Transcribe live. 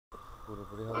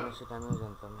পুরোপুরি হবে না সেটা আমিও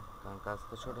জানতাম, কারণ কাজ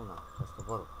তো ছোট না, কাজ তো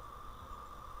বড়।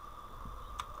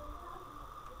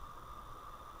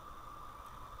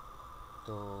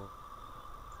 তো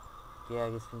কে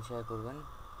আগে স্ক্রিন শেয়ার করবেন?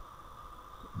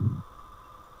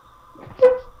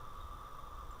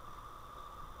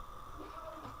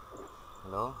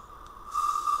 হ্যালো,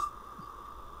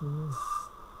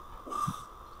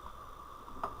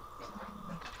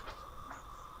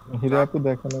 হিরো যার আপু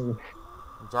দেখেন আগে।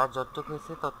 যার যতটুকু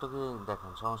হয়েছে ততটুকুই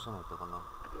দেখান, সমস্যা নেই তো কোনো।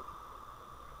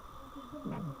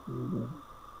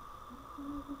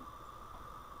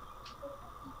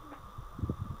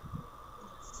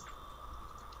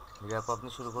 হিরা আপু, আপনি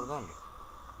শুরু করবেন?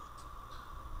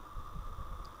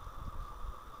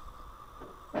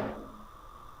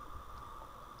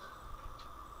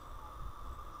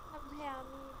 ভাইয়া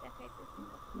আমি দেখাইতেছি।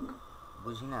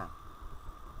 বুঝি না।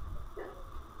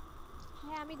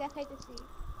 হ্যাঁ আমি দেখাইতেছি।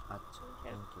 আচ্ছা,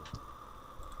 থ্যাংক ইউ।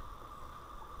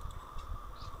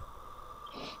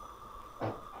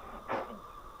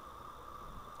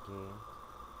 কে?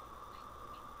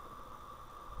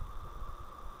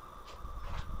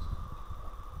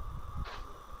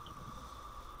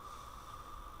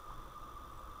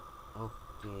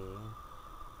 ওকে,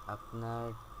 আপনার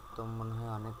তো মনে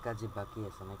হয় অনেক কাজই বাকি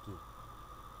আছে নাকি?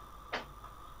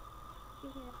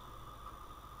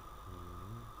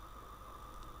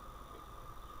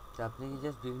 তো আপনি কি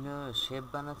জাস্ট বিভিন্ন শেপ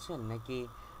বানাচ্ছেন নাকি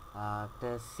একটা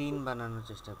সিন বানানোর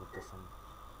চেষ্টা করতেছেন?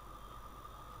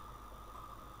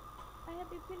 ভাইয়া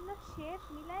বিভিন্ন শেপ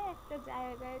মিলাই একটা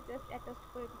জায়গায় জাস্ট অ্যাটাচ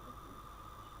করে দিতেছি।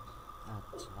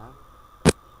 আচ্ছা,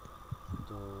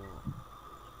 তো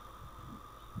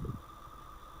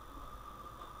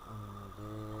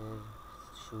আমাদের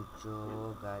সূর্য,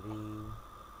 গাড়ি,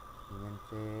 human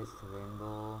face,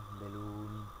 rainbow,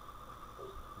 balloon,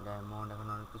 diamond, এখন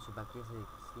অনেক কিছু বাকি আছে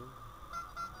দেখছি।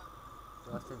 তো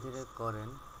আস্তে ধীরে করেন।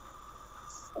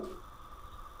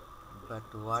 But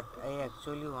what I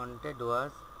actually wanted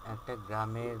ওয়াজ একটা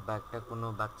গ্রামের বা একটা কোনো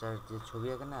বাচ্চার যে ছবি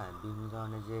আঁকে না, বিভিন্ন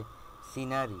ধরনের যে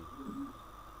সিনারি,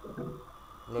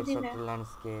 লেটস জি ভাইয়া। একটা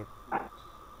ল্যান্ডস্কেপ,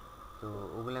 তো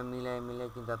ওগুলা মিলায়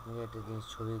মিলায় কিন্তু আপনাকে একটা জিনিস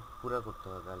ছবি পুরা করতে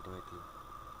হবে আলটিমেটলি।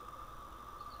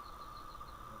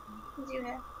 জি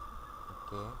ভাইয়া।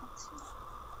 ওকে, আচ্ছা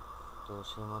তো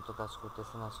সেই মতো কাজ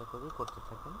করতেছেন, আশা করি করতে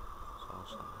থাকেন,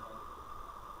 সমস্যা নেই।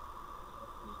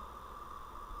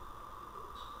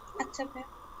 আচ্ছা ভাইয়া।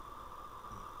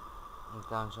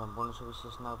 কারণ সম্পূর্ণ ছবি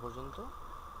শেষ না হওয়া পর্যন্ত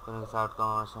কোনো কিছু আউটকাম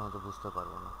আমার সামনে বুঝতে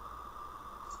পারবো না।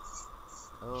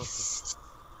 ওকে,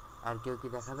 আর কেউ কি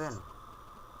দেখাবেন?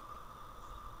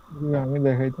 জি, আমি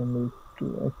দেখাইতাম ভাই, একটু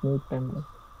 1 মিনিট টাইম দাও।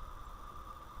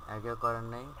 আর কেউ করেন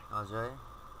নাই? অজয়?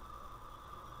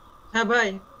 হ্যাঁ ভাই,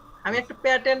 আমি দেখি একটা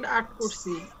প্যাটার্ন আর্ট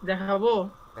করছি, দেখাবো?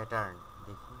 প্যাটার্ন,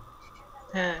 দেখি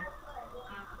হ্যাঁ,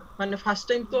 মানে ফার্স্ট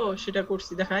টাইম তো সেটা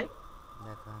করছি, দেখাই।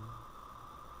 দেখান।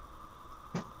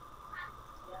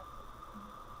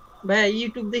 ভাই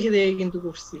ইউটিউব দেখে দেখে কিন্তু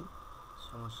করছি।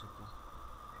 সমস্যা কি?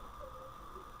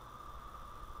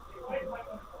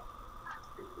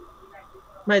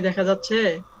 ভাই দেখা যাচ্ছে?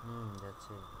 হুম,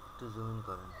 যাচ্ছে, একটু জুম ইন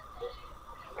করেন।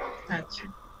 আচ্ছা,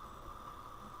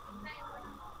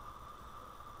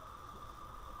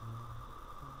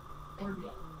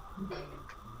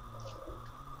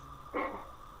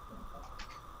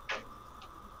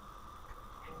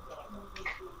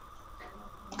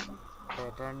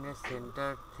 প্যাটার্নের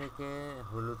সেন্টার থেকে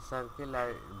হলুদ সার্কেল আর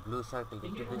ব্লু সার্কেল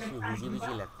একটু বেশি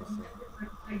হিজিবিজি লাগতেছে।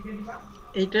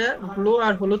 এইটা ব্লু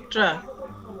আর হলুদটা।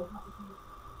 হুম,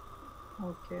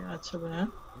 ওকে, আচ্ছা ভাইয়া।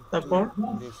 একটু তারপর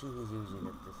বেশি হিজিবিজি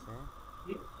লাগতেছে।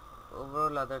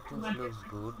 Overall other things looks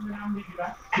good.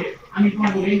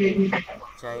 আপনি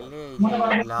চাইলে এই যে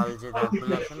লাল যে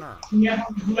দাগগুলো আছে না,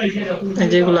 এই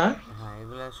যেগুলা। হ্যাঁ,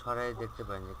 এগুলা সরাই দেখতে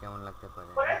পারেন যে কেমন লাগতে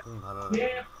পারে। আই থিঙ্ক ভালো লাগবে।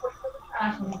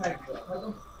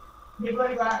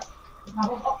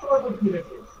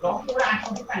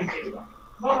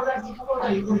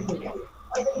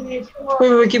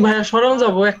 ওইভাবে কি ভাইয়া সরানো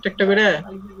যাবো একটা একটা করে?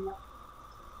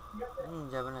 হুম,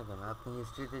 যাবে না কেন? আপনি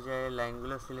হিস্ট্রিতে যাই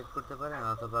লাইনগুলো সিলেক্ট করতে পারেন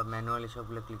অথবা ম্যানুয়ালি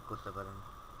সবগুলো ক্লিক করতে পারেন।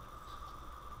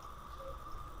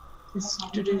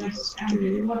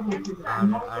 আর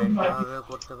আরেকটা ভাবেও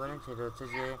করতে পারেন, সেটা হচ্ছে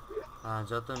যে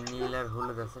যত নীল আর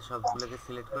হলুদ আছে সবগুলোকে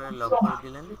সিলেক্ট করে লক করে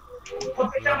দিলেন।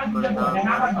 লক করে দেওয়ার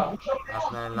পরে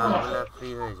আপনার লালগুলা ফ্রি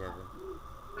হয়ে যাবে।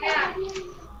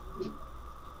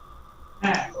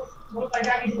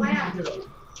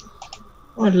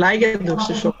 লাইগে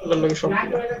ধরছে সবগুলোর লগে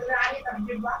সবগুলো।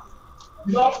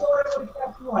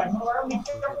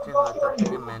 সেক্ষেত্রে হয়তো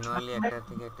আপনাকে ম্যানুয়ালি একটা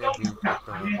থেকে একটা ডিলিট করতে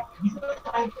হবে।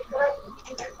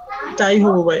 তাই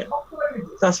হবো ভাইয়া,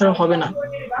 তাছাড়া হবে না।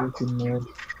 দুই তিন মিনিট।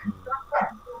 হুম,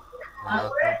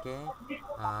 আপনাকে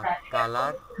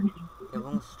কালার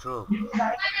এবং স্ট্রোক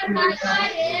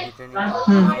এই দুইটা নিয়ে খুব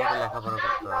হুম ভালো মতো লেখাপড়া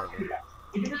করতে হবে।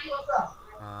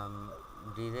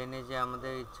 ডিজাইনে যে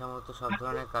আমাদের ইচ্ছা মতো সব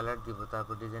ধরনের কালার দিব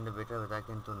তারপর ডিজাইনটা বেটার হবে তা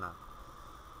কিন্তু না।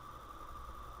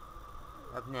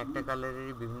 আপনি একটা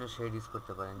কালারেরই বিভিন্ন শেড ইউজ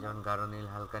করতে পারেন, যেমন গাঢ় নীল,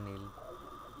 হালকা নীল,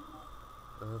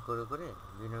 এভাবে করে করে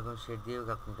বিভিন্ন রকম শেড দিয়েও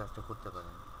আপনি কাজটা করতে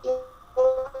পারেন।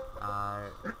 আর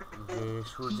যে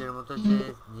সূর্যের মতো যে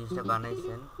জিনিসটা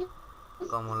বানাইছেন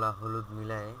কমলা হলুদ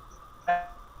মিলায়ে,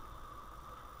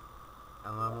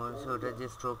 আমার মনে হচ্ছে ওটা যে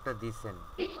স্ট্রোকটা দিছেন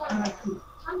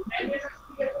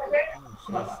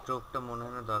সেই স্ট্রোকটা মনে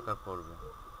হয় না দরকার পড়বে।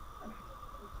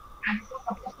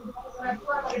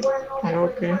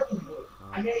 ওকে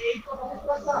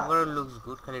ওভারঅল লুকস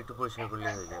গুড, খালি একটু পরিষ্কার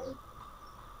করলেই হয়ে যাবে।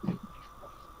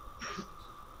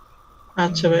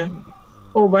 আচ্ছা ভাইয়া।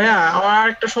 ও ভাইয়া আমার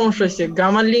একটা সমস্যা হয়েছে,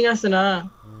 গামার লিঙ্ক আছে না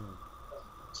হুম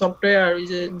সফটওয়্যার, ওই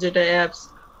যে যেটা অ্যাপস,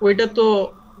 ওইটা তো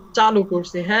চালু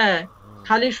করছে, হ্যাঁ, হুম।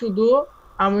 খালি শুধু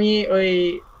আমি ওই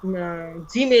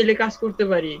জিমেইলে কাজ করতে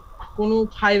পারি, কোনো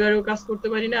ফাইবারেও কাজ করতে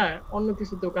পারি না, অন্য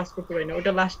কিছুতেও কাজ করতে পারি না।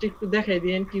 ওটা লাস্টে একটু দেখাই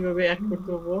দিন কিভাবে অ্যাড করতে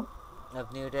হবে।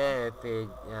 আপনি ওটা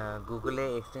গুগলে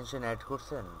এক্সটেনশন অ্যাড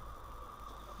করছেন?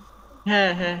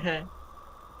 হ্যাঁ হ্যাঁ হ্যাঁ।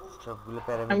 সবগুলো আমি কি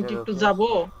প্যারামিটার একটু ওকে যাব?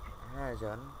 আছে? হ্যাঁ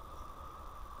যান।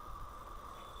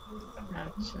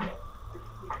 আচ্ছা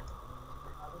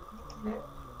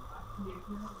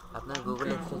আপনার গুগল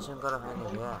এক্সটেনশন করা হয়নি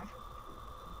ভাইয়া?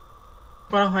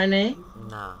 করা হয় নাই,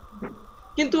 না।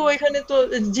 কিন্তু ওইখানে তো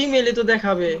জিমেইলে তো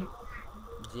দেখাবে।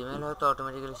 জিমেল হয়তো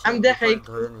অটোমেটিক্যালি আমি সেটা দেখাই ডিফল্ট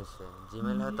ধরে নিছে,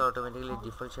 জিমেল হয়তো অটোমেটিক্যালি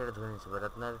ডিফল্ট সেটা ধরে নিছে, বাট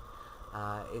আপনার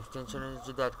এক্সটেনশনে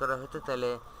যদি অ্যাড করা হতো তাহলে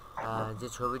যে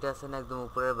ছবিটা আছে না একদম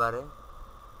উপরের বারে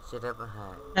সেটা,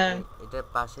 হ্যাঁ, হ্যাঁ এটার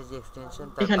পাশে যে এক্সটেনশন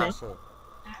তার এখানে, পাশে,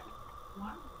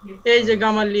 এই যে হ্যাঁ,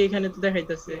 গামালি এখানে তো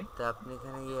দেখাইতেছে। তা আপনি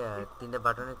এখানে তিনটা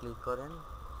বাটনে ক্লিক করেন,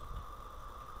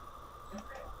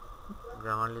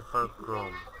 গ্রামারলি ফর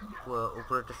ক্রোম,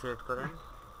 উপরেটা সিলেক্ট করেন।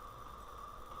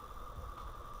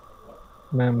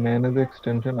 ম্যাম ম্যানেজ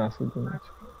এক্সটেনশন আছে তো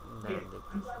নিচে। দাঁড়ান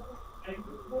দেখতেছি।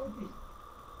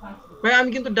 ভাই আমি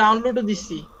কিন্তু ডাউনলোডও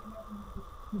দিছি।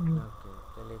 ওকে,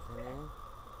 তাহলে এখানে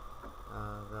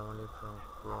গ্রামারলি ফ্রম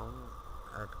ক্রোম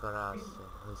অ্যাড করা আছে,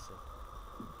 হয়েছে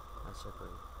আশা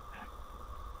করি।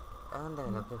 এখন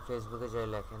দেখেন আপনি ফেসবুকে যাই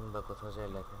লেখেন বা কোথাও যাই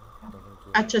লেখেন, দেখেন কি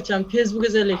হয়। আচ্ছা আচ্ছা, আমি ফেসবুকে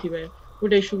যা লিখি ভাই,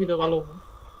 ওটাই সুবিধা ভালো হবে।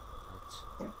 আচ্ছা,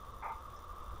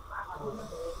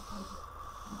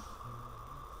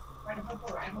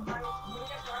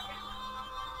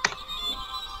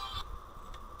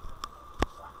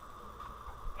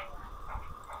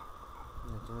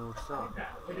 তুমি উঠছো?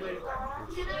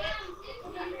 উঠছো?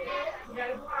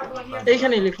 বাসা?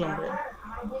 এইখানেই লিখলাম ভাই।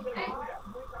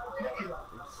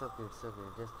 It's okay, it's okay,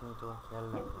 just তুমি তোমার খেয়াল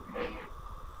রাখো,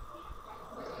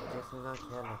 জাস্ট তুমি তোমার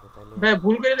খেয়াল রাখো তাইলেই ভাই হবে।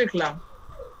 ভুল করে লিখলাম।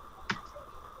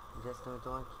 জাস্ট তুমি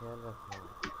তোমার খেয়াল রাখো,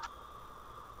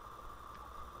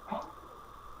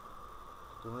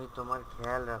 তুমি তোমার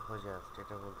খেয়াল রাখো, জাস্ট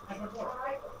এটা বলতেছি।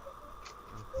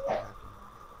 ওকে, রাখলাম।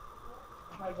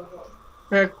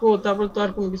 ভাই তারপর তো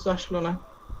আর কোনো কিছু আসলো না।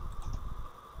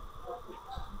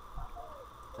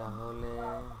 তাহলে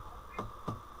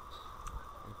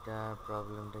এটা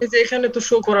প্রবলেমটা এই যে এখানে তো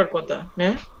শো করার কথা,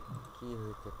 হ্যাঁ। কি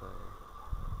হইতে পারে?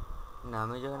 না,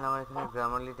 আমি যখন আমার এখানে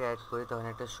গ্রামারলিটা অ্যাড করি তখন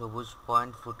একটা সবুজ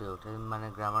পয়েন্ট ফুটে ওঠে, মানে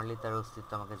গ্রামারলি তার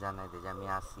অস্তিত্ব আমাকে জানাই দেয় যে আমি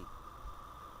আসি,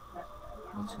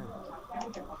 বুঝছেন?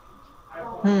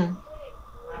 হুম,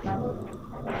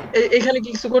 এখানে কি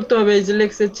কিছু করতে হবে? এই যে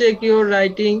লেখছে check your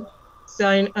writing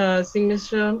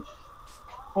signature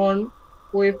on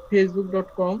web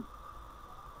facebook.com।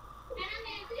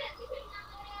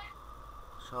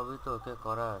 সবই তো ওকে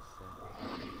করা আছে।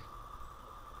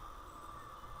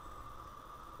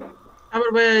 আবার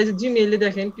ভাই এই যে জিমেইলে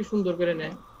দেখেন কি সুন্দর করে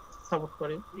নেয়, সাপোর্ট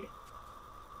করে।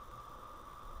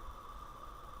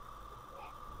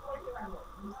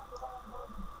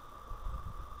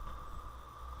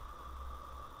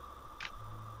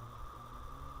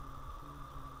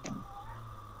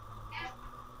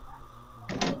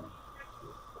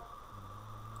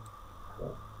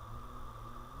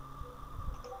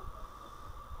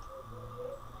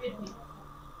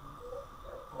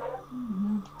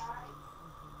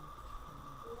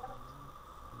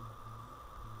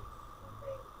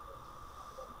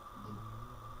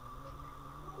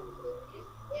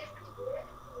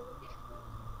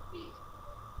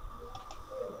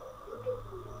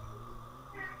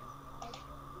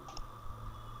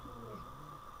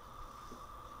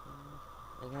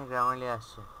 এখানে গ্রামারলি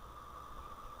আসছে।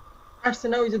 আসছে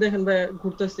না? ওই যে দেখেন ভাই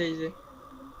ঘুরতেছে, এই যে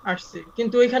আসছে,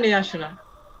 কিন্তু ওইখানে আসে না।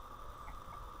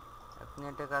 আপনি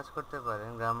আপনি একটা কাজ করতে পারেন,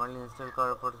 গ্রামারলি ইনস্টল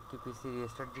করার পর কি পিসি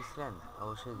রিস্টার্ট দিছিলেন?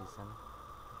 অবশ্যই দিছেন।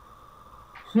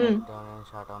 হুম।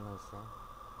 শাট অন হয়েছে।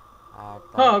 আর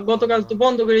হ্যাঁ, গতকাল তারপরে তো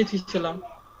বন্ধ করে দিয়েছিলাম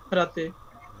রাতে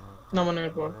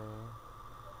নামানোর পর।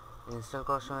 তারপরে ইনস্টল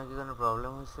করার সময় কি কোনো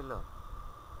প্রবলেম হয়েছিল?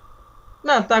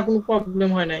 না, তা কোনো প্রবলেম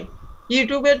হয় নাই।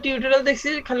 ইউটিউবের টিউটোরিয়াল দেখছি,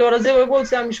 খালি ওরা যেভাবে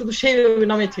বলছে আমি শুধু সেইভাবে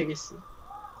নামাইতে গেছি।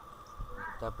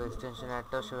 তারপর এক্সটেনশন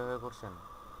অ্যাডটাও সেভাবে করছেন?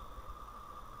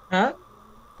 হ্যাঁ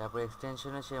তারপর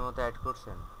এক্সটেনশনে সেই মতো অ্যাড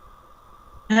করছেন?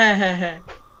 হ্যাঁ হ্যাঁ হ্যাঁ।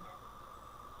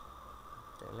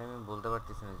 তাহলে আমি বলতে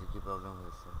পারতেছি না যে কী প্রবলেম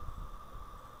হয়েছে,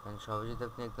 কারণ সবই যদি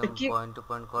আপনি একদম কি পয়েন্ট টু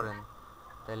পয়েন্ট করেন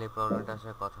তাহলে এই প্রবলেমটা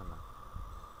আসার কথা না।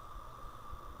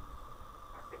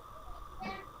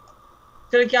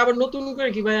 সেটা কি আবার নতুন করে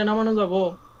কি ভাই নামানো যাবো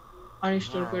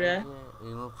আনইনস্টল হ্যাঁ, করে? এই যে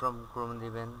রিমুভ ফ্রম ক্রোম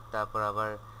দিবেন, তারপর আবার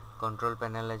কন্ট্রোল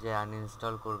প্যানেলে যে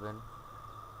আনইনস্টল করবেন,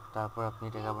 তারপর আপনি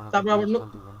এটাকে আবার নতুন তারপর করে আবার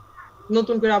ইনস্টল দিবেন।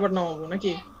 নতুন করে আবার নামাবো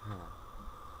নাকি? হ্যাঁ।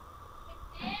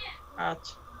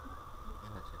 আচ্ছা,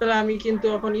 আচ্ছা তাহলে আমি কিন্তু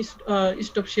এখন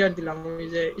স্টপ শেয়ার দিলাম, ওই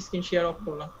যে স্ক্রিন শেয়ার অফ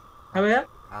করলাম। হ্যাঁ আচ্ছা ভাইয়া।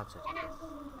 আচ্ছা ঠিক আছে।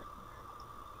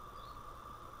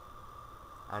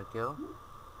 আর কেউ?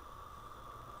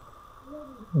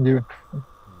 জি।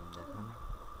 দেখুন।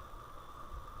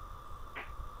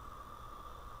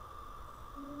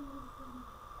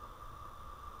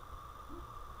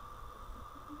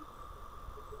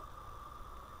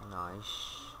 নাইস,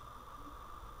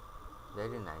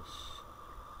 ভেরি নাইস,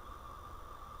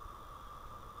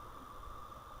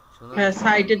 সুন্দর হ্যাঁ, হয়েছে।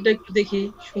 সাইটেরটা একটু দেখি,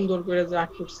 সুন্দর করে যে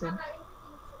আর্ট করছে।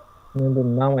 আমি তো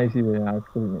নামাইছি ভাই, আর্ট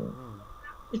করি নাই। হুম,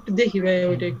 একটু দেখি ভাই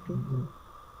ওইটা একটু।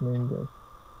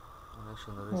 অনেক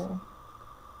সুন্দর ও, হয়েছে।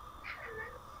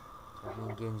 আপনি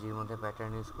গেঞ্জির মধ্যে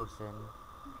প্যাটার্ন ইউজ করছেন,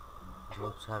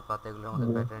 ঝোপঝাড় পাতাগুলোর মধ্যে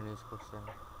প্যাটার্ন ইউজ করছেন।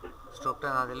 স্ট্রোকটা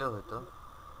না দিলেও হতো,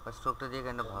 বাট স্ট্রোকটা দিয়ে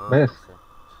কেন ভালো বেশ লাগতেছে।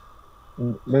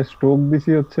 বেশ স্ট্রোক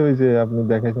দিছি হচ্ছে ওই যে আপনি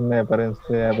দেখাইছেন না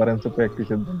অ্যাপারেন্সে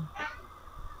প্র্যাকটিসের জন্য।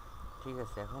 ঠিক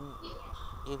আছে, এখন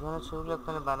এই ধরনের ছবিগুলো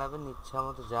আপনারা বানাবেন ইচ্ছা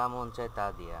মতো, যা মন চায় তা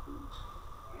দিয়া,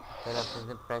 তাহলে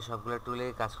আপনাদের প্রায় সবগুলো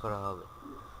টুলেই কাজ করা হবে,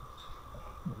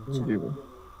 বুঝছেন? জি ভাই।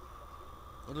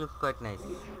 ইট লুকস কোয়াইট নাইস,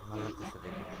 ভালো লাগতেছে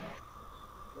দেখে।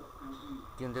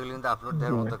 কিন্তু এগুলো কিন্তু আপলোড জি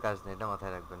দেওয়ার ভাই। মতো কাজ নেই, এটা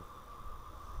মাথায় রাখবেন।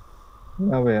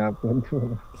 না ভাই, আপনার তো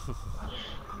না।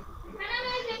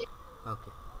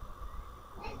 ওকে,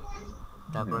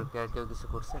 তারপর কি আর কেউ কিছু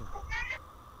করছেন?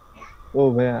 ও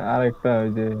ভাইয়া, আর একটা ওই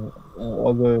যে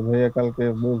অজয় ভাইয়া কালকে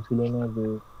বলছিল না যে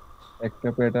একটা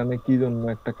প্যাটার্নে কি জন্য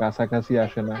একটা কাছাকাছি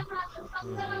আসে না।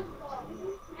 হুম হুম।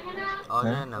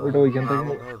 হ্যাঁ, অজয় না ভাই, ওইটা ওইখান থেকে।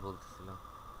 মাহবুব ভাই বলতেছিল।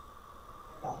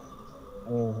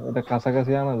 ও, ওটা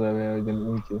কাছাকাছি আনা যাবে ওই যে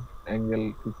নিচে অ্যাঙ্গেল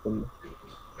ঠিক করলে।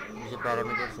 ওই যে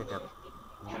প্যারামিটার সেট আপ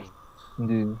নাকি?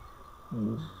 জি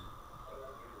জি।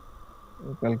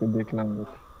 কালকে দেখলাম যে।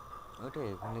 ওইটাই,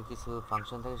 ওখানে কিছু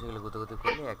ফাংশন থাকে, সেগুলো গুতাগুতি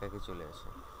করলে একাকে চলে আসে।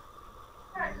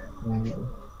 হুম,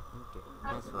 ওকে,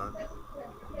 নাইস ওয়ার্ক।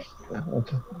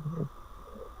 আচ্ছা।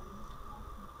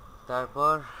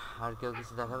 তারপর আর কেউ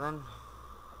কিছু দেখাবেন?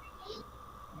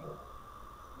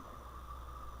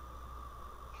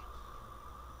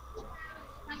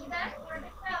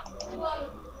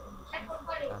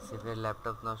 আসিফের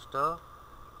ল্যাপটপ নষ্ট,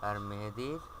 আর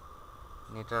মেহেদির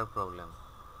নেটওয়ার্ক প্রবলেম,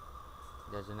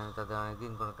 যার জন্য আমি তাদের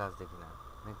অনেকদিন কোনো কাজ দেখি না,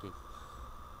 নাকি?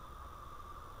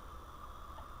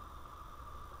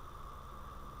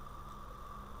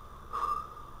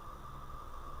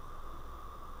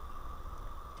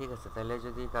 ঠিক আছে, তাহলে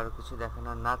যদি কারো কিছু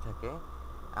দেখানোর না থাকে,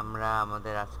 আমরা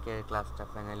আমাদের আজকের ক্লাসটা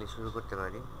ফাইনালি শুরু করতে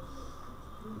পারি।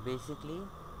 বেসিকলি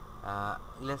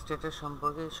ইলাস্ট্রেটর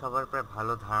সম্পর্কে সবার প্রায়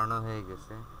ভালো ধারণা হয়ে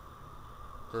গেছে,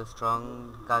 তো স্ট্রং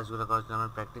কাজগুলো করার জন্য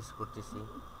আমরা প্র্যাকটিস করতেছি।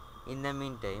 ইন দ্য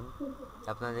মিন টাইম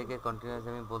আপনাদেরকে কন্টিনিউয়াস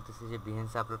আমি বলতেছি যে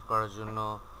বিহেন্স আপলোড করার জন্য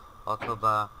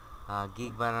অথবা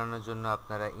গিগ বানানোর জন্য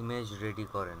আপনারা ইমেজ রেডি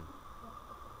করেন,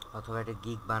 অথবা একটা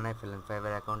গিগ বানায় ফেলেন,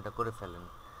 ফাইবার অ্যাকাউন্টটা করে ফেলেন।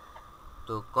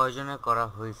 তো কয়জনের করা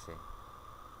হয়েছে?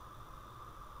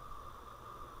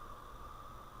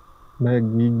 ভাই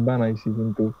গিগ বানাইছি,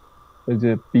 কিন্তু ওই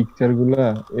যে পিকচার গুলা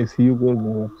এসইও করবো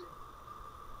ভাবছি।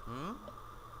 হুম।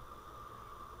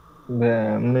 ভাই,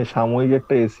 এমনি সাময়িক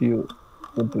একটা এসইও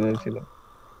করতে চাইছিলাম।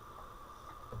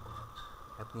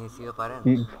 আপনি এসিও পারেন?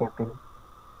 কি ফটো,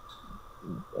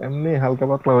 এমনি হালকা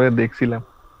পাতলা হয়ে দেখছিলাম।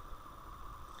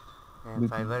 হ্যাঁ, দুই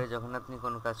তিন ফাইবারে যখন আপনি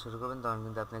কোনো কাজ শুরু করবেন তখন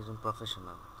কিন্তু আপনি একজন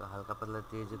প্রফেশনাল, তো হালকা পাতলা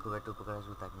দিয়ে যে খুব একটা উপকার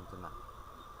আসবে তা কিন্তু না।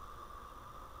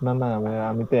 না না ভাই,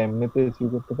 আমি তো এমনিতে এসইও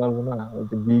করতে পারবো না। ওই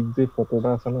যে গিগ যে ফটোটা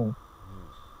আছে না, হুম।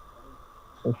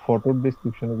 ওই ফটোর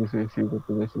ডেসক্রিপশনে কিছু এসইও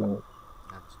করতে চাইছিলাম।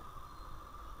 আচ্ছা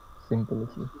সিম্পল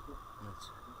এসইও।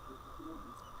 আচ্ছা,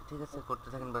 ঠিক আছে, করতে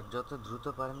থাকেন, বাট যত দ্রুত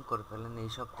পারেন করে ফেলেন। এই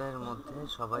সপ্তাহের মধ্যে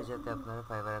সবাই যাতে আপনারা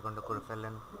ফাইবার অ্যাকাউন্টটা করে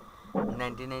ফেলেন।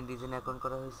 99 ডিজাইন অ্যাকাউন্ট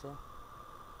করা হয়েছে?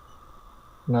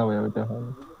 না ভাই ওইটা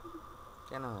হয়নি।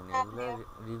 কেন হয়নি? এগুলো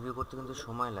রিভিউ করতে কিন্তু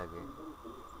সময় লাগে,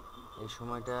 এই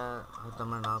সময়টা হয়তো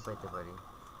আমরা নাও পাইতে পারি।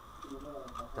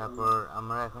 তারপর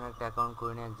আমরা এখন একটা অ্যাকাউন্ট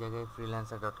করি নিই এক জায়গায়,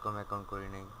 freelancer.com অ্যাকাউন্ট করি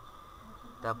নেই।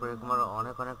 তারপর এরকম আরও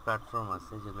অনেক অনেক প্ল্যাটফর্ম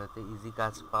আছে যেগুলোতে ইজি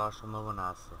কাজ পাওয়ার সম্ভাবনা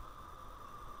আছে।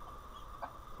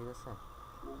 ঠিক আছে,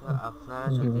 তো আপনারা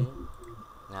জি যদি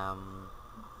ভাই। আম,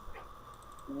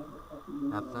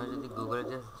 আপনারা যদি গুগলে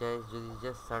জাস্ট যদি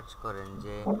জাস্ট সার্চ করেন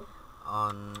যে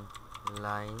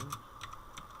অনলাইন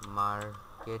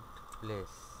মার্কেট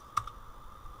প্লেস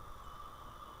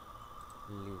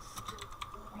লিস্ট,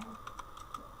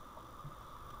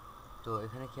 তো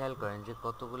এখানে খেয়াল করেন যে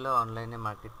কতগুলো অনলাইনে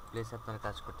মার্কেট প্লেস আপনারা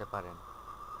কাজ করতে পারেন।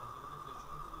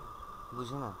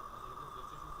 বুঝে না?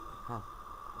 হ্যাঁ,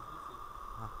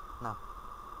 হ্যাঁ, না,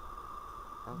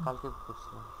 আমি কালকে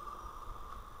করছিলাম।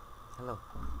 হ্যালো,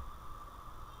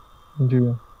 জি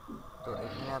ভাই। তো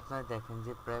এখানে আপনারা দেখেন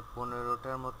যে প্রায়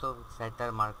 15টার মতো সাইট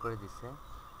তার মার্ক করে দিছে।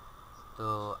 তো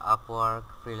আপওয়ার্ক,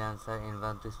 ফ্রিল্যান্সার,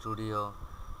 ইনভান্টো স্টুডিও,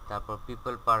 তারপর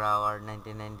people per hour,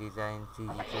 99 design,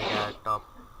 CG tedder, top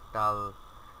টাল,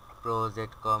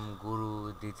 প্রো.com, গুরু,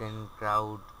 design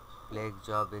crowd, plague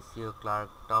job, SEO clerk,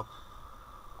 top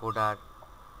coder,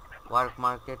 work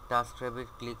market, task rabbit,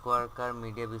 click worker,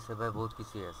 media বিষয় ভাই বহুত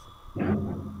কিছুই আছে।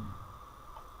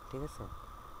 ঠিক আছে,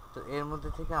 তো এর মধ্যে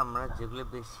থেকে আমরা যেগুলো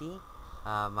বেশি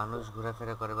মানুষ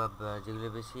ঘোরাফেরা করে বা যেগুলো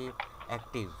বেশি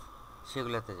অ্যাক্টিভ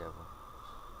সেগুলোতে যাব।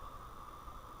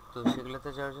 তো সেগুলোতে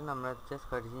যাওয়ার জন্য আমরা জাস্ট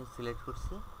কয়েকটি জিনিস সিলেক্ট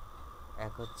করছি।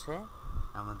 এক হচ্ছে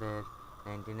আমাদের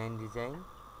 99 ডিজাইন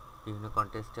বিভিন্ন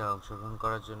কন্টেস্টে অংশগ্রহণ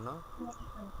করার জন্য,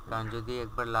 কারণ যদি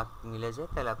একবার লাক মিলে যায়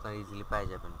তাহলে আপনারা ইজিলি পেয়ে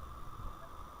যাবেন।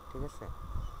 ঠিক আছে,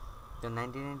 তো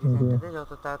 99 জি ডিজাইনটাতে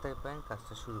যত তাড়াতাড়ি পারেন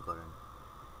কাজটা শুরু করেন।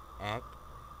 এক,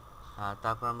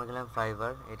 তারপর আমরা গেলাম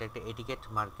ফাইবার, এটা একটা এটিকেট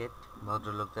মার্কেট,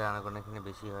 ভদ্রলোকদের আনাগোনা এখানে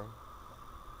বেশি হয়,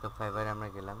 তো ফাইবারে আমরা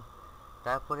গেলাম।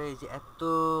 তারপরে এই যে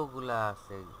এতগুলা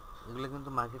আছে, এগুলো কিন্তু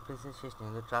মার্কেট প্লেসের শেষ নেই,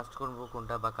 কিন্তু ট্রাস্ট করবো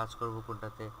কোনটা বা কাজ করবো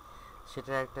কোনটাতে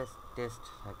সেটার একটা টেস্ট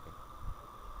থাকে।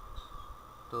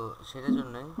 তো সেটার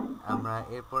জন্যই আমরা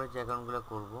এরপরে যে অ্যাকাউন্টগুলো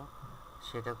করব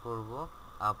সেটা করব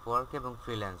আপওয়ার্ক এবং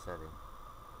ফ্রিল্যান্সারে।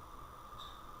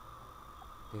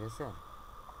 ঠিক আছে,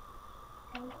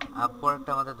 আপওয়ার্কটা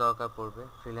আমাদের দরকার পড়বে,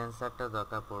 ফ্রিল্যান্সারটাও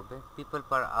দরকার পড়বে, পিপল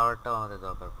পার আওয়ারটাও আমাদের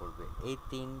দরকার পড়বে। এই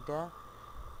তিনটা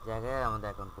জায়গায় আমাদের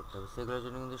অ্যাকাউন্ট করতে হবে, সেগুলোর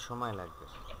জন্য কিন্তু সময় লাগবে।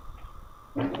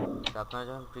 তো আপনারা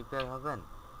যখন প্রিপেয়ার হবেন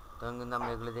তখন কিন্তু আমরা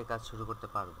এগুলো দিয়ে কাজ শুরু করতে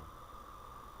পারবো।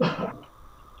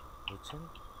 বুঝছেন?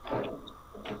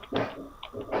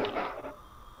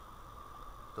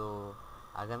 তো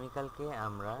আগামীকালকে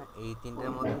আমরা এই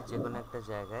তিনটার মধ্যে যে কোনো একটা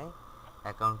জায়গায়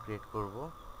অ্যাকাউন্ট ক্রিয়েট করব,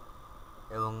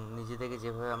 এবং নিজেদেরকে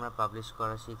যেভাবে আমরা পাবলিশ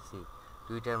করা শিখছি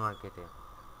টুইটার মার্কেটে,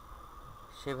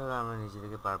 সেভাবে আমরা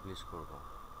নিজেদেরকে পাবলিশ করব।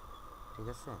 ঠিক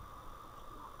আছে,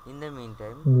 ইন দ্য মিন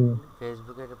টাইম জি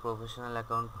ফেসবুকে একটা প্রফেশনাল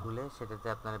অ্যাকাউন্ট খুলে সেটাতে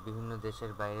আপনারা বিভিন্ন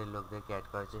দেশের বাইরের লোকদেরকে অ্যাড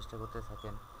করার চেষ্টা করতে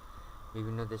থাকেন,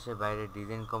 বিভিন্ন দেশের বাইরের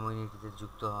ডিজাইন কমিউনিটিতে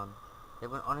যুক্ত হন,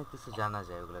 এবং অনেক কিছু জানা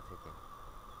যায় ওগুলো থেকে।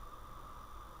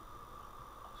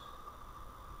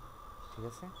 ঠিক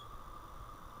আছে,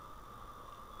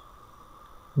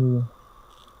 জি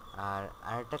আর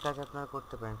আরেকটা কাজ আপনারা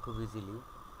করতে পারেন খুব ইজিলি,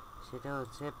 সেটা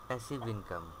হচ্ছে প্যাসিভ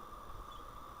ইনকাম।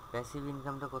 প্যাসিভ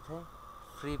ইনকামটা কোথায়?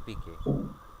 ফ্রি পিকে।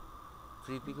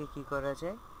 ফ্রি পিকে কী করা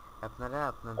যায়? আপনারা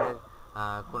আপনাদের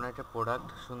কোনো একটা প্রোডাক্ট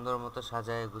সুন্দর মতো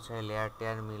সাজায় গুছায় লেয়ার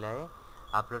টেয়ার মিলায়ে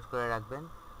আপলোড করে রাখবেন।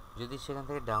 যদি সেখান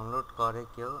থেকে ডাউনলোড করে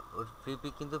কেউ, ওর ফ্রি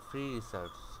পিক কিন্তু ফ্রি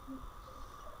রিসার্চ,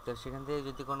 তো সেখান থেকে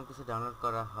যদি কোনো কিছু ডাউনলোড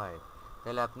করা হয়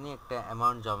তাহলে আপনি একটা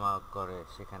অ্যামাউন্ট জমা করে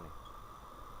সেখানে।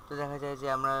 তো দেখা যায় যে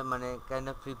আমরা মানে kind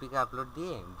of free PK upload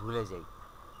দিয়ে ভুলে যাই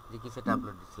যে কিছু একটা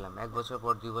আপলোড দিচ্ছিলাম। 1 বছর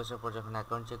পর 2 বছর পর যখন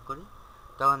অ্যাকাউন্ট চেক করি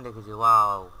তখন দেখি যে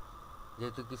ওয়াও,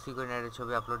 যেহেতু কিছুই করে না একটা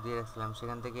ছবি আপলোড দিয়ে রাখছিলাম,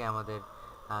 সেখান থেকে আমাদের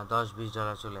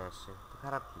 $10-20 চলে আসছে। তো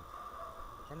খারাপ কি,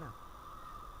 তাই না?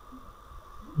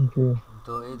 জি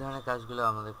তো এই ধরনের কাজগুলো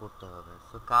আমাদের করতে হবে।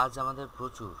 তো কাজ আমাদের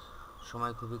প্রচুর,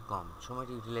 সময় খুবই কম,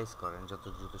 সময়টা ইউটিলাইজ করেন যত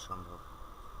দ্রুত সম্ভব।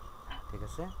 ঠিক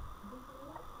আছে,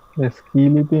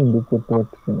 স্কিলই তো ইমপ্রুভ করতে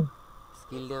পারতেছি না।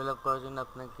 স্কিল ডেভেলপ করার জন্য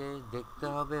আপনাকে দেখতে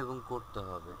হবে এবং করতে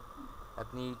হবে।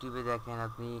 আপনি ইউটিউবে দেখেন,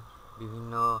 আপনি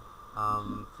বিভিন্ন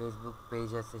ফেসবুক পেজ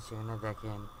আছে সেখানে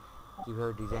দেখেন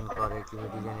কীভাবে ডিজাইন করে, কীভাবে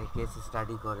ডিজাইনের কেস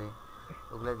স্টাডি করে,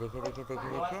 ওগুলো দেখে দেখে দেখে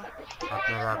দেখে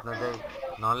আপনারা আপনাদের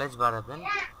নলেজ বাড়াবেন।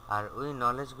 আর ওই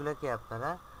নলেজগুলোকে আপনারা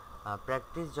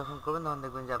প্র্যাকটিস যখন করবেন তখন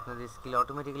দেখবেন যে আপনাদের স্কিল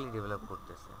অটোমেটিক্যালি ডেভেলপ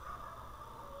করতেছে।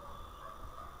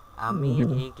 আমি জি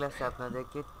ভাই। এই ক্লাসে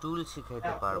আপনাদেরকে টুল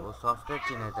শিখাইতে পারবো, সফটওয়্যার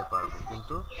চিনাইতে পারবো,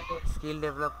 কিন্তু স্কিল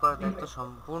ডেভেলপ করার দায়িত্ব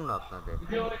সম্পূর্ণ আপনাদের,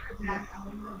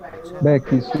 বুঝছেন? ভাই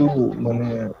কিছু মানে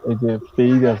এই যে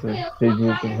পেজ আছে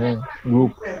ফেসবুকে, হ্যাঁ,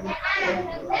 গ্রুপ,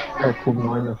 খুব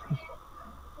নয় আছে।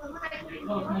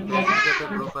 ফেসবুকে একটা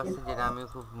গ্রুপ আছে যেটা আমি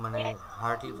খুব মানে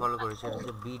হার্টলি ফলো করি, সেটা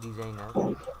হচ্ছে বি ডিজাইনার।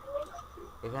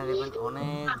 এখানে দেখবেন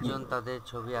অনেকজন তাদের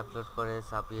ছবি আপলোড করে,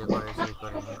 সাপিয়ে করে, সে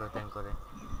করে, হ্যান করে, ত্যান করে।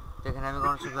 তো এখানে আমি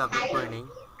কোনো ছবি আপলোড করি নেই,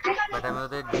 বাট আমি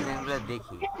ওদের ডিজাইনগুলো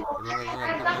দেখি এবং একজন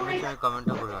অ্যাক্টিভ মেম্বার হিসেবে আমি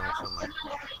কমেন্টও করি অনেক সময়।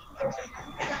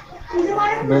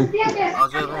 এখানে ভাই দেখেন,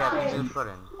 অজয় ভাই আপনি মিউট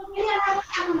করেন,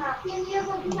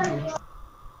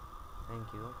 থ্যাংক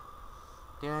ইউ।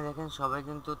 এখানে দেখেন সবাই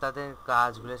কিন্তু তাদের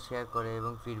কাজগুলো শেয়ার করে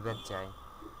এবং ফিডব্যাক চায়।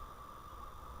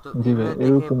 তো জি ভাই, এগুলো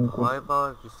দেখে এরকম তো। ভয়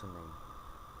পাওয়ার কিছু নেই,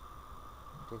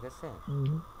 ঠিক আছে?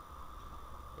 হুম,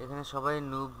 এখানে সবাই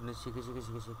নুব শিখে শিখে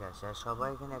শিখে শিখে আসে, আর সবাই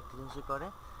এখানে একটা জিনিসই করে,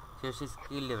 সে হচ্ছে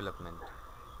স্কিল ডেভেলপমেন্ট।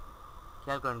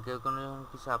 খেয়াল করেন, কেউ কোনো যখন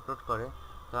কিছু আপলোড করে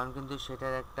তখন কিন্তু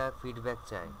সেটার একটা ফিডব্যাক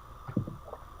চায়,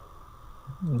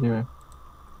 জি ভাই।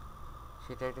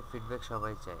 সেটা একটা ফিডব্যাক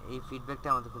সবাই চায়, এই ফিডব্যাকটা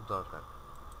আমাদের খুব দরকার।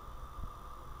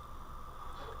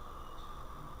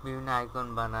 বিভিন্ন আইকন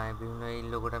বানায়, বিভিন্ন এই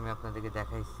লোগোটা আমি আপনাদেরকে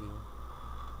দেখাইছি।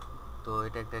 তো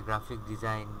এটা একটা graphic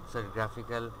design, sorry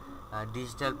graphical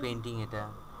digital painting এটা।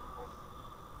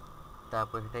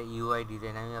 তারপর এটা ইউআই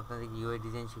ডিজাইন, আমি আপনাদেরকে ইউআই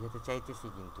ডিজাইন শেখাতে চাইতেছি,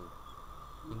 কিন্তু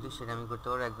কিন্তু সেটা আমি করতে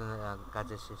পারবো একদম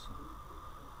কাজের শেষে।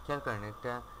 খেয়াল করেন,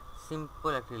 একটা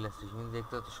সিম্পল একটা ইলাস্ট্রেশন কিন্তু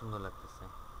দেখতে অত সুন্দর লাগতেছে।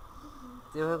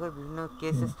 তো এভাবে করে বিভিন্ন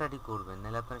কেস হুম, স্টাডি করবেন,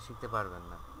 নাহলে আপনারা শিখতে পারবেন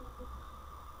না।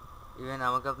 ইভেন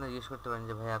আমাকে আপনারা জিজ্ঞেস করতে পারেন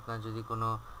যে ভাই আপনার যদি কোনো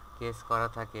কেস করা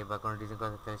থাকে বা কোনো ডিজাইন করা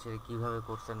থাকে, তাহলে সেটা কীভাবে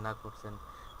করছেন না করছেন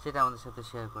সেটা আমাদের সাথে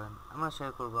শেয়ার করেন, আমরা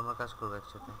শেয়ার করবো, আমরা কাজ করবো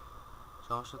একসাথে,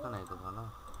 সমস্যা তো নাই কোথাও, না?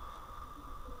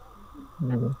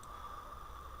 জি ভাই।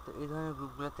 তো এই ধরনের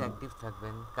গ্রুপগুলোতে অ্যাক্টিভ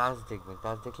থাকবেন, কাজ দেখবেন,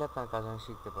 কাজ দেখলে আপনার কাজ অনেক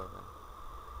শিখতে পারবেন।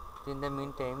 তো in the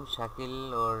mean time Shakil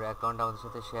or account আমাদের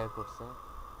সাথে শেয়ার করছে,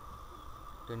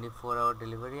 24 hour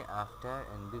delivery after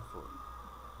and before,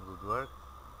 good work,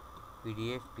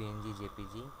 PDF PNG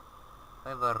JPG,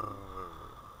 এবার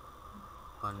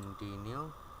কন্টিনিউ,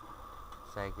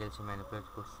 সাইকেল সে ম্যানিপুলেট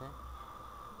করছে,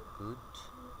 good,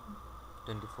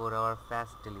 24 hour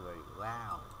fast delivery,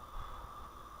 wow.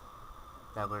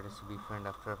 তারপর এটা হচ্ছে before and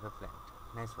after of A plant,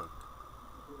 nice work.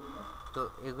 তো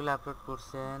এগুলো আপলোড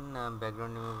করছেন,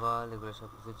 ব্যাকগ্রাউন্ড রিমুভাল, এগুলো সব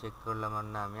কিছু চেক করলাম, আর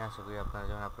না আমি আশা করি আপনারা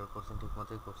যখন আপলোড করছেন ঠিক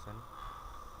মতোই করছেন,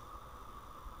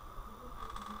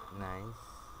 নাইস,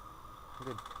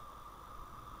 গুড।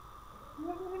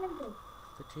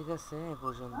 তো ঠিক আছে, এ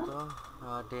পর্যন্ত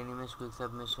 10 image quick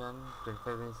submission,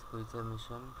 25 image quick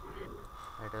submission,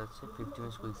 এটা হচ্ছে 50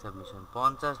 ইমেজ কুইক সাবমিশন,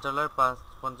 $50,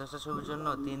 50টা ছবির জন্য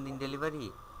 3 দিন ডেলিভারি,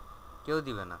 কেউ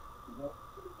দিবে না।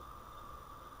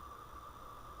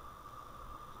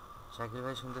 শাকিল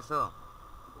ভাই শুনতেছো?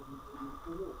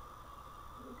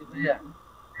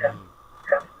 হুম।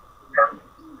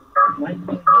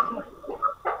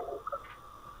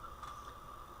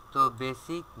 তো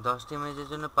বেসিক 10টা ইমেজের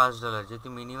জন্য $5, যেহেতু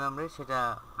মিনিমাম রেট সেটা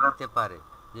নিতে পারে,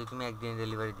 যেহেতু তুমি একদিনে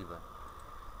ডেলিভারি দিবা।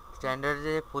 স্ট্যান্ডার্ড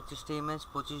যে 25টা ইমেজ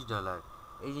 $25,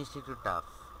 এই জিনিসটা একটু টাফ,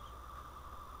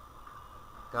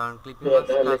 কারণ ক্লিপিং মাস্ক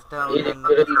কাজটা অন্যান্য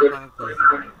কাজ থেকে অনেক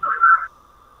ইজি,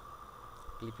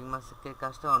 ক্লিপিং মাস্কের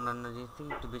কাজটা অন্যান্য জিনিস থেকে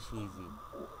একটু বেশি ইজি।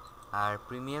 আর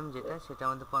প্রিমিয়াম যেটা, সেটা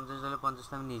আমাদের $50,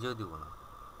 50টা আমি নিজেও দিব না,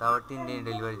 তাও 3 দিনে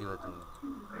ডেলিভারি দিবা তুমি,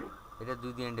 এটা 2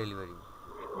 দিনের ডেলিভারি।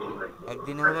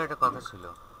 একদিনে হলে একটা কথা ছিল,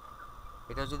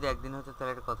 এটাও যদি একদিন হতো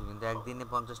তাহলে একটা কথা, কিন্তু একদিনে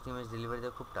 50টা ইমেজ ডেলিভারি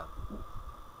দেওয়া খুব টাফ,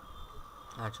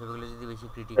 আর ছবিগুলো যদি বেশি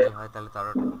ক্রিটিক্যাল হয় তাহলে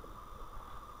তারও টাফ।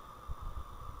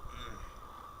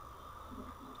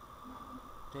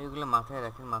 তো এগুলো মাথায়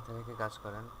রাখেন, মাথায় রেখে কাজ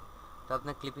করেন। তো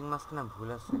আপনার ক্লিপিং মাস্ক না ভুল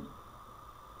আছে,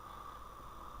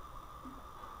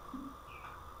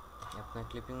 আপনার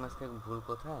ক্লিপিং মাস্কের ভুল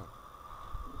কোথায়,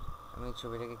 আমি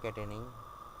ছবিটাকে কেটে নিই,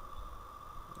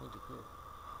 এদিকে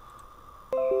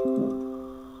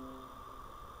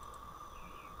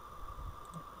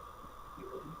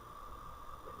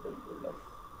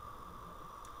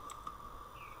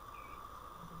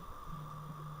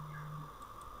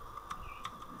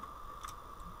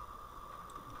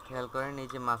খেয়াল করেন, এই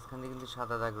যে মাঝখানে কিন্তু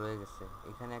সাদা দাগ রয়ে গেছে,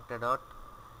 এখানে একটা ডট,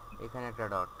 এখানে একটা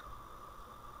ডট,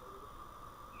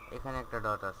 এখানে একটা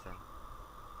ডট আছে,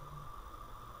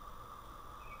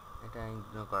 এটা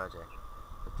ইগনোর করা যায়।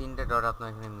 তো 3টে ডট আপনার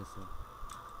এখানে মিসিং,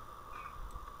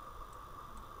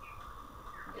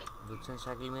 বুঝছেন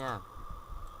শাকিল মিয়া?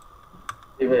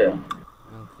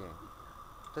 ওকে,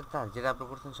 তো থাক, যেটা আপনি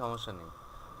করছেন সমস্যা নেই।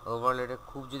 ওভারঅল এটা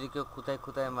খুব যদি কেউ খুঁতায়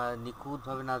খুঁতায়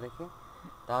নিখুঁতভাবে না দেখে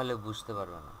তাহলে বুঝতে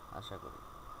পারবে না, আশা করি।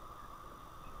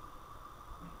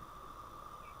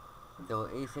 তো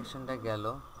এই সেকশনটা গেল।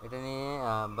 এটা নিয়ে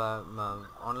বা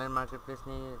অনলাইন মার্কেট প্লেস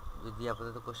নিয়ে যদি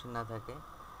আপাতত কোশ্চেন না থাকে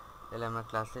তাহলে আমরা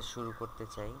ক্লাসে শুরু করতে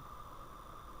চাই।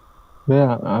 ভাইয়া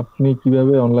আপনি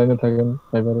কিভাবে অনলাইনে থাকেন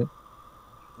ফাইবারে?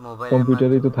 মোবাইলের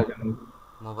কম্পিউটারেই তো মাধ্যমে। থাকেন,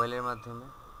 মোবাইলের মাধ্যমে।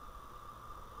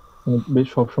 মানে বেশ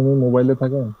সবসময় মোবাইলে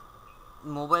থাকেন?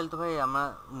 মোবাইল তো ভাই আমরা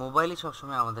মোবাইলই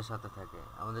সবসময় আমাদের সাথে থাকে,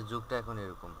 আমাদের যুগটা এখন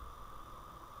এরকম।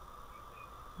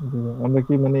 জি, আমরা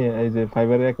কি মানে এই যে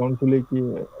ফাইবারে অ্যাকাউন্ট খুলে কি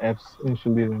অ্যাপস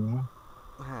ইনস্টল দিয়ে দেন না?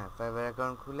 হ্যাঁ, ফাইবার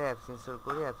অ্যাকাউন্ট খুলে অ্যাপস ইনস্টল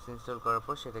করি, অ্যাপস ইনস্টল করার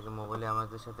পর সেটাকে মোবাইলে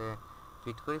আমাদের সাথে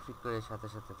ফিট করি, ফিট করে সাথে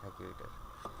সাথে থাকি ওইটার।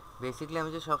 বেসিক্যালি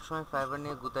আমি যে সবসময় ফাইবার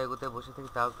নিয়ে গুতায় গুতায় বসে থাকি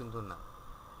তাও কিন্তু না।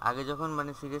 আগে যখন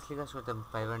মানে সিরিয়াসলি কাজ করতাম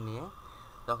ফাইবার নিয়ে,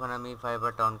 তখন আমি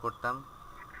ফাইবারটা অন করতাম,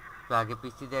 তো আগে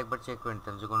পিসি দিয়ে একবার চেক করে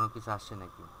নিতাম যে কোনো কিছু আসছে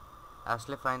নাকি।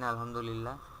 আসলে ফাইন,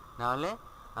 আলহামদুলিল্লাহ। নাহলে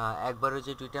একবার ওই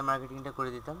যে টুইটার মার্কেটিংটা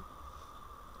করে দিতাম।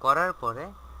 করার পরে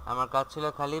আমার কাজ ছিল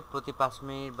খালি প্রতি 5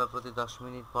 মিনিট বা প্রতি 10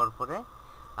 মিনিট পর পরে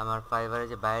আমার ফাইবারে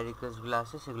যে বায়ার রিকোয়েস্টগুলো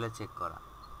আসে সেগুলো চেক করা।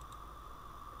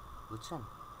 বুঝছেন?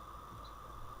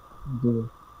 জি।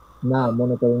 না, তো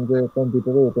মনে করেন যে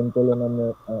কম্পিউটারে ওপেন করলেন আপনি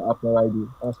আপনার আইডি,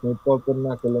 5 মিনিট পর পর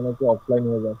না করলে নাকি অফলাইন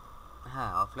হয়ে যায়।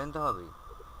 হ্যাঁ, অফলাইন তো হবেই।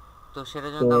 তো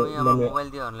সেটার জন্য তো তো আমি আমার মানে মোবাইল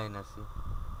দিয়ে অনলাইন আছি।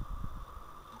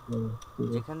 ঠিক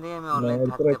আছে। যেখান দিয়ে আমি না অনলাইন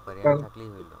এরপরে থাকতে একটা পারি, আমি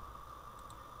থাকলেই হইলো।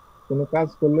 কোনো কাজ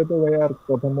করলে তো ভাই আর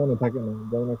কথা মনে থাকে না,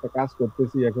 যেমন একটা কাজ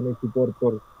করতেছি এখন একটু পর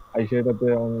পর আইসা এটাতে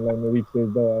অনলাইনে রিফ্রেশ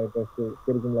দেওয়া, এটা একটু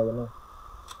কিরকম লাগে না?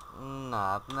 না,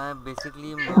 আপনার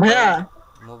বেসিক্যালি ভাইয়া,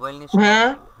 মোবাইল মোবাইল নিয়ে ভাইয়া,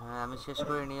 হ্যাঁ, আমি শেষ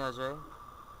করে নিই অজয়।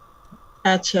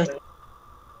 আচ্ছা।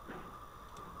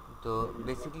 তো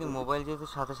বেসিক্যালি মোবাইল যেহেতু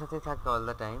সাথে সাথে থাকে অল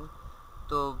দ্য টাইম,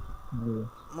 তো জি।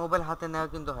 মোবাইল হাতে নেওয়া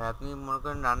কিন্তু হয়। আপনি মনে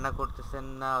করেন রান্না করতেছেন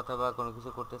না অথবা কোনো কিছু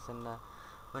করতেছেন না,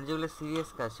 মানে যেগুলো সিরিয়াস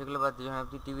কাজ সেগুলো বাদ দিয়ে যখন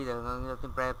আপনি টিভি দেখেন তখন কিন্তু আপনি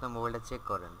প্রায় আপনার মোবাইলটা চেক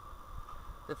করেন।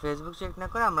 তো ফেসবুক চেক না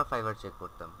করে আমরা ফাইবার চেক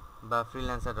করতাম, বা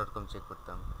freelancer.com চেক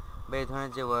করতাম, বা এই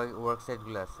ধরনের যে ওয়ার্ক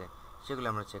সাইটগুলো আছে সেগুলো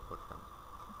আমরা চেক করতাম।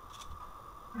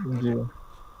 জি।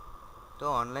 তো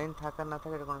অনলাইন থাকা না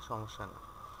থাকার কোনো সমস্যা না।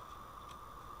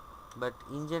 বাট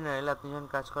ইন জেনারেল আপনি যখন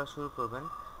কাজ করা শুরু করবেন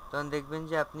তখন দেখবেন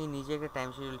যে আপনি নিজে একটা টাইম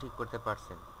শিডিউল ঠিক করতে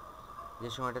পারছেন যে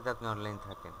সময়টাতে আপনি অনলাইন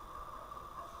থাকেন।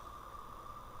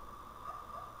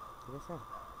 ঠিক আছে?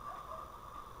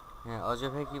 হ্যাঁ,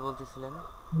 অজয় ভাই কি বলতেছিলেন?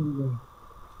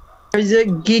 ওই যে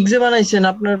গিগ যে বানাইছেন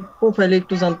আপনার প্রোফাইলে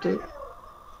একটু জানতো।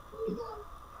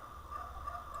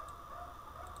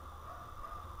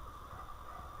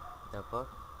 তারপর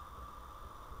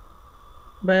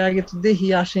ভাই আগে তো দেখি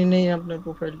আসে নেই আপনার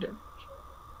প্রোফাইলটা।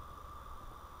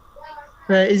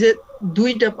 হ্যাঁ, এই যে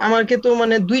দুইটা আমাকে তো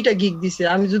মানে দুইটা গিগ দিছে,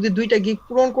 আমি যদি দুইটা গিগ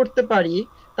পূরণ করতে পারি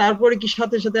তারপরে কি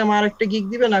সাথে সাথে আমার আরেকটা গিগ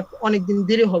দিবে, না অনেকদিন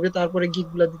দেরি হবে তারপরে গিগ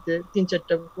গুলা দিতে,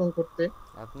 3-4টা পূরণ করতে?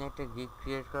 আপনি একটা গিগ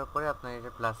ক্রিয়েট করার পরে আপনার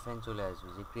এটা প্লাস সাইন চলে আসবে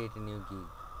যে ক্রিয়েট এ নিউ গিগ।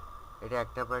 এটা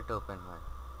একটার পর একটা ওপেন হয়।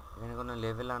 এখানে কোনো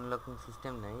লেভেল আনলকিং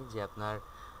সিস্টেম নেই যে আপনার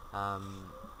আম,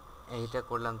 এইটা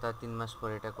করলাম তার 3 মাস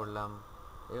পরে এটা করলাম,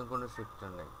 এরকম কোনো সিস্টেম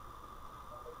নেই।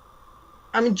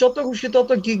 আমি যত খুশি তত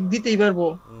গিগ দিতেই পারবো?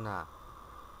 না,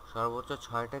 সর্বোচ্চ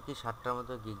 6টা কি 7টার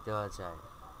মতো গিগ দেওয়া যায়।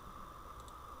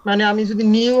 মানে আমি যদি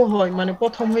নিউ হয়, মানে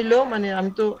প্রথম হইলেও মানে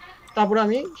আমি তো তারপর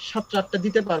আমি 7-8টা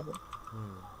দিতে পারবো?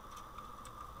 হুম।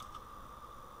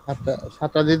 সাতটা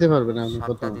সাতটা দিতে পারবেন আপনি 7টা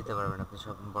প্রথমত। দিতে পারবেন আপনি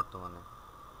সব বর্তমানে।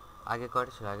 আগে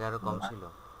কয়টা ছিল? আগে আরো কম ছিল।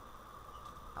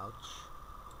 আউচ।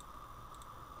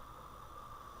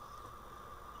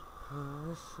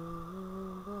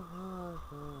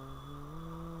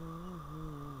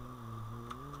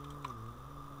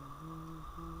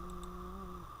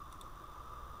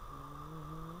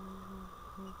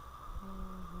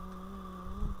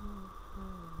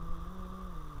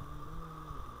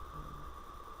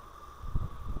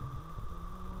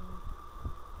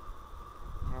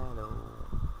 হ্যালো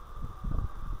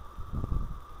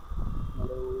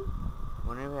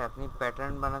মনির ভাই, আপনি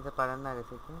প্যাটার্ন বানাতে পারেন না আগে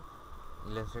থেকে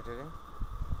ইলাস্ট্রেটরে?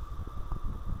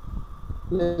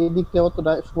 এই দিকটা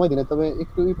অতটা সময় দিনে, তবে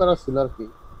একটু করার ছিল আর কি।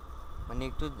 মানে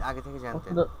একটু আগে থেকে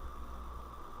জানতেন? অতটা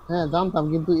হ্যাঁ জানতাম,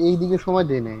 কিন্তু এই দিকে সময়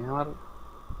দেই নাই আমার।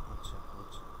 আচ্ছা,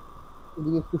 বুঝছি।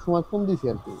 এদিকে একটু সময় কম দিছি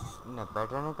আর কি। না,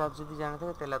 প্যাটার্নের কাজ যদি জানা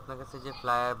থাকে তাহলে আপনার কাছে যে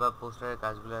ফ্লায়ার বা পোস্টারের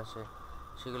কাজগুলো আসে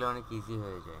সেগুলো অনেক ইজি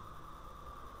হয়ে যায়।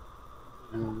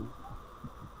 হুম।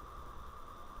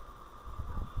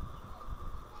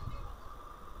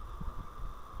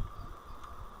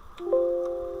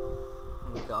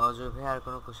 তো অজয় ভাই আর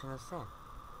কোনো কোশ্চেন আছে?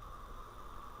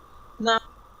 না,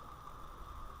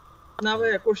 না ভাই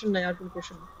কোশ্চেন নাই, আর কোন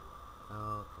কোশ্চেন?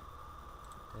 ওকে,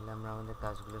 তাহলে আমরা আমাদের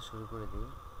কাজগুলো শুরু করে দিই।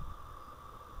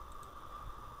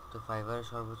 তো ফাইবারে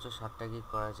সর্বোচ্চ 7টা গিগ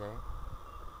করা যায়।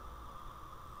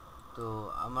 তো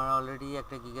আমার অলরেডি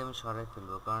একটা গিগ আমি সরাই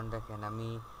ফেলবো, কারণ দেখেন আমি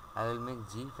I will make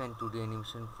জিফ and 2D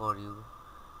animation for you,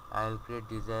 I will create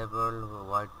ডিজায়াবল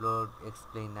white board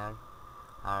explainer,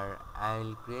 R I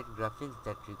will create graphics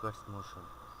that requires motion.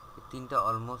 এই তিনটা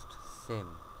অলমোস্ট সেম।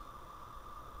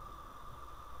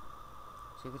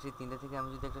 সেক্ষেত্রে এই তিনটা থেকে আমি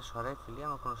যদি একটা সরাই ফেলি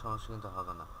আমার কোনো সমস্যা কিন্তু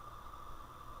হবে না।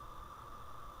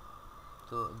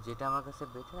 তো যেটা আমার কাছে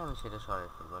বেটার আমি সেটা সরাই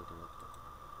ফেলবো আলটিমেটলি।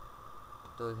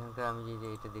 তো এখানকার আমি যে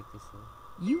এটা দেখতেছি,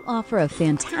 You offer a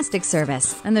fantastic service,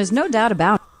 and there's no doubt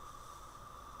about it.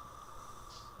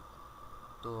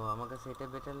 তো আমার কাছে এটা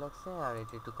বেটার লাগছে আর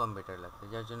এটা একটু কম বেটার লাগছে,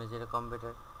 যার জন্য যেটা কম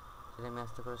বেটার সেটা আমি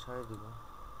আস্তে করে সরাই দিব,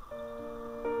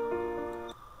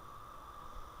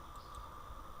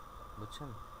 বুঝছেন?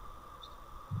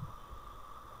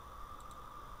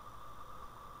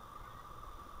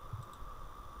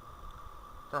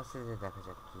 তো আস্তে আস্তে দেখা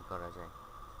যাক কী করা যায়।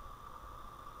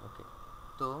 ওকে,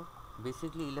 তো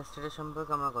বেসিকলি ইলাস্ট্রেটর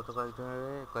সম্পর্কে আমরা গত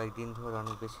কয়েকদিন ধরে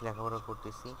অনেক বেশি লেখাপড়া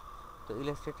করতেছি। তো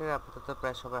ইলাস্ট্রেটর আপাতত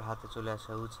প্রায় সবার হাতে চলে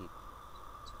আসা উচিত।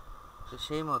 তো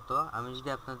সেই মতো আমি যদি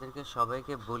আপনাদেরকে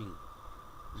সবাইকে বলি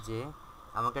যে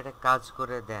আমাকে একটা কাজ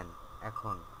করে দেন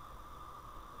এখন,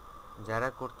 যারা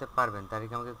করতে পারবেন তারা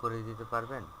কি আমাকে করে দিতে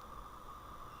পারবেন?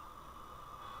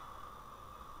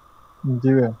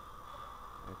 জি ভাইয়া।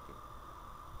 ওকে,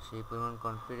 সেই পরিমাণ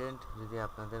কনফিডেন্ট যদি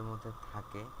আপনাদের মধ্যে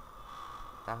থাকে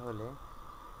তাহলে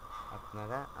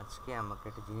আপনারা আজকে আমাকে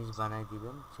একটা জিনিস বানাই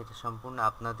দিবেন, সেটা সম্পূর্ণ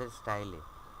আপনাদের স্টাইলে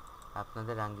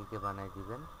আপনাদের আঙ্গিকে বানাই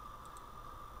দিবেন।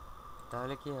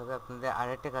 তাহলে কি হবে, আপনাদের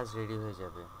আরেকটা কাজ রেডি হয়ে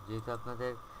যাবে। যেহেতু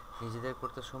আপনাদের নিজেদের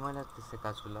করতে সময় লাগতেছে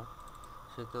কাজগুলো,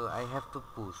 সেহেতু I have to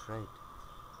push, right?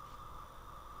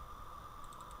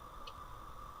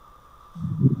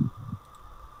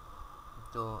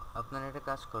 তো আপনারা একটা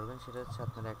কাজ করবেন, সেটা হচ্ছে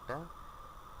আপনারা একটা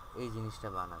এই জিনিসটা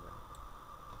বানাবেন।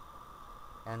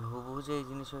 অ্যান্ড হুবহু যে এই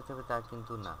জিনিস হতে হবে তা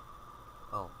কিন্তু না।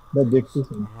 ও ভাই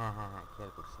দেখতেছি। হ্যাঁ হ্যাঁ হ্যাঁ,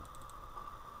 খেয়াল করছি।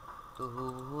 তো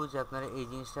হুবহু যে আপনারা এই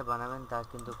জিনিসটা বানাবেন তা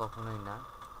কিন্তু কখনোই না।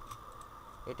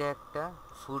 এটা একটা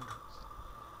ফুড,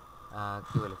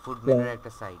 কি বলে, ফুড মেনুর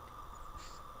একটা সাইট,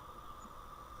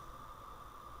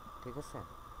 ঠিক আছে?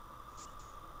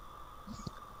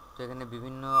 তো এখানে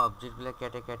বিভিন্ন অবজেক্টগুলো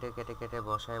কেটে কেটে কেটে কেটে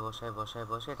বসায় বসায় বসায়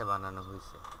বসায় এটা বানানো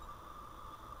হয়েছে।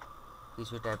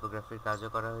 কিছু টাইপোগ্রাফির কাজও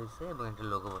করা হয়েছে এবং একটা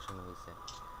লোগো বসানো হয়েছে।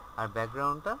 আর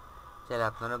ব্যাকগ্রাউন্ডটা চাইলে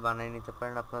আপনারা বানিয়ে নিতে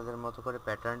পারেন আপনাদের মতো করে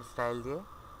প্যাটার্ন স্টাইল দিয়ে,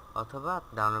 অথবা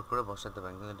ডাউনলোড করে বসাতে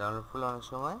পারেন। কিন্তু ডাউনলোড করলে অনেক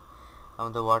সময়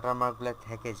আমাদের ওয়াটারমার্কগুলো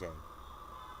থেকে যায়,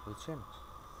 বুঝছেন?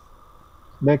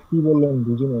 ভাই কি বললেন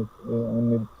বুঝি নাই।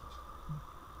 আমি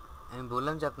আমি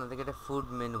বললাম যে আপনাদেরকে একটা ফুড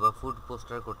মেনু বা ফুড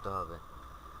পোস্টার করতে হবে।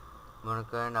 মনে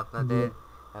করেন জি আপনাদের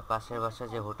পাশের বাসায়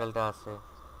যে হোটেলটা আছে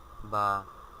বা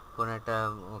কোনো একটা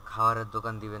খাবারের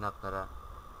দোকান দিবেন আপনারা,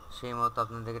 সেই মতো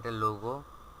আপনাদেরকে একটা লোগো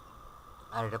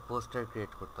আর একটা পোস্টার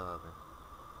ক্রিয়েট করতে হবে।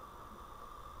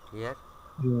 ক্লিয়ার?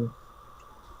 জি।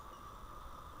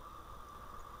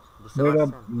 বুঝতে ভাই এটা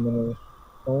পারছেন? মানে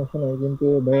সমস্যা নাই, কিন্তু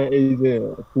ভাই এই যে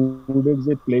ফুডের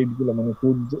যে প্লেট গুলো মানে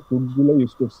ফুড গুলো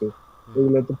ইউজ করছে, হুম,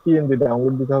 এগুলো তো পিএনজি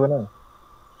ডাউনলোড দিতে হবে না?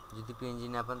 যদি পিএনজি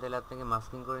না পান তাহলে আপনাকে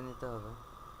মাস্কিং করে নিতে হবে।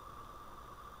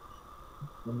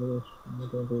 আমাদের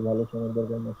মোটামুটি ভালো সময়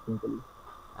দরকার মাস্কিং করলে।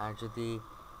 আর যদি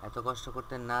এত কষ্ট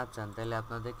করতে না চান তাহলে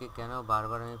আপনাদেরকে কেন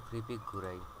বারবার আমি ফ্রি পিক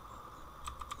ঘুরাই?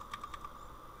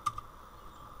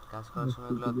 কাজ করার সময়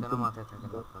এগুলো কেন মাথায় থাকে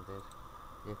না আপনাদের,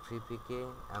 যে ফ্রি পিকে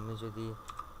আমি যদি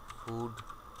ফুড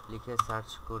লিখে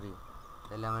সার্চ করি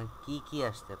তাহলে আমার কি কি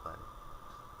আসতে পারে?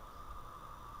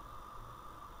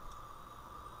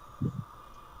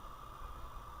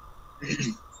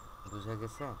 বুঝা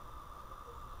গেছে?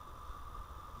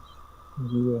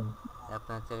 জি ভাই।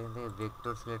 আপনার চাইলে এখান থেকে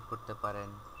ভেক্টর সিলেক্ট করতে পারেন,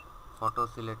 ফটো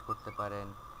সিলেক্ট করতে পারেন,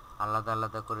 আলাদা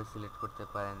আলাদা করে সিলেক্ট করতে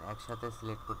পারেন, একসাথে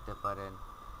সিলেক্ট করতে পারেন।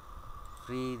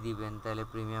 ফ্রি দিবেন তাহলে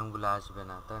প্রিমিয়ামগুলো আসবে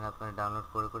না, তখন আপনারা ডাউনলোড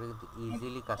করে করে কিন্তু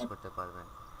ইজিলি কাজ করতে পারবেন।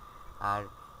 আর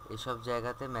এসব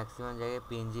জায়গাতে ম্যাক্সিমাম জায়গায়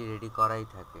পিএনজি রেডি করাই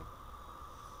থাকে।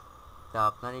 তা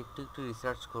আপনারা একটু একটু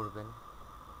রিসার্চ করবেন,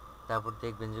 তারপর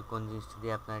দেখবেন যে কোন জিনিসটা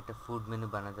দিয়ে আপনারা একটা ফুড মেনু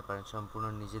বানাতে পারেন সম্পূর্ণ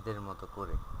নিজেদের মতো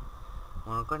করে।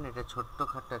 মনে করেন এটা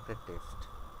ছোট্টখাট্টো একটা টেস্ট,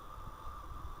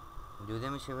 যদি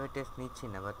আমি সেভাবে টেস্ট নিচ্ছি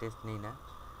না বা টেস্ট নিই না,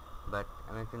 বাট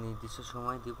আমি একটা নির্দিষ্ট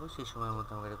সময় দিব, সেই সময়ের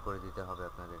মধ্যে আমাকে এটা করে দিতে হবে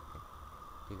আপনাদেরকে,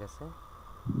 ঠিক আছে?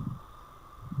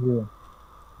 জি ভাই।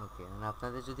 ওকে, মানে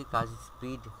আপনাদের যদি কাজ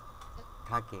স্পিড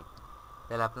থাকে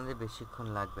তাহলে আপনাদের বেশিক্ষণ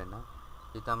লাগবে না।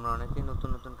 যেহেতু আমরা অনেকেই নতুন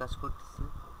নতুন কাজ করতেছি,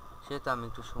 সেহেতু আমি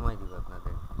একটু সময় দিব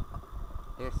আপনাদের।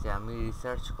 ঠিক আছে, আমি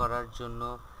রিসার্চ করার জন্য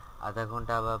আধা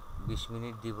ঘন্টা বা 20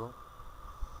 মিনিট দিব।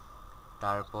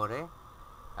 তারপরে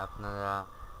আপনারা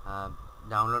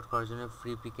ডাউনলোড করার জন্য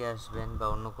ফ্রি পিকে আসবেন বা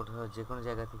অন্য কোথাও যে কোনো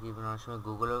জায়গা থেকে, ইভেন অনেক সময়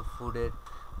গুগলেও ফুডের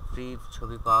ফ্রি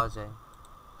ছবি পাওয়া যায়।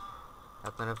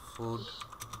 আপনারা ফুড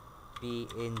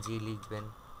পিএনজি লিখবেন,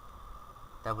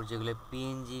 তারপর যেগুলো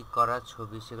পিএনজি করা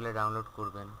ছবি সেগুলো ডাউনলোড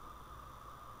করবেন।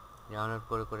 ডাউনলোড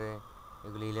করে করে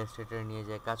এগুলো ইলাস্ট্রেটরে নিয়ে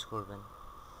যায় কাজ করবেন।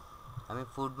 আমি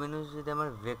ফুড মেনু যদি আমার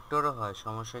ভেক্টরও হয়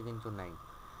সমস্যা কিন্তু নাই,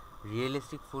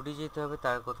 রিয়েলিস্টিক ফুডই যেতে হবে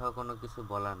তার কোথাও কোনো কিছু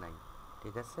বলা নাই,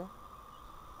 ঠিক আছে?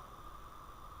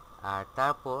 আর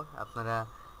তারপর আপনারা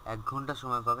 1 ঘন্টা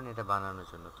সময় পাবেন এটা বানানোর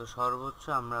জন্য। তো সর্বোচ্চ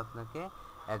আমরা আপনাকে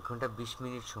 1 ঘন্টা 20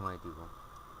 মিনিট সময় দিব।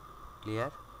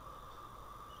 ক্লিয়ার?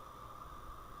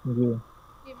 জি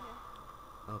জি ভাইয়া।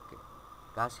 ওকে,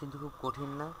 কাজ কিন্তু খুব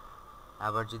কঠিন না,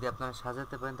 আবার যদি আপনারা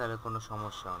সাজাতে পারেন তাহলে কোনো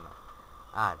সমস্যাও না।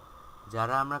 আর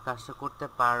যারা আমরা কাজটা করতে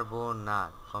পারবো না,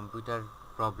 কম্পিউটার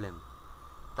প্রবলেম,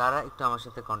 তারা একটু আমার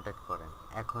সাথে কন্ট্যাক্ট করেন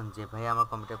এখন, যে ভাই আমার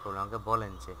কম্পিউটার প্রবলেম, আমাকে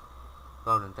বলেন যে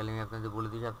প্রবলেম, তাহলে আমি আপনাদের বলে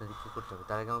দিচ্ছি আপনাদের কী করতে হবে।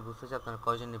 তার আগে আমি বুঝতে চাই আপনারা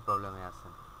কয়জন এই প্রবলেমে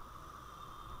আছেন।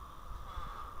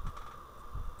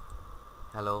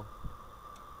 হ্যালো,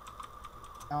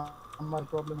 আমার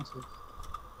প্রবলেম আছে।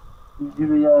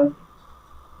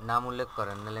 নাম উল্লেখ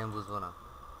করেন নাহলে আমি বুঝবো না।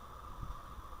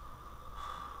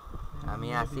 আমি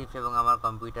আসিফ এবং আমার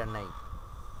কম্পিউটার নাই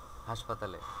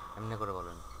হাসপাতালে, এমনি করে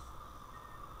বলেন।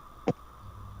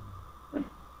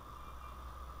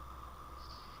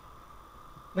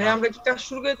 ভাই আমরা কি কাজ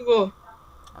শুরু করে দেবো?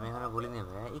 আমি এখনো বলিনি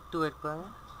ভাইয়া, একটু ওয়েট করেন।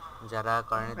 যারা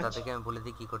করেনি আচ্ছা তাদেরকে আমি বলে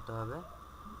দিই কী করতে হবে।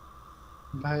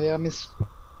 ভাই আমি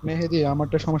মেহেদি, আমার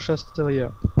একটা সমস্যা আছে ভাইয়া।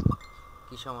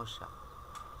 কি সমস্যা?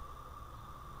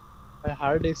 ভাই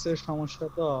হার্ড ডিস্কের সমস্যা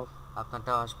তো।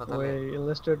 আপনারটাও ওই হাসপাতালে?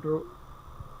 ইলাস্ট্রেটর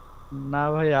না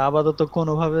ভাই, আপাতত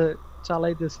কোনোভাবে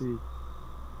চালাইতেছি।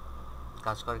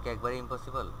 কাজ করা কি একবারে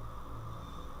ইম্পসিবল?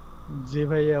 যে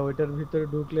ভাইয়া ওইটার ভিতরে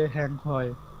ঢুকলে হ্যাং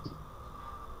হয়।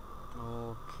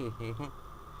 ওকে,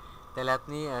 তাহলে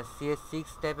আপনি CS6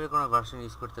 টাইপের কোনো ভার্সন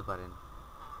ইউজ করতে পারেন,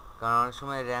 কারণ অনেক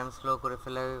সময় র্যাম স্লো করে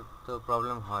ফেলে তো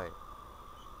প্রবলেম হয়,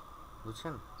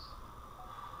 বুঝছেন?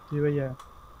 জি ভাইয়া।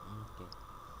 ওকে,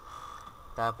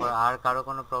 তারপর আর কারো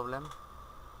কোনো প্রবলেম?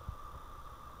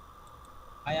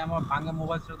 ভাই আমার ভাঙা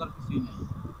মোবাইল ছাড়া তো আর কিছুই নেই।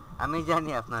 আমি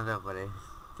জানি আপনার ব্যাপারে,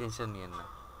 টেনশন নিয়েন না।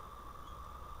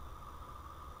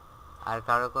 আর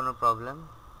কারো কোনো প্রবলেম?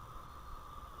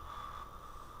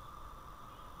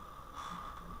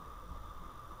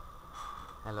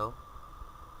 হ্যালো,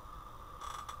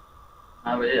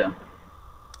 হ্যাঁ ভাইয়া।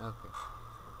 ওকে,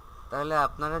 তাহলে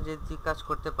আপনারা যদি কাজ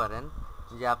করতে পারেন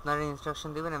যে আপনারা ইনস্ট্রাকশন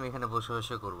দিবেন, আমি এখানে বসে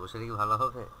বসে করবো, সেটা কি ভালো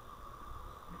হবে?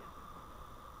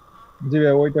 জি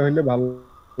ভাই, ওইটা হইলে ভালো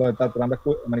হয়। তারপর আমরা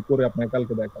মানে করে আপনাকে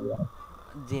কালকে দেখাবো।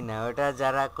 জি না, ওটা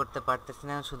যারা করতে পারতেছে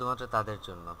না শুধুমাত্র তাদের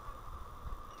জন্য,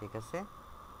 ঠিক আছে?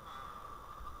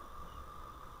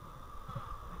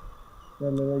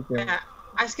 তাহলে ভাই হ্যাঁ,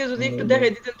 আজকে যদি একটু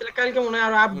দেখাই দিতেন তাহলে কালকে মনে হয়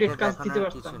আরো আপডেট এটা কাজ দিতে দেখানোর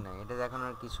পারতাম। কিছু নাই, এটা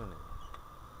দেখানোর কিছু নেই।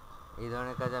 এই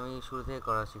ধরনের কাজ আমি শুরু থেকে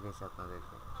করা শিখেছি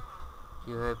আপনাদেরকে,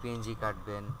 কীভাবে পিএনজি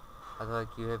কাটবেন অথবা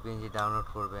কীভাবে পিএনজি ডাউনলোড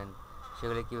করবেন,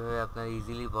 সেগুলো কীভাবে আপনারা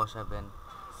ইজিলি বসাবেন।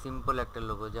 সিম্পল একটা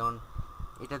লোগো, যেমন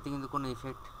এটাতে কিন্তু কোনো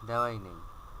ইফেক্ট দেওয়াই নেই,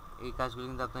 এই কাজগুলো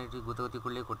কিন্তু আপনারা একটু গুতাগুতি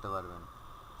করলেই করতে পারবেন,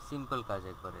 সিম্পল কাজ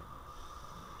একবারে।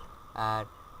 আর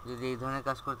যদি এই ধরনের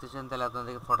কাজ করতে চান তাহলে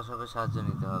আপনাদেরকে ফটোশপের সাহায্য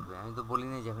নিতে হবে। আমি তো বলি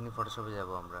না যে এখনই ফটোশপে যাব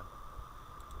আমরা,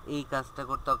 এই কাজটা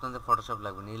করতে আপনাদের ফটোশপ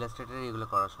লাগবে না, ইলাস্ট্রেটরে এগুলো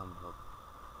করা সম্ভব,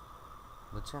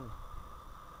 বুঝছেন?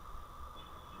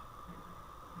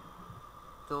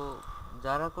 তো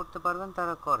যারা করতে পারবেন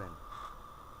তারা করেন,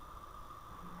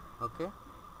 ওকে?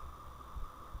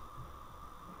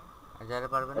 আর যারা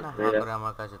পারবেন না, হ্যাঁ করে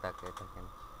আমার কাছে তাকিয়ে থাকেন।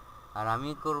 আর আমি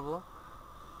করব,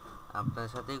 আপনার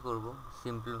সাথেই করব,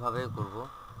 সিম্পলভাবেই করব,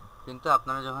 কিন্তু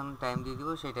আপনারা যখন টাইম দিয়ে দিব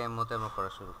সেই টাইম মতো আমরা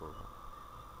করা শুরু করব।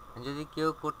 যদি কেউ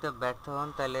করতে ব্যর্থ হন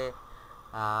তাহলে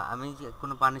আমি যে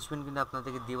কোনো পানিশমেন্ট কিন্তু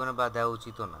আপনাদেরকে দিব না বা দেওয়া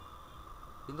উচিতও না,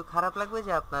 কিন্তু খারাপ লাগবে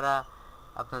যে আপনারা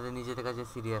আপনাদের নিজেদের কাছে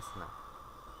সিরিয়াস না,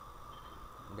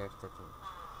 দ্যাটস দ্য থিং।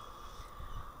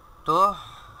 তো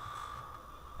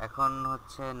এখন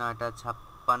হচ্ছে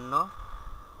 9:56,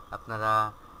 আপনারা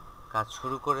কাজ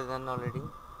শুরু করে দেন অলরেডি,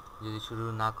 যদি শুরু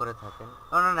না করে থাকেন।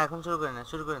 না না, এখন শুরু করেন না,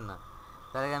 শুরু করেন না।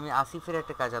 তার আগে আমি আসিফের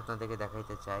একটা কাজ আপনাদেরকে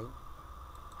দেখাইতে চাই।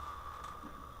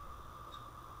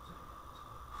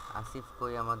 আসিফ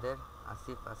কই আমাদের?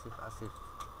 আসিফ আসিফ আসিফ,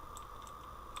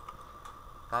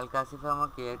 কালকে আসিফ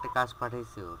আমাকে একটা কাজ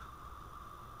পাঠাইছে,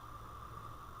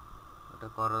 ওটা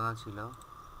করোনা ছিল,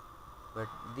 but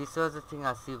this was the thing.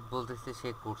 Asif বলতেছে সে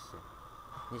করছে,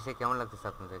 জিনিসটা কেমন লাগতেছে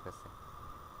আপনাদের কাছে?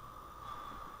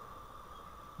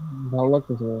 ভালো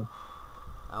লাগতেছে ভাই।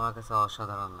 আমার কাছে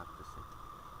অসাধারণ লাগতেছে।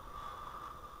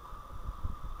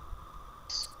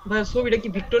 ভাই ছবিটা কি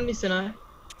ভিক্টর নিছে না?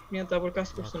 নিয়ে তারপর কাজ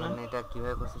করছো না? এখন এটা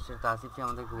কিভাবে করছে সেটা তো আসিফ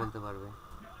আমাদেরকে বলতে পারবে।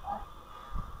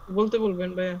 বলতে বলবেন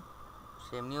ভাইয়া।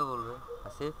 সে এমনিও বলবে।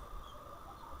 আসিফ,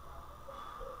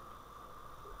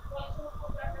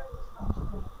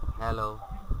 হ্যালো।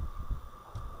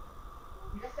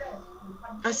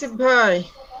 আসিফ ভাই,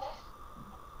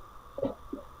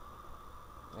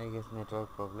 আই গেস নেটওয়ার্ক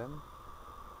প্রবলেম।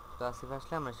 তো আসিফ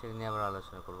আসলে আমরা সেটা নিয়ে আবার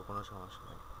আলোচনা করবো, কোনো সমস্যা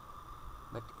নেই।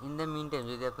 But in the mean time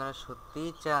যদি আপনারা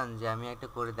সত্যিই চান যে আমি একটা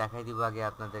করে দেখাই দিব আগে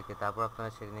আপনাদেরকে, তারপর আপনারা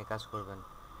সেটা নিয়ে কাজ করবেন,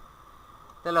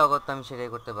 তাহলে অগত্যা আমি সেটাই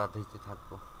করতে বাধ্য হতে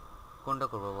থাকবো। কোনটা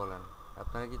করবো বলেন?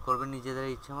 আপনারা কি করবেন নিজেদের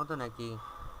ইচ্ছে মতো, নাকি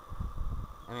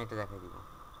আমি একটা দেখাই দিব?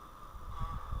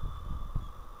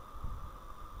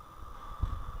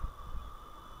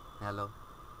 Hello,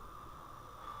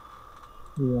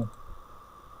 Yeah.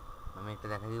 আমি একটা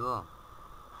দেখাই দিব?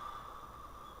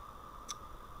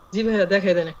 জি ভাইয়া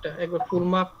দেখাই দেন একটা, একবার ফুল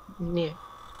মাপ নিয়ে।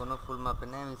 কোনো ফুল মাপে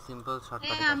নেই, আমি সিম্পল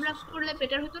শর্টকাটে হ্যাঁ কাজ আমরা শেষ করব। করলে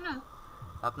বেটার হতো না?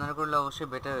 আপনারা করলে অবশ্যই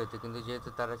বেটার হতো, কিন্তু যেহেতু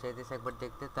তারা চাইতেছে একবার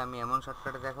দেখতে, তো আমি এমন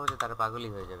শর্টকাটে দেখাবো যে তারা পাগলই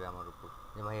হয়ে যাবে আমার উপর,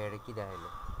 যে ভাই এটা কি দেখাইলো।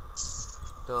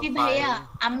 তো জি ভাইয়া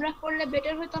ফাইল, আমরা করলে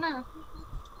বেটার হতো না?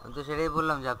 আমি তো সেটাই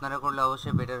বললাম যে আপনারা করলে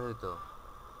অবশ্যই বেটার হতো,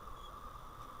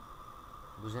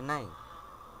 বুঝেন নাই?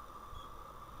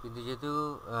 কিন্তু যেহেতু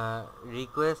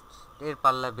রিকোয়েস্টের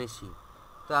পাল্লা বেশি,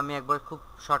 তো আমি একবার খুব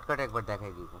শর্টকাট একবার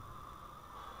দেখাই দিব।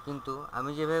 কিন্তু আমি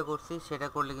যেভাবে করছি সেটা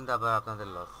করলে কিন্তু আবার আপনাদের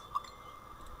লস।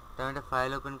 তো আমি একটা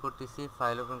ফাইল ওপেন করতেছি।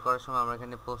 ফাইল ওপেন করার সময় আমার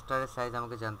এখানে পোস্টারের সাইজ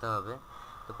আমাকে জানতে হবে।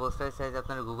 তো পোস্টারের সাইজ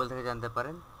আপনারা গুগল থেকে জানতে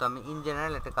পারেন। তো আমি ইন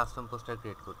জেনারেল একটা কাস্টম পোস্টার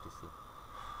ক্রিয়েট করতেছি।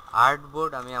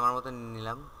 আর্টবোর্ড আমি আমার মতো নিয়ে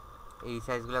নিলাম। এই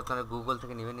সাইজগুলো আপনারা গুগল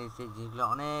থেকে নেবেন, এই জিনিসগুলো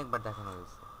অনেকবার দেখানো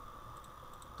হয়েছে।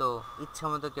 তো ইচ্ছা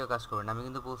মতো কেউ কাজ করবেন, আমি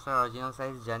কিন্তু পোস্টার অরিজিনাল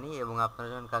সাইজ জানি, এবং আপনারা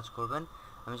যখন কাজ করবেন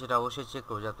আমি সেটা অবশ্যই চেক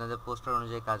করবো যে আপনাদের পোস্টার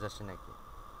অনুযায়ী কাজ আসে নাকি।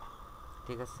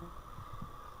 ঠিক আছে,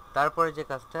 তারপরে যে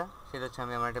কাজটা সেটা হচ্ছে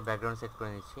আমি আমার একটা ব্যাকগ্রাউন্ড সেট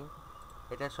করে নিচ্ছি।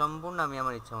 এটা সম্পূর্ণ আমি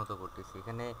আমার ইচ্ছা মতো করতেছি,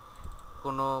 এখানে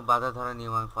কোনো বাধা ধরা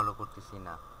নিয়ম আমি ফলো করতেছি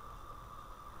না।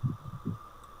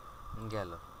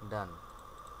 গেল, ডান।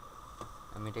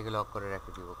 আমি এটাকে লক করে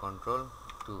রেখে দিব,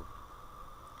 Ctrl+2।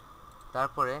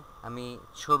 তারপরে আমি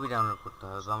ছবি ডাউনলোড করতে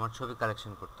হবে বা আমার ছবি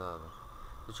কালেকশন করতে হবে।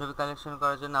 তো ছবি কালেকশন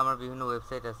করার জন্য আমার বিভিন্ন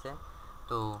ওয়েবসাইট আছে।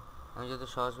 তো আমি যত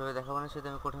সহজভাবে দেখাবো না, সেটা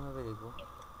আমি কঠিনভাবে দেখব।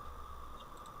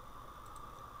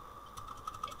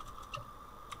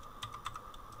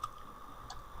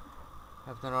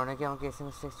 আপনারা অনেকে আমাকে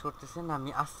SMS টেক্সট করতেছেন, আমি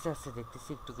আস্তে আস্তে দেখতেছি,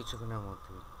 একটু কিছুক্ষণের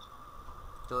মধ্যেই।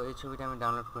 তো এই ছবিটা আমি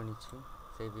ডাউনলোড করে নিচ্ছি,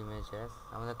 সেভ ইমেজ অ্যাজ।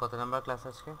 আমাদের কত নাম্বার ক্লাস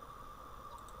আজকে?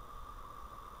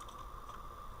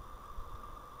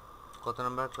 কত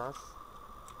number class?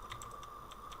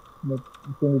 But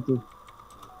 22.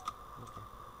 Okay,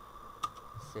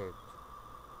 save.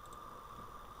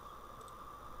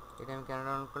 এটা আমি কেন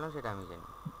ডাউনলোড করলাম সেটা আমি জানি।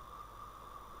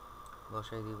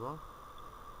 বসাই দিব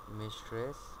ইমেজ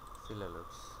ট্রেস,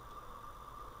 সিলালুক্স,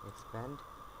 এক্সপ্যান্ড,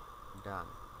 ডান।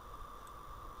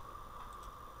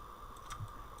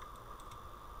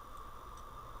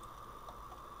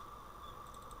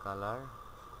 কালার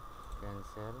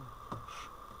ক্যান্সেল,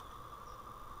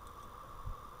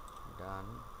 ডান।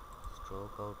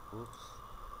 স্ট্রোক আউটপুটস,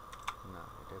 না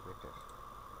এটা বেটার।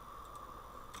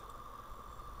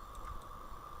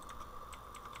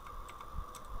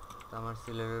 তো আমার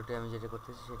সিলারুটে আমি যেটা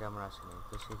করতেছি সেটা আমার আসেনি,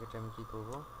 তো সেক্ষেত্রে আমি কী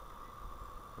করবো,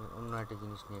 আমি অন্য একটা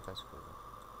জিনিস নিয়ে কাজ করব।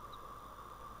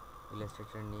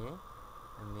 ইলাস্ট্রেটর নিয়ে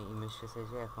আমি ইমেজ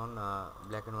সাইজে এখন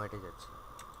ব্ল্যাক অ্যান্ড হোয়াইটে যাচ্ছি,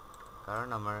 কারণ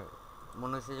আমার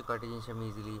মনে হচ্ছে যে কয়েকটা জিনিস আমি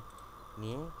ইজিলি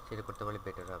নিয়ে সেটা করতে পারলে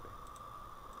বেটার হবে।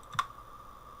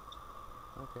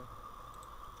 ওকে,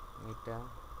 এটা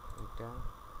এটা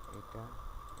এটা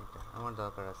এটা আমার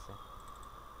দরকার আছে,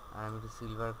 আর আমি একটু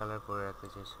সিলভার কালার করে রাখতে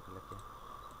চাই সেগুলোকে।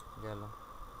 গেল,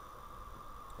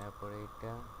 তারপরে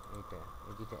এটা এইটা,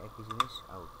 এই দুইটা একই জিনিস,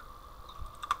 আউট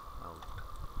আউট।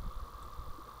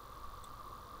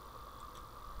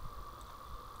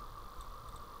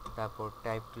 তারপর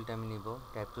টাইপ টুলটা আমি নিব।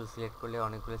 টাইপ টুল সিলেক্ট করলে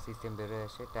অনেকগুলো সিস্টেম বের হয়ে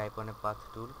আসে। টাইপ অনে পাথ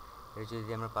টুল, এটা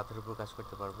যদি আমরা পাথের উপর কাজ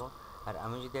করতে পারবো। আর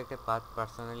আমি যদি একটা পাথ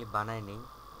পার্সোনালি বানাই নিই,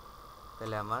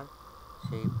 তাহলে আমার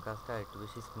সেই কাজটা একটু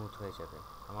বেশি স্মুথ হয়ে যাবে।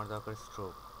 আমার দরকার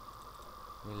স্ট্রোক,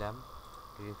 নিলাম,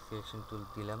 ডিরেক্ট সিলেকশন টুল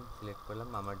দিলাম, সিলেক্ট করলাম,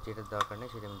 আমার যেটা দরকার নেই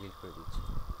সেটা আমি ডিলিট করে দিচ্ছি।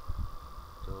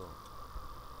 তো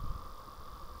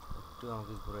একটু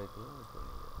আমাকে ঘুরাই দিয়ে করে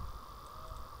নিয়ে যাবো।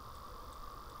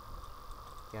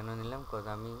 কেন নিলাম? কজ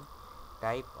আমি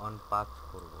টাইপ অন পাথ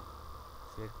করব,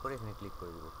 সিলেক্ট করে এখানে ক্লিক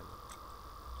করে দেবো। ওখানে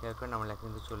খেয়াল করেন আমার লেখা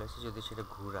কিন্তু চলে আসছে। যদি সেটা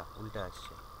ঘোরা উল্টা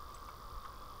আসছে,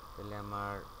 তাহলে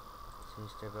আমার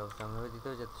জিনিসটার ব্যবস্থা এমনভাবে দিতে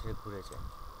হবে যাতে সেটা ঘুরে যায়।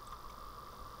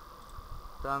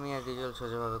 তো আমি আর ইউজুয়াল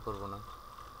সোজাভাবে করবো না,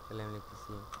 তাহলে আমি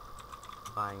লিখতেছি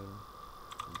ফাইন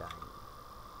ডাইন।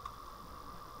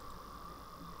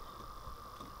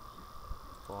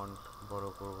 ফন্ট বড়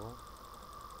করব,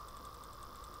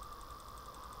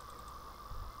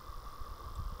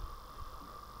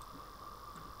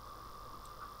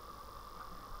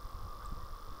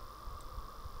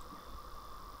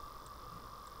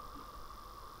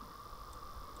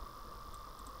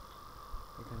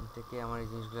 এখান থেকে আমার এই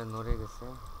জিনিসগুলো নড়ে গেছে,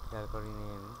 খেয়াল করিনি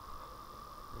আমি,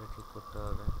 এটা ঠিক করতে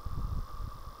হবে।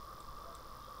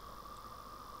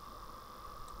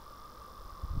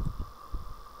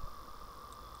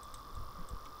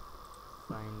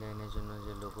 ফাইন লাইনের জন্য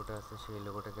যে লোগোটা আছে সেই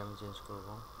লোগোটাকে আমি চেঞ্জ করব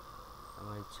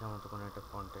আমার ইচ্ছা মতো কোনো একটা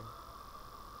ফন্টে।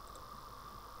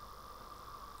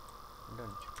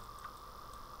 ডান,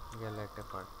 গেল একটা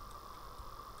পার্ট।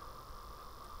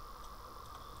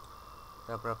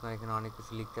 তারপর আপনারা এখানে অনেক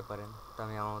কিছু লিখতে পারেন, তো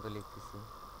আমি আমার মতো লিখতেছি।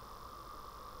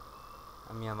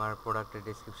 আমি আমার প্রোডাক্টের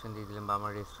ডেসক্রিপশন দিয়ে দিলাম, বা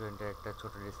আমার রেস্টুরেন্টের একটা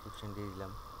ছোট ডেসক্রিপশন দিয়ে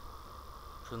দিলাম।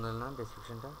 সুন্দর না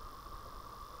ডেসক্রিপশনটা?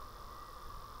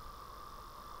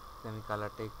 আমি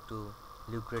কালারটা একটু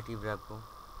লুক্রেটিভ রাখবো,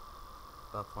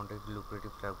 বা ফন্টটা একটু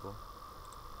লুক্রেটিভ রাখবো।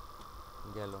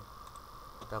 গেল।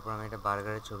 তারপর আমি একটা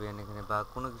বার্গারের ছবি আনি এখানে, বা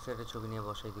কোনো কিছু একটা ছবি নিয়ে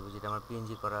বসাই দিব, যেটা আমার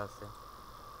পিএনজি করা আছে।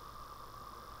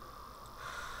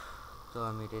 তো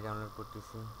আমি এটাই ডাউনলোড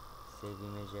করতেছি। Save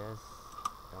image as,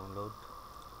 download,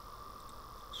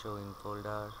 show in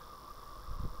folder,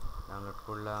 download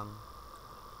করলাম,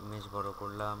 ইমেজ বড়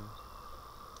করলাম,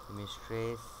 ইমেজ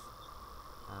ট্রেস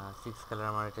 6 কালার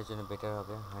আমার এটার জন্য বেটার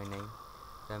হবে, হয় নাই।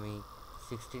 তো আমি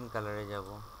 16 কালারে যাব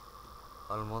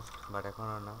অলমোস্ট, বাট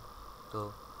এখনও না। তো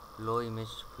লো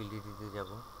ইমেজ ফিল্ডিটিতে যাব,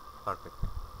 পারফেক্ট,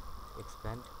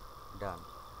 এক্সপ্যান্ড, ডান,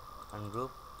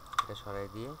 আনগ্রুপ, এটা সরাই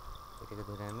দিয়ে এটাকে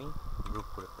ধরে আমি গ্রুপ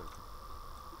করে ফেলব,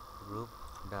 গ্রুপ,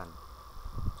 ডান।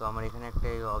 তো আমার এখানে একটা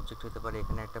অবজেক্ট হতে পারে,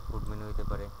 এখানে একটা ফুড মেনু হতে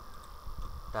পারে।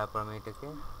 তারপর আমি এটাকে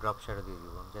ড্রপ শ্যাডো দিয়ে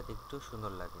দিব, যাতে একটু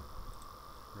সুন্দর লাগে।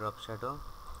 ড্রপ শ্যাডো,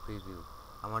 প্রিভিউ,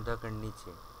 আমার দরকার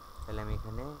নিচে, তাহলে আমি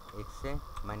এখানে এক্সে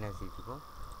মাইনাস দিয়ে দিব,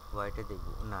 ওয়াইটা দেখব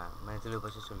না, মাইনাসের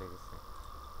পাশে চলে গেছে,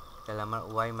 তাহলে আমার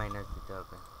ওয়াই মাইনাস দিতে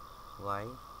হবে, ওয়াই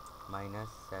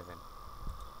 -7,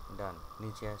 ডান,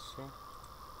 নিচে আসছে।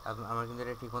 আমার কিন্তু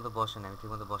এটা ঠিকমতো বসে না, আমি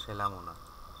ঠিকমতো বসাইলামও না,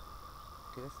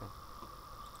 ঠিক আছে।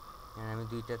 আমি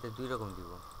দুইটাতে দুই রকম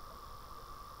দিব,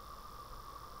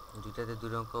 দুইটাতে দুই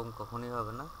রকম কখনোই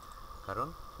হবে না, কারণ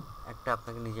একটা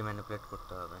আপনাকে নিজে ম্যানিপুলেট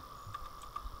করতে হবে,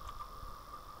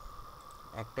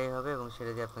 একটাই হবে, এবং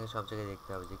সেটা দিয়ে আপনাকে সব জায়গায় দেখতে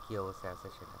হবে যে কী অবস্থায় আছে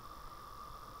সেটা।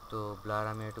 তো ব্লার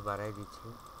আমি একটু বাড়াই দিচ্ছি,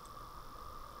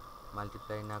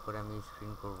 মাল্টিপ্লাই না করে আমি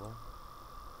স্ক্রিন করব,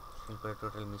 স্ক্রিন করে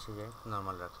টোটাল মিশে যায়,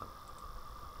 নর্মাল রাখলাম,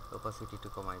 ওপাসিটি একটু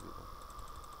কমাই দিব,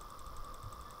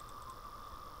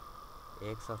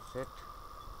 এক্স অফসেট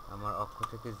আমার অক্ষ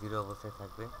থেকে 0 অবস্থায়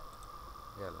থাকবে,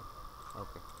 গেল,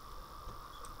 ওকে।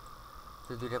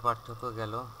 তো দুইটা পার্থক্য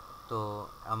গেল। তো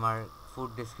আমার ফুড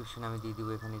ডেসক্রিপশন আমি দিয়ে দিব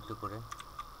এখানে একটু করে,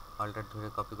 অল্টার ধরে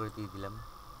কপি করে দিয়ে দিলাম,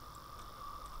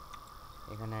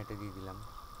 এখানে একটা দিয়ে দিলাম।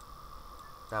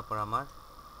 তারপর আমার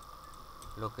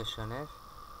লোকেশনের,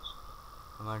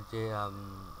 আমার যে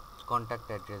কন্ট্যাক্ট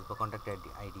অ্যাড্রেস বা কন্ট্যাক্ট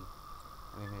আইডি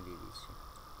আমি এখানে দিয়ে দিচ্ছি।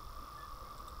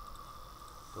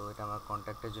 তো এটা আমার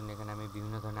কন্ট্যাক্টের জন্য এখানে আমি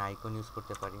বিভিন্ন ধরনের আইকন ইউজ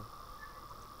করতে পারি।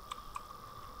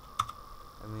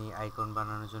 আমি আইকন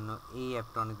বানানোর জন্য এই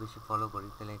অ্যাপটা অনেক বেশি ফলো করি,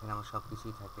 তাহলে এখানে আমার সব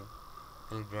কিছুই থাকে,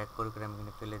 খালি ড্র্যাগ করে করে আমি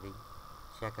এখানে ফেলে দিই,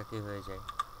 সে একাকেই হয়ে যায়।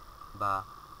 বা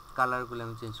কালারগুলো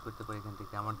আমি চেঞ্জ করতে পারি এখান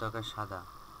থেকে, আমার দরকার সাদা,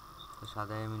 তো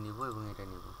সাদাই আমি নিব এবং এটা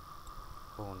নিব।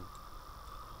 ফোন,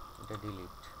 এটা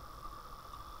ডিলিট,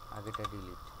 আগেটা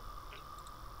ডিলিট,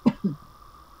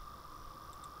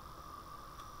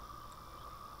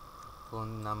 ফোন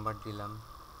নাম্বার দিলাম,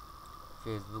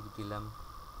 ফেসবুক দিলাম,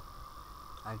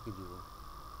 আর কি দিব,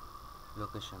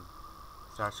 লোকেশন,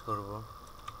 সার্চ করব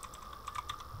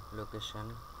লোকেশন,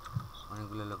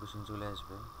 অনেকগুলো লোকেশন চলে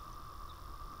আসবে,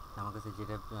 আমার কাছে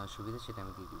যেটা সুবিধা সেটা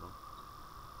আমি দিয়ে দিব।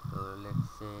 তো লেটস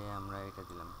সে আমরা এটা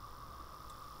দিলাম,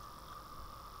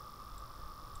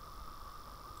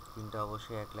 তিনটা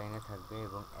অবশ্যই এক লাইনে থাকবে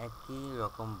এবং একই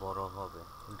রকম বড় হবে,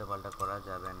 উল্টাপাল্টা করা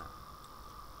যাবে না,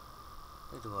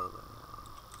 একটু বড় করে নিলাম।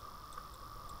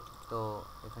 তো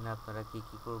এখানে আপনারা কি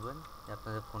কি করবেন,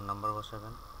 আপনাদের ফোন নাম্বার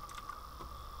বসাবেন,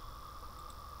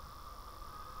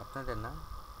 আপনাদের না,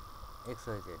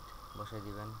 XYZ বসাই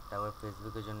দিবেন। তারপর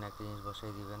ফেসবুকের জন্য একটা জিনিস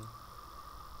বসাই দিবেন,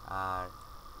 আর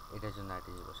এটার জন্য একটা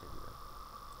জিনিস বসাই দিবেন।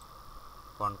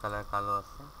 ফন্ট কালার কালো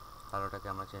আছে, কালোটাকে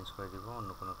আমরা চেঞ্জ করে দিব অন্য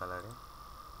কোনো কালারে।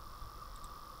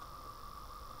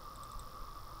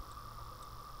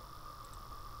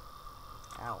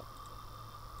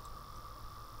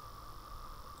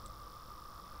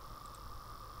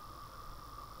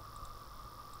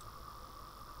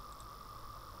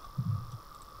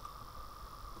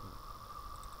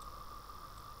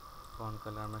 ব্রাউন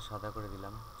কালার আমরা সাদা করে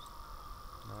দিলাম,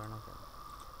 ধরে না কেন?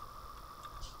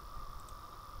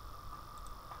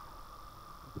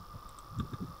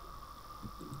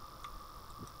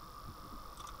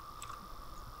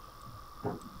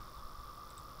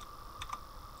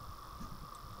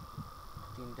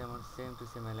 তিনটা আমার সেম টু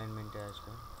সেম অ্যালাইনমেন্টে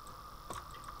আসবে,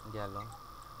 গেল।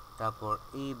 তারপর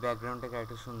এই ব্যাকগ্রাউন্ডটাকে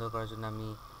একটু সুন্দর করার জন্য আমি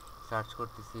সার্চ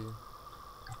করতেছি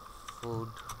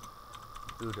ফুড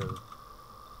ডুডল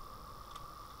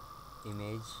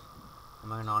ইমেজ।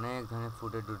 আমার এখানে অনেক ধরনের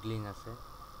ফুডের ডুডলিং আছে।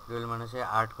 ডুডল মানে হচ্ছে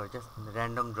আর্ট করা, জাস্ট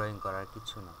র্যান্ডম ড্রয়িং করা, আর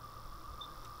কিছু না।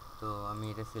 তো আমি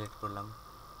এটা সিলেক্ট করলাম।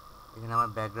 এখানে আমার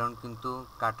ব্যাকগ্রাউন্ড কিন্তু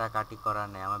কাটাকাটি করা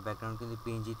নেই, আমার ব্যাকগ্রাউন্ড কিন্তু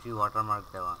পিএনজি ট্রি ওয়াটারমার্ক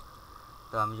দেওয়া।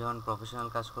 তো আমি যখন প্রফেশনাল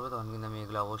কাজ করবো তখন কিন্তু আমি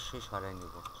এগুলো অবশ্যই সরাই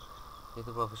নিব।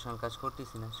 যেহেতু প্রফেশনাল কাজ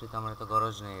করতেছি না সেহেতু আমার এত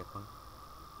গরজ নেই। এখন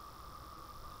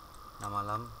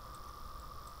নামালাম।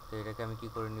 তো এটাকে আমি কি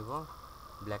করে নিব,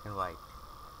 ব্ল্যাক অ্যান্ড হোয়াইট।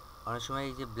 অনেক সময়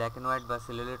এই যে ব্ল্যাক অ্যান্ড হোয়াইট বা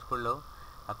সেলুলেট করলেও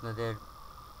আপনাদের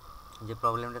যে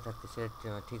প্রবলেমটা থাকছে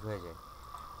সেটা ঠিক হয়ে যায়।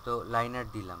 তো লাইনার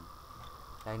দিলাম।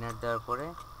 লাইনার দেওয়ার পরে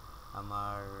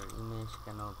আমার ইমেজ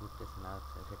কেন ঘুরতেছে না,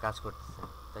 আচ্ছা সে কাজ করতেছে,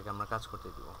 তাকে আমরা কাজ করতে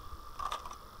দিব।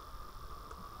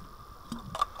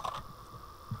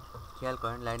 খেয়াল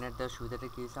করেন লাইনার দেওয়ার সুবিধাটা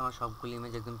কী হয়েছে, আমার সবগুলো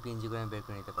ইমেজ একদম পিএনজি করে আমি বের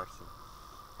করে নিতে পারছি।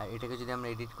 আর এটাকে যদি আমরা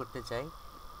এডিট করতে চাই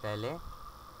তাহলে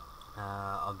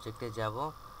অবজেক্টে যাব।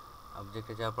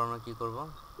 অবজেক্টে যাওয়ার পর আমরা কী করব,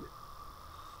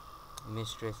 ইমেজ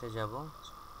ট্রেসে যাব,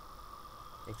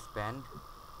 এক্সপ্যান্ড,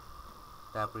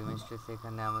 তারপর ইমেজ ট্রেসে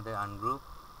এখানে আমাদের আনগ্রুপ।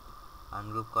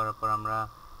 আনগ্রুপ করার পর আমরা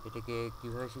এটাকে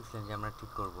কীভাবে শিখছিলাম যে আমরা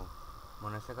ঠিক করব,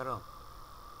 মনে আছে কারো?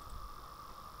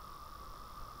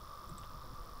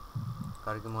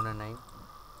 কারো কি মনে নাই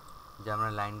যে আমরা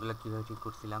লাইনগুলো কীভাবে ঠিক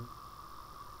করছিলাম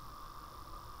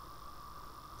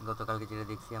গতকালকে যেটা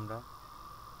দেখছি আমরা?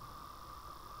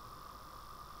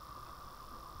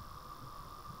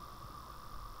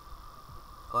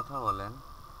 কথা বলেন,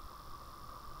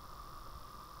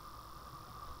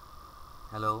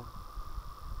 হ্যালো।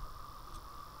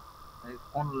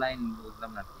 কোন লাইন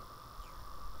বুঝলাম না কি?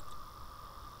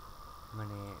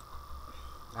 মানে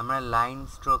আমরা লাইন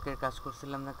স্ট্রোকের কাজ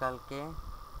করছিলাম না কালকে,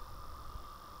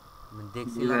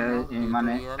 দেখছিলাম না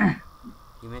মানে টিউটোরিয়াল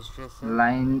ইমেজ ট্রেসে?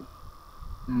 লাইন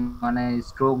মানে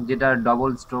স্ট্রোক, যেটা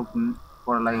ডবল স্ট্রোক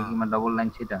করা লাগে না কিংবা ডবল লাইন,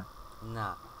 সেটা? না,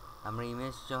 আমরা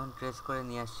ইমেজ যখন ট্রেস করে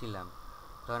নিয়ে আসছিলাম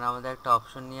তখন আমাদের একটা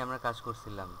অপশন নিয়ে আমরা কাজ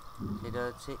করছিলাম, সেটা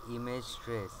হচ্ছে ইমেজ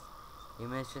ট্রেস।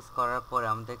 ইমেজ ট্রেস করার পরে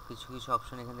আমাদের কিছু কিছু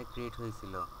অপশন এখানে ক্রিয়েট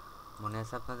হয়েছিল, মনে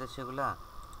আছে আপনাদের সেগুলা?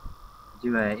 জি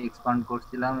ভাই, এক্সপান্ড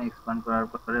করছিলাম, এক্সপান্ড করার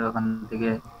পরে ওখান থেকে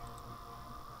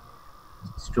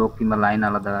স্ট্রোক কিংবা লাইন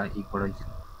আলাদা করা হয়েছিল।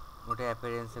 ওটা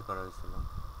অ্যাপিয়ারেন্সে করা হয়েছিল।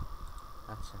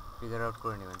 আচ্ছা, ফিগার আউট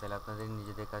করে নেবেন তাহলে আপনাদের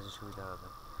নিজেদের কাজে সুবিধা হবে।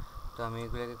 তো আমি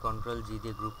এগুলোকে কন্ট্রোল জি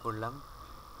দিয়ে গ্রুপ করলাম,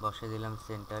 বসে দিলাম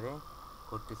সেন্টারে,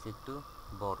 করতেছি একটু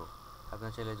বড়।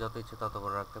 আপনার চাইলে যত ইচ্ছে তত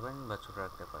বড় রাখতে পারেন বা ছোটো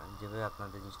রাখতে পারেন, যেভাবে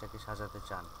আপনাদের জিনিসটাকে সাজাতে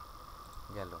চান।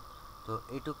 গেল। তো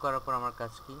এইটুক করার পর আমার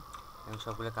কাজ কি, আমি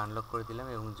সবগুলোকে আনলক করে দিলাম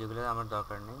এবং যেগুলো আমার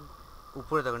দরকার নেই,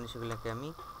 উপরে দরকার নেই, সেগুলোকে আমি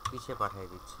পিছিয়ে পাঠিয়ে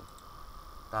দিচ্ছি।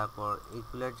 তারপর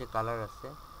এইগুলোর যে কালার আছে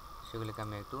সেগুলোকে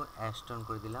আমি একটু অ্যাশ টোন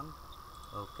করে দিলাম,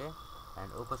 ওকে।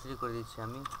 অ্যান্ড ওপাসিটি করে দিচ্ছি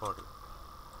আমি 40।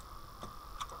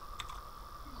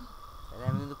 তাহলে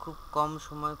আমি কিন্তু খুব কম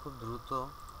সময় খুব দ্রুত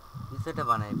কিছুটা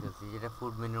বানিয়ে ফেলছি, যেটা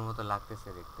ফুড মেনুর মতো লাগতেছে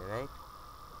দেখতে, রাইট?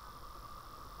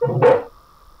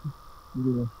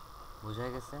 বোঝা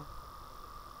গেছে?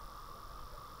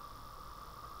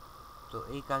 তো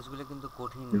এই কাজগুলো কিন্তু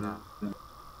কঠিন না।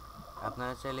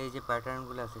 আপনারা চাইলে এই যে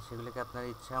প্যাটার্নগুলো আছে সেগুলোকে আপনার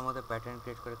ইচ্ছা মতো প্যাটার্ন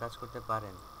ক্রিয়েট করে কাজ করতে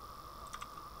পারেন।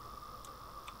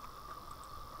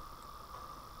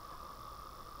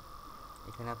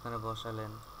 এখানে আপনারা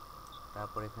বসালেন,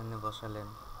 তারপর এখানে বসালেন,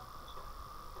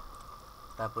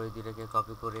 তারপর এই দুটাকে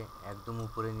কপি করে একদম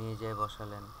উপরে নিয়ে যেয়ে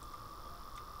বসালেন,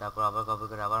 তারপর আবার কপি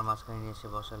করে আবার মাঝখানে নিয়ে এসে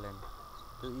বসালেন।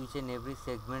 তো each and every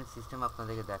segment system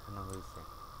আপনাদেরকে দেখানো হয়েছে।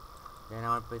 দেখেন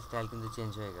আমার স্টাইল কিন্তু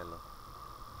চেঞ্জ হয়ে গেল,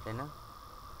 তাই না?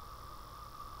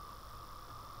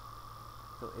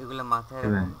 তো এগুলো মাথায়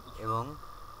রাখুন এবং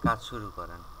কাজ শুরু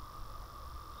করেন,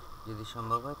 যদি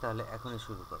সম্ভব হয় তাহলে এখনই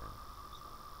শুরু করেন।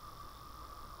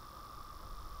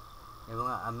 এবং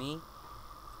আমি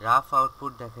রাফ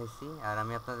আউটপুট দেখাইছি, আর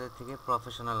আমি আপনাদের থেকে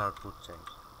প্রফেশনাল আউটপুট চাই।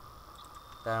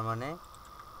 তার মানে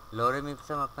লরেম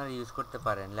ইপসাম আপনারা ইউজ করতে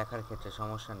পারেন লেখার ক্ষেত্রে,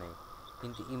 সমস্যা নেই,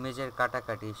 কিন্তু ইমেজের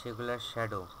কাটাকাটি, সেগুলোর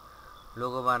শ্যাডো,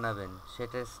 লোগো বানাবেন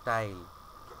সেটার স্টাইল,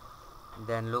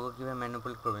 দেন লোগো কীভাবে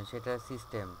ম্যানিপুলেট করবেন সেটার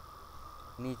সিস্টেম,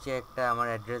 নিচে একটা আমার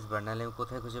অ্যাড্রেস বার, নাহলে আমি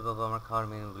কোথায় খুঁজে পাবো আমার খাওয়ার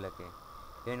মেনুগুলোকে,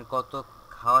 ইভেন কত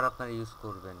খাওয়ার আপনারা ইউজ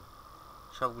করবেন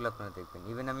সবগুলো আপনারা দেখবেন।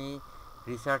 ইভেন আমি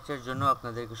রিসার্চের জন্য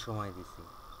আপনাদেরকে সময় দিছি।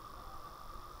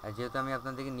 আর যেহেতু আমি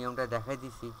আপনাদেরকে নিয়মটা দেখাই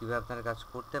দিছি কীভাবে আপনারা কাজ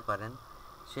করতে পারেন,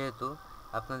 সেহেতু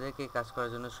আপনাদেরকে এই কাজ করার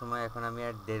জন্য সময় এখন আমি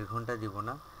আর 1.5 ঘন্টা দিব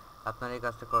না। আপনারা এই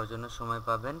কাজটা করার জন্য সময়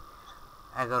পাবেন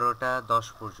 11টা 10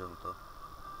 পর্যন্ত।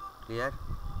 ক্লিয়ার?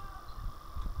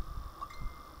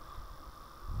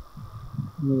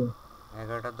 জি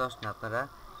 11টা 10 না, আপনারা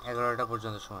 11টা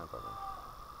পর্যন্ত সময় পাবেন,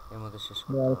 এর মধ্যে শেষ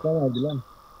ভাই, করতে আর হবে। কমাই দিলাম।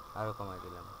 আরও কমাই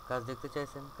দিলাম। কাজ দেখতে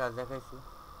চাইছেন, কাজ দেখাইছি,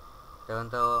 তখন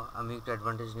তো আমি একটু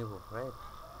অ্যাডভান্টেজ নিব, রাইট?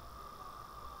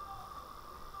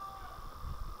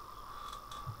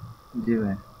 জি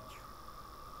ভাই।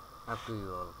 Up to you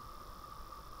all.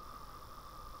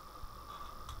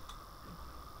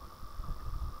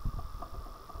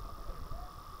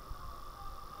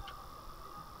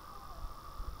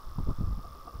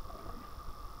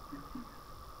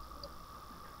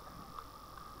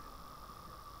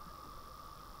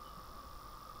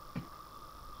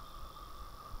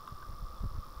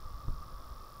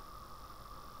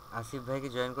 Asif ভাই কি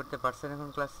জয়েন করতে পারছেন এখন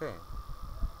ক্লাসে?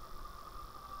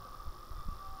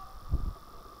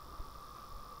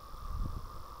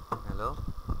 হ্যালো,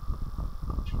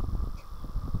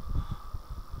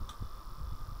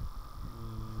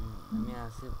 আমি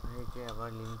আসিফ ভাইকে আবার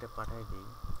লিঙ্কটা পাঠাই দিই।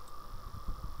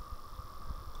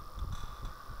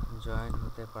 জয়েন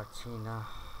হতে পারছি না।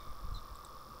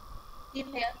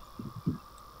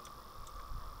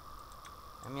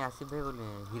 আমি আসিফ ভাই বলি,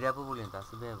 হীরাপু বলি, তো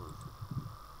আসিফ ভাই বলছি।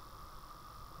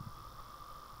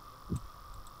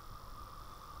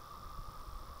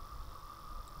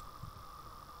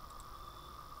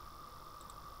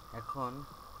 এখন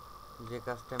যে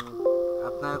কাজটা আমি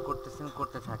আপনারা করতেছেন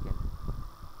করতে থাকেন।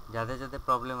 যাদের যাদের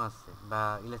প্রবলেম আছে বা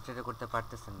ইলাস্ট্রেটর করতে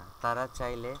পারতেছেন না, তারা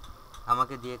চাইলে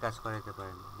আমাকে দিয়ে কাজ করাতে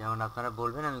পারেন। যেমন আপনারা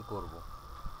বলবেন আমি করব,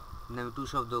 কিন্তু আমি টু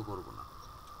শব্দও করব না।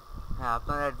 হ্যাঁ,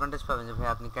 আপনারা অ্যাডভান্টেজ পাবেন যে ভাই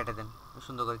আপনি কেটে দেন, আমি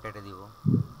সুন্দর করে কেটে দিব।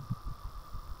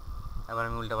 আবার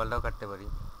আমি উল্টাপাল্টাও কাটতে পারি।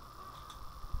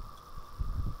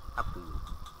 Up to you.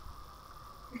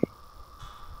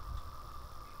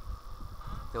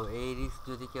 তো এই রিস্ক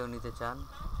যদি কেউ নিতে চান,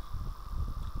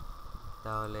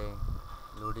 তাহলে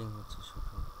লোডিং হচ্ছে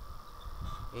শুধু।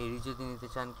 এই রিস্ক যদি নিতে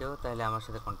চান কেউ, তাহলে আমার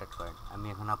সাথে কন্ট্যাক্ট করেন। আমি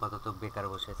এখন আপাতত বেকার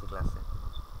বসে আছি ক্লাসে।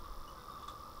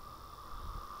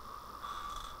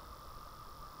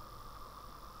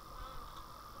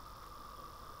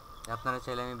 আপনারা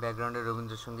চাইলে আমি ব্যাকগ্রাউন্ডে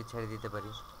রবীন্দ্রসঙ্গীত ছেড়ে দিতে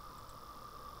পারি।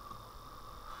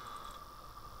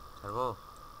 ছাড়বো?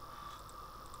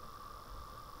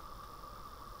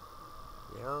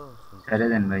 কেউ শুনতে ছেড়ে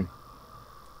চায় দেন না। ভাই।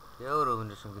 কেউ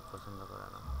রবীন্দ্রসঙ্গীত পছন্দ করে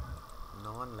না।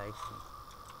 No one likes me.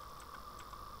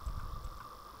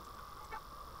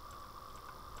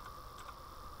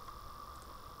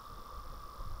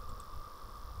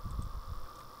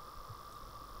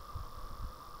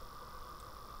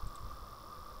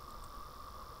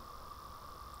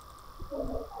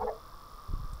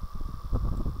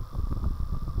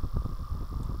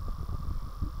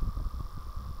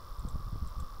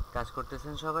 'কাজ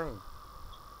করতেছেন সবাই?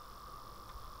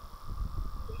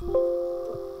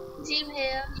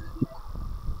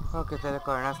 ওকে, তাহলে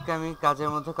করেন। আজকে আমি কাজের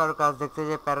মধ্যে কারো কাজ দেখতে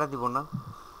যেয়ে প্যারা দিব না।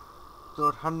 তো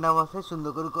ঠান্ডা মাথায়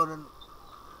সুন্দর করে করেন।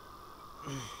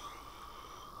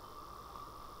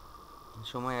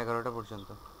 সময় 11টা পর্যন্ত।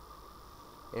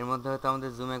 এর মধ্যে হয়তো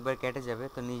আমাদের জুম একবার কেটে যাবে,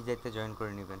 তো নিজ দায়িত্বে জয়েন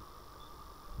করে নেবেন।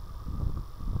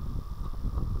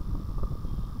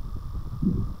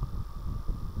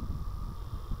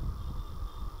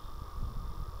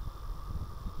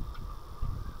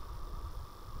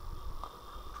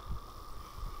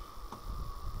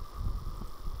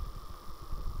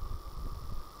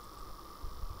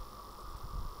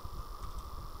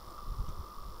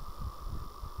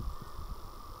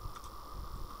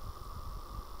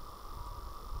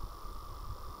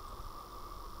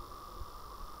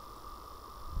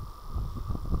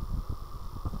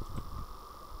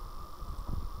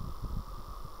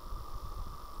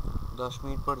 দশ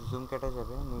মিনিট পর জুম কেটে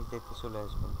যাবে, নিজ দায়িত্বে চলে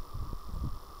আসবেন।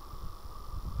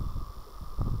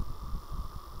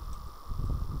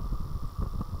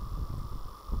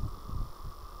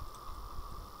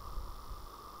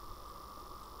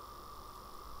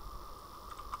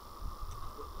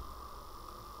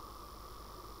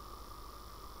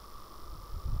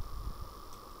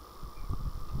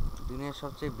 দুনিয়ার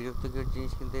সবচেয়ে বিরক্তিকর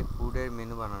জিনিস কিন্তু এই ফুডের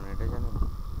মেনু বানানো, এটা জানেন?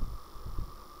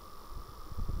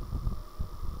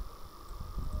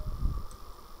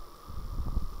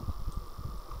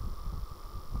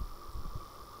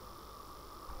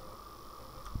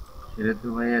 সেটা তো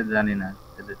ভাইয়া জানি না,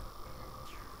 সেটা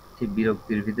ঠিক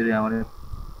বিরক্তির ভিতরে আমার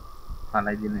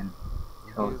ফালাই দিলেন,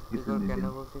 সহজ কিছু বিরক্তিকর কেন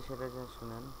দিলেন। বলছি সেটা যা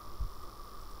শুনেন।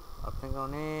 আপনাকে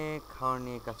অনেক খাওয়ার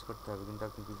নিয়ে কাজ করতে হবে, কিন্তু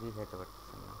আপনি কিছুই খেতে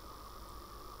পারতেছেন না।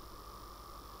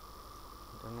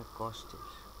 এটা অনেক কষ্টের।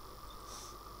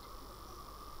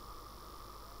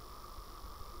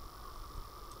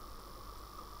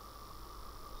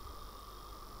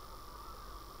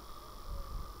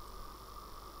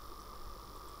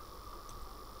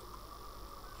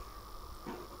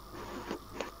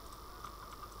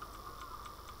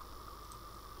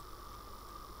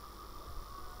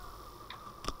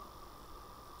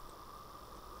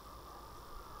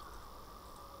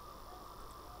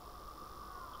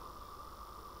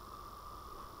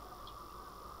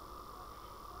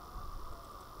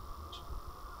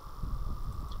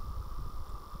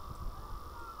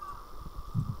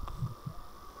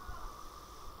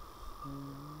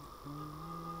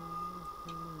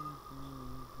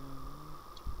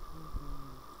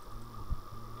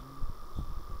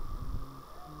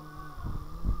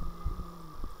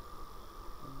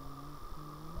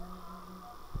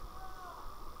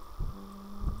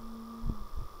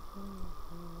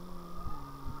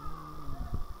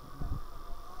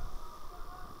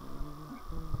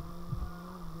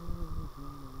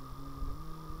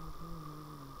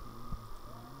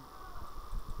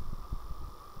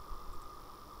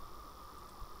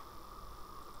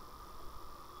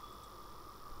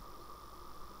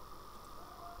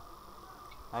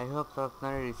 আই হোপ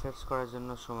আপনারা রিসার্চ করার জন্য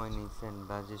সময় নিয়েছেন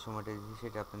বা যে সময়টা দিয়েছি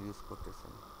সেটা আপনারা ইউজ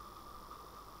করতেছেন।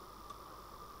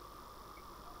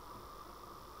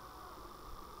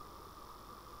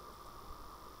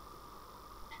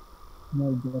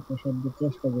 যত শব্দ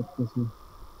চেষ্টা করতেছি।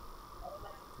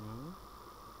 হুম,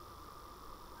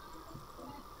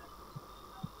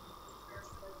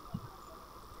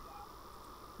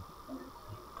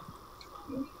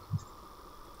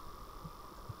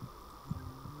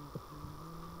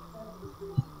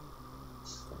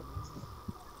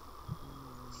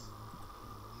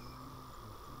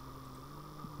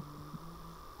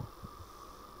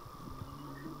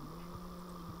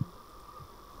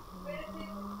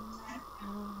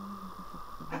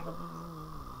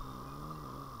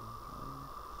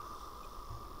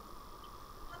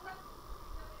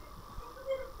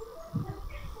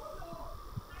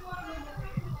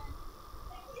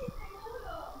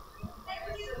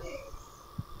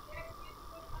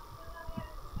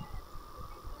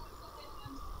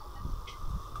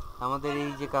 আমাদের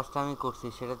এই যে কাজটা আমি করছি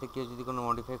সেটাতে কেউ যদি কোনো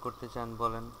মডিফাই করতে চান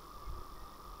বলেন,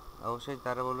 অবশ্যই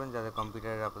তারা বলবেন যাদের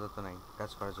কম্পিউটারের আপাতত নাই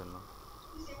কাজ করার জন্য।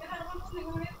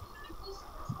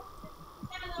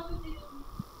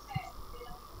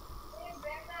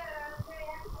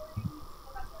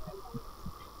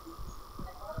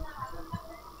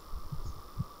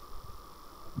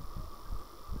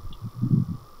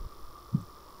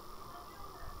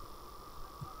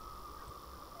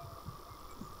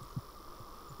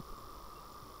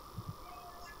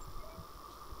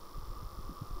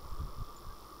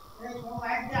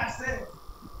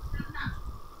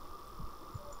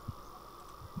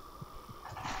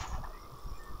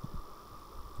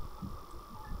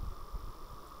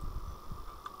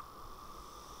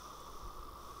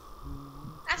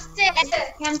 আসছে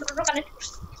ফ্যান দুটো কানেক্ট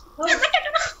করছি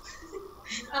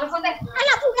আর ফোন দেখ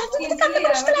আলা আপু আপু কানেক্ট করতে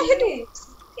না হেতু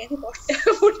কেন করতে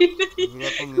পড়ি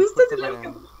হিরাপু মিউট করতে পারেন,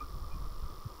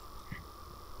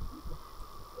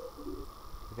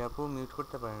 হিরাপু মিউট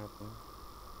করতে পারেন আপনি।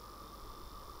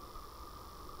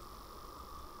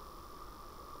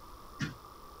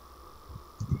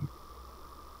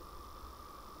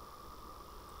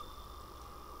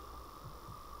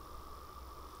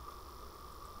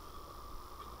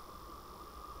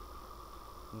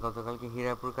 গতকালকে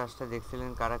হিরাপুর কাজটা দেখছিলেন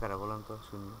কারা কারা বলেন তো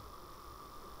শুনি।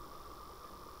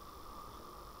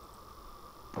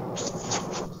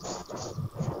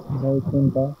 ভাই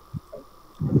কোনটা?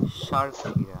 শার্ক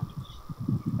হীরা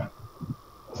দেখছিলাম,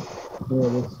 কেমন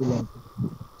হয়েছিল?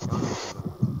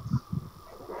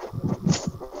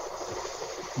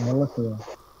 ভালো ছিল।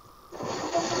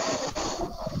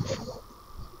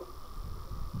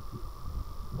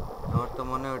 আমার তো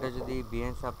মনে হয় ওটা যদি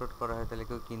বিএনস আপলোড করা হয় তাহলে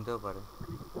কেউ কিনতেও পারে।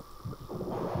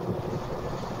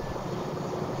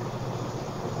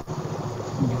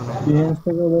 কি মনে হয় আপনার? বিহেন্স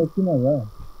থেকে ওদের কিনা যায়?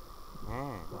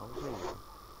 হ্যাঁ অবশ্যই যায়।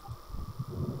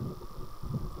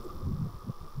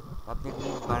 আপনি একটা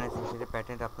জিনিস বানিয়েছেন সেটা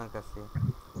প্যাটেন্ট আপনার কাছে,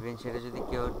 ইভেন সেটা যদি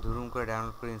কেউ ধুরুম করে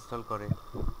ডাউনলোড করে ইনস্টল করে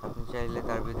আপনি চাইলে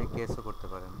তার বিরুদ্ধে কেসও করতে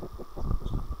পারেন।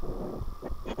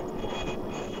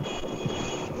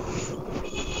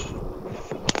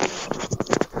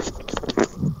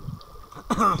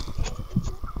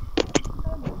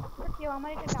 কেউ আমার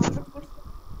এটা ডাউনলোড করছে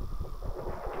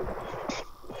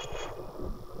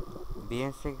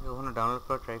বিএনস থেকে কখনো ডাউনলোড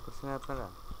করা ট্রাই করছিলেন আপনারা?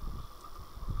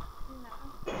 না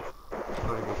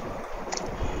করে দেখুন।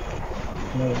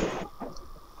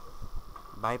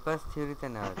 বাইপাস থিওরিতে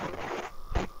নেওয়া যেতে পারে।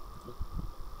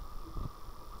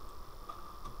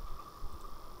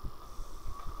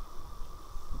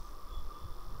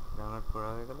 ডাউনলোড করা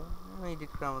হয়ে গেল, আমি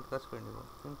এডিট করে আমার কাজ করে নেব,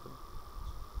 সিম্পল।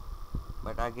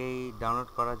 বাট আগেই ডাউনলোড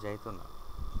করা যাইতো না,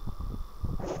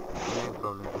 অনেক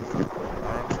প্রবলেম হতো।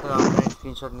 আর এখন তো আপনারা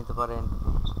স্ক্রিনশট নিতে পারেন,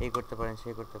 এই করতে পারেন,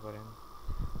 সেই করতে পারেন।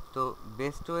 তো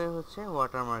বেস্ট ওয়ে হচ্ছে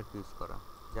ওয়াটারমার্ক ইউজ করা,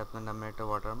 যে আপনার নামে একটা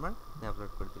ওয়াটারমার্ক আপনি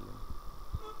আপলোড করে দিলেন।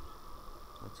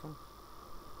 আচ্ছা,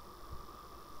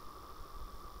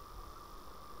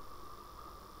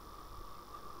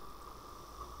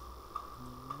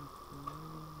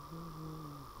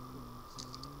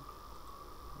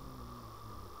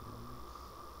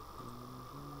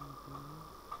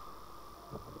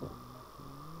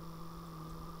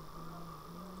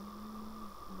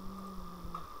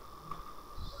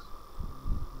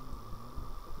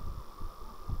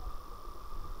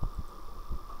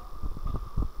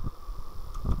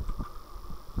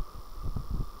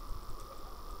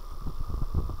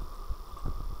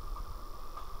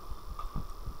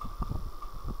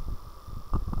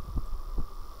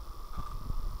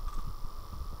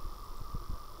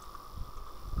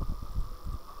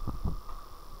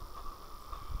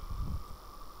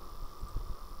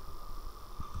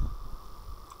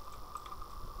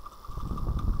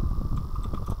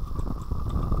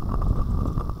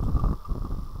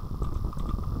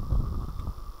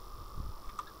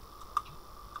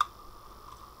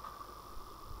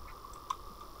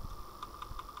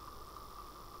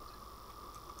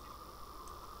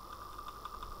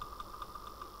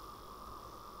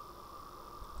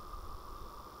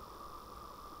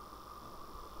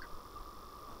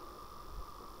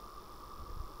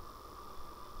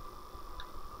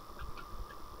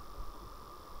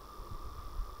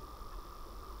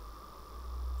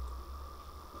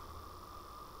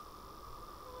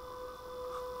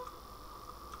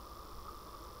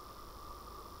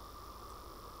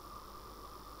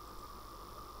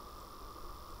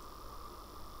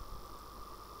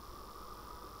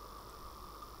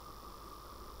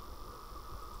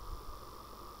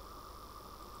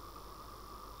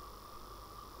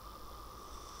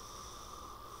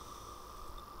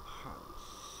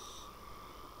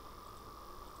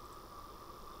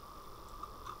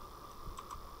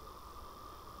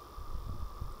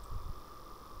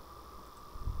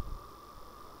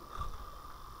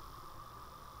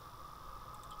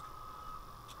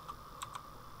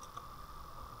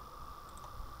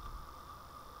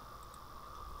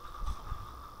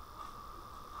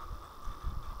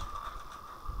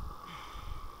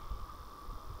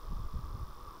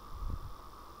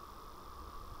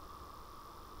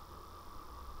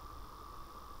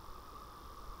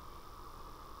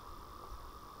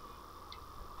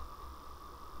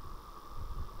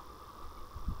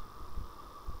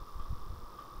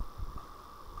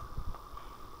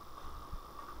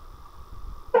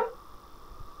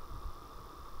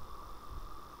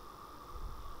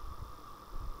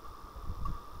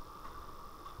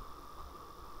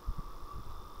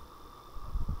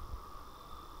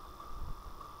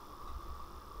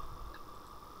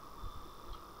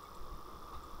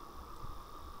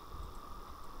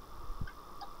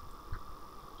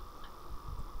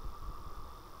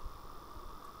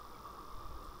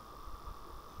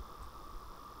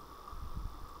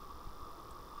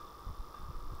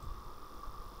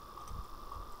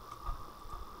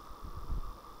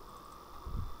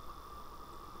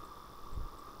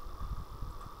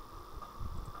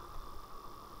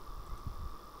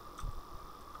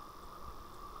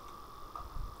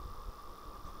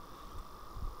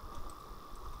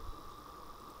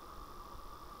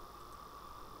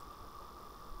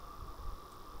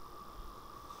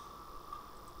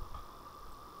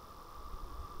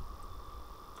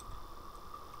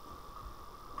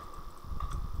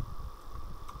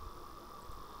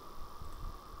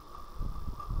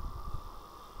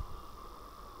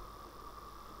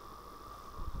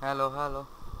 हेलो हेलो,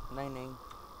 नहीं नहीं,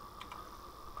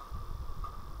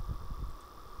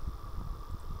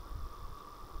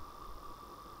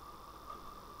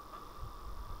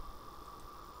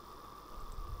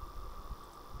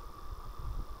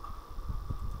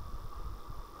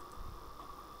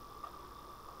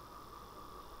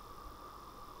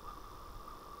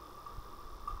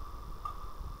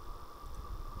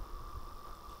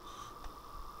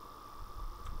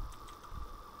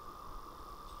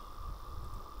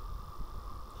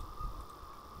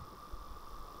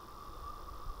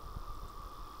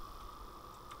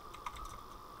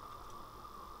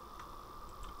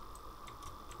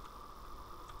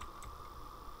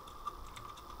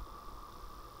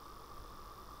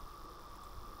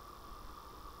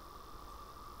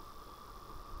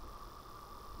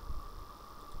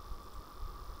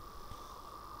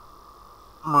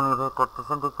 মনির ভাই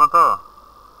করতেছেন ঠিক মতো?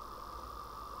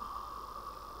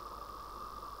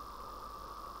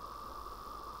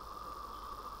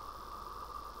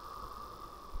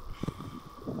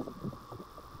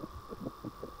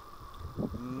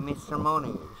 মিস্টার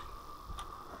মনির,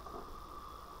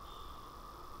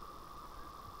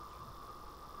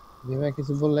 জি ভাই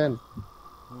কিছু বললেন?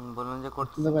 বললেন যে শুনতে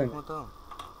করতেছেন ঠিক পারেন? মতো?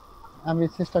 আমি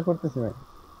চেষ্টা করতেছি ভাই।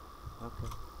 ওকে।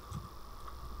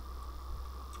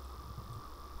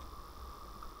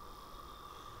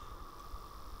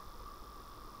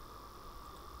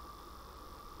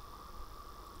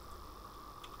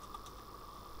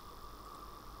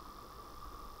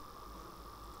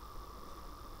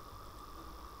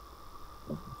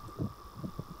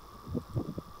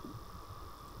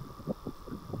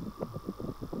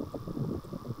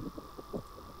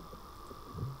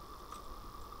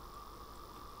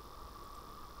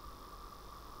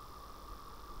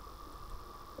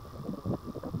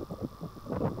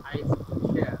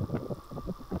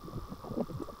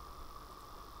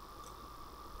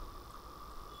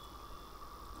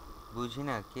 বুঝি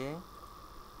না কে?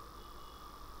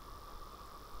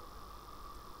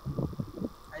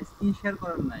 স্ক্রিন শেয়ার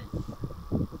করেন নাই।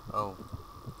 ও,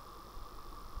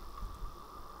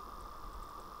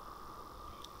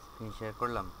 স্ক্রিন শেয়ার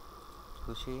করলাম।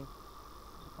 খুশি?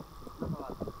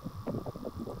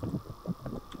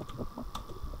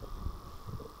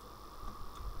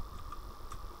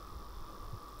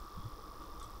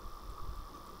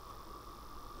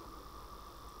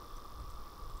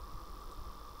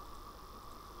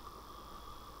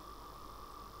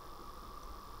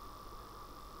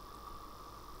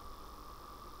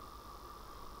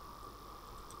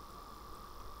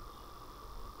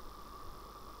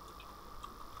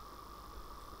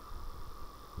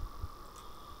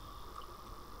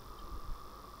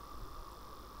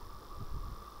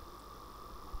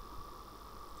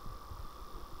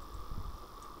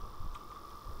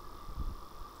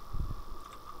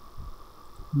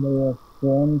 ভাইয়া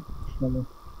ফ্রন্ট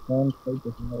ফ্রন্ট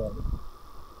চাইতেছি না ভাই।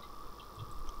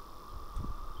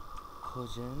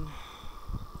 খোঁজেন,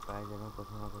 পাই যাবেন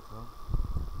কোথাও না কোথাও।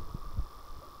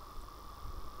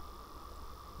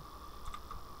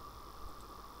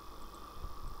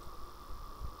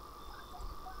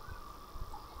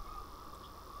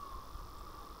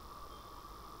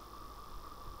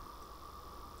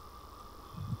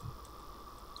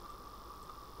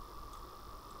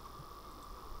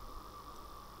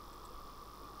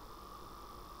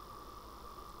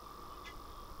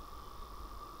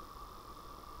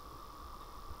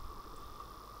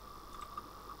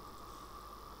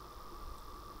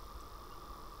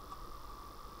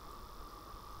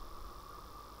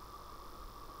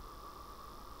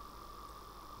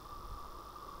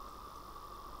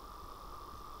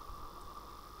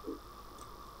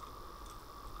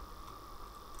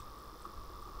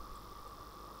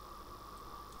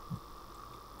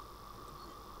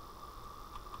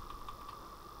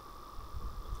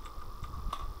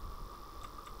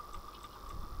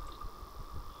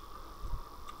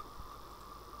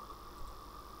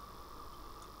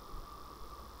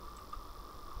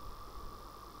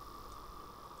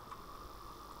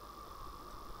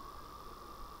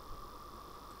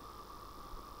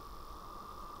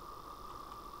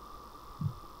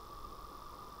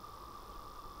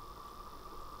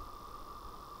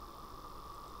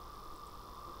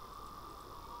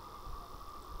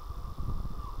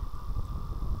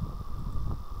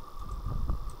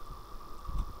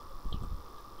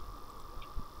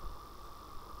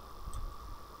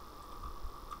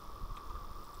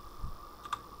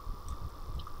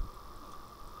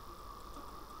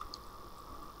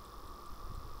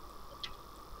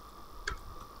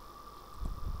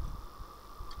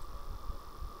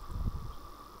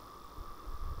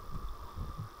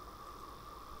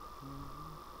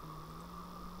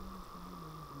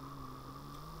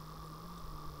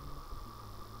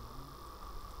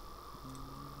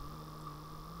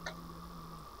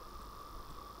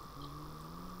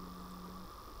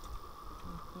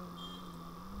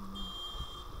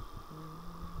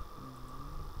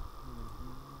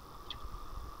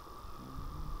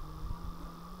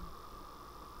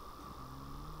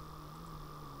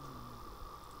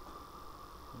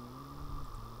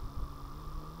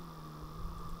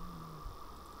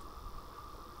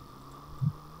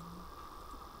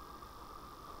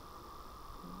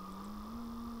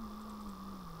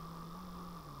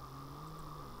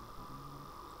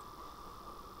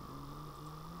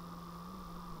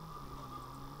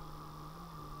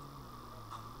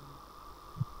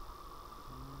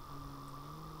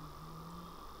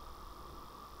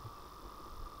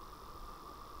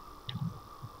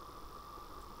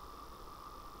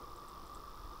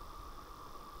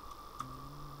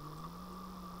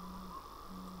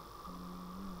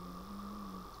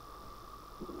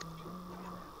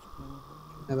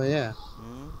 হ্যাঁ ভাইয়া।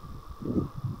 হুম,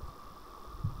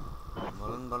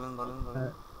 বলেন বলেন বলেন বলেন।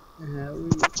 হ্যাঁ, হ্যাঁ,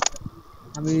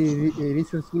 আমি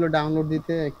রিসোর্স গুলো ডাউনলোড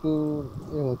দিতে একটু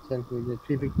হচ্ছে আর কি, ওই যে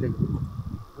ফ্রি পিকটা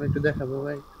আমি একটু দেখাবো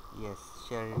ভাই। ইয়েস,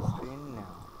 শেয়ার স্ক্রিন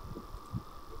নাও।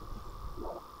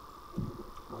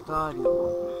 কোথায়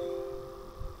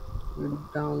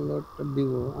ডাউনলোডটা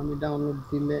দিব, আমি ডাউনলোড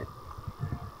দিলে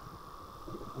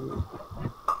আমি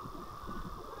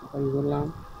কপি করলাম,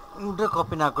 ওটা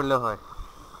কপি না করলে হয়।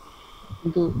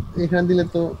 কিন্তু এখানে দিলে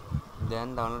তো দেন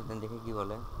ডাউনলোড দেন, দেখি কি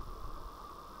বলে।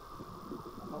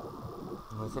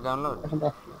 হয়েছে ডাউনলোড? এখন তো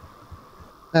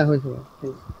হ্যাঁ হয়েছে ভাই,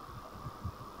 হয়েছে।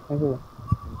 হয়েছে ভাই।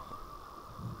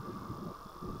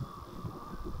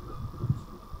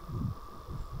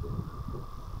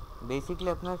 বেসিক্যালি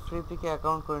আপনার ফ্রি পিকে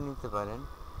অ্যাকাউন্ট করে নিতে পারেন,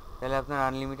 তাহলে আপনার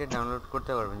আনলিমিটেড ডাউনলোড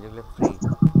করতে পারবেন যেগুলো ফ্রি।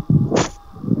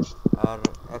 আর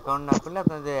অ্যাকাউন্ট না করলে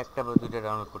আপনাদের একটা বা দুইটা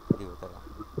ডাউনলোড করতে দিবে তারা।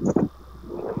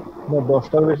 না,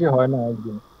 10টার বেশি হয় না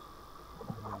একদিন।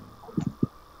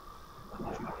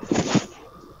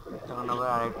 তখন আবার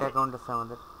আরেকটা অ্যাকাউন্ট আছে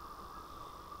আমাদের।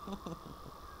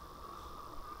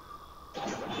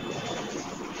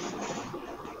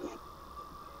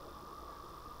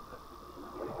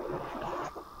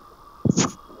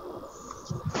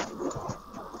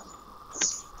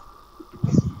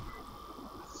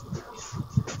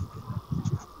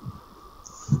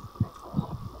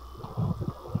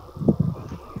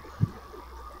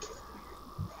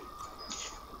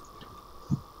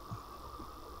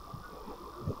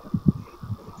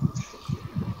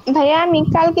 ভাইয়া আমি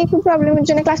কালকে একটু প্রবলেমের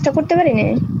জন্য ক্লাসটা করতে পারিনি।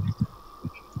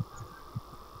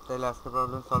 তাহলে আজকে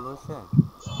প্রবলেম সলভ হয়েছে?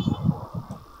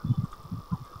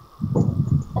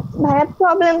 ভাইয়া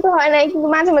প্রবলেম তো হয় নাই, কিন্তু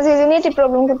মাঝে মাঝে নেটে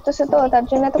প্রবলেম করতেছে, তো তার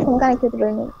জন্য এতক্ষণ কানেক্ট হতে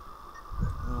পারিনি।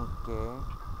 ওকে,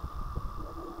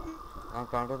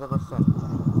 কানেক্ট হতে পারছেন?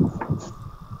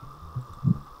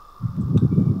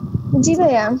 জি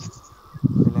ভাইয়া।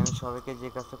 তাহলে আমি সবাইকে যে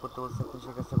কাজটা করতে বলছি আপনি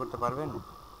সেই কাজটা করতে পারবেন?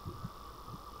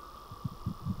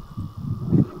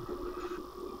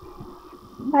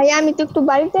 ভাইয়া আমি তো একটু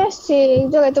বাড়িতে আসছি, এই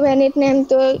জায়গায় তো ভাইয়া নেট নেই, আমি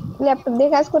তো ল্যাপটপ দিয়ে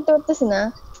কাজ করতে পারতেছি না।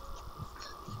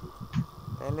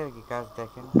 তাহলে আর কি, কাজ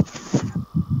দেখেন।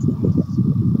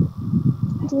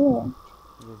 জি ভাইয়া।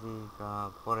 যদি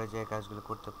পরে যে কাজগুলো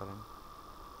করতে পারেন।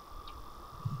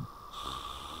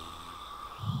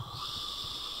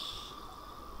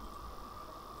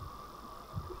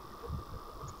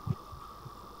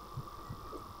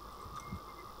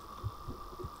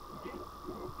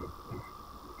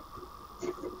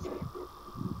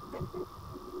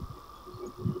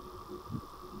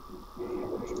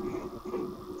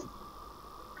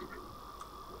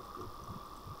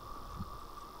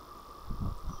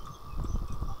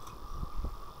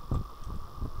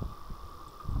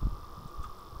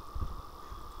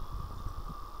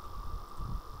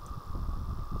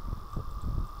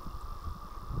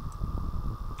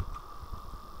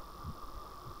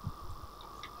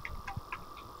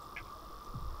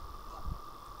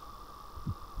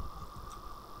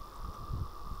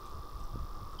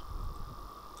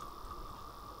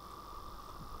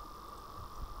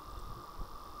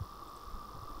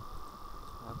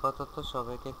 আপাতত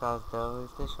সবাইকে কাজ দেওয়া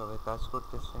হয়েছে, সবাই কাজ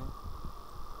করতেছে।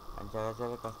 আর যারা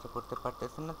যারা কাজটা করতে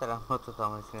পারতেছেন না তারা আপাতত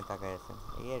আমার স্ক্রিনে তাকায় আছেন,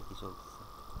 এই আর কি চলতেছে,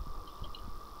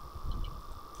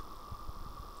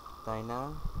 তাই না?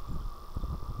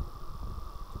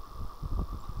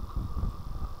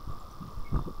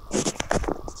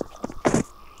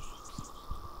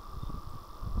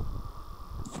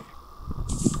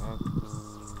 এক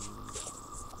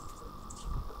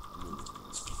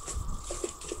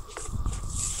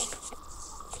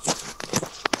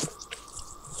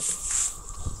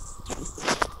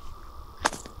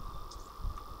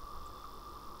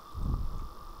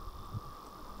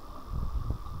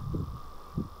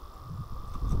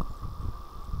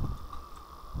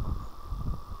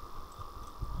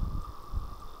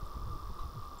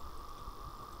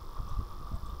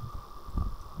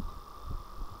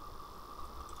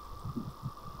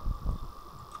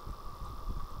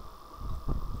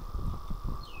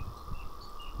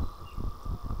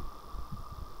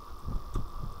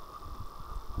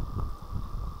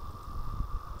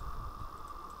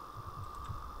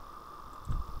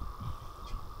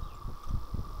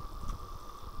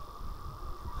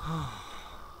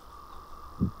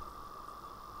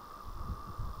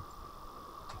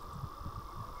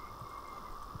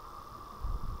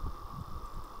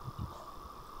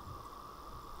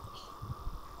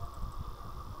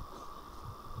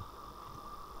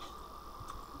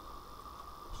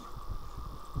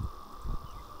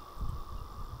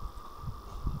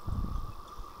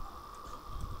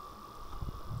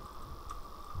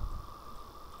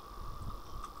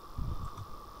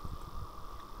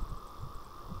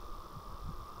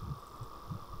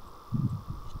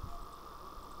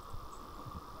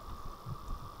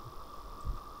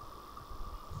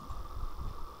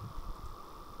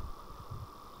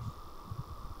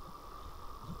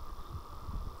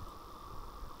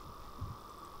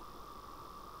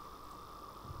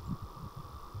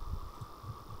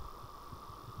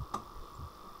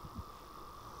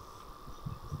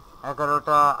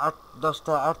 11টা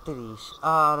 10টা 38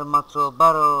 আর মাত্র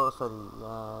 12 সরি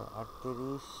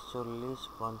 38 40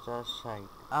 50 60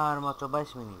 আর মাত্র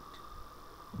 22 মিনিট।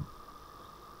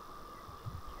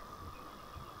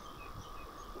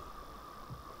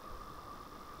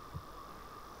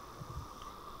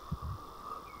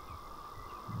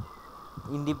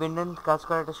 ইন্ডিপেন্ডেন্ট কাজ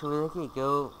করার একটা সুবিধা কি,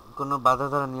 কেউ কোনো বাধা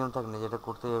ধরা নিয়ম থাকে না যেটা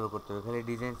করতেই হবে করতে হবে, খালি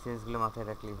ডিজাইন সেন্সগুলো মাথায়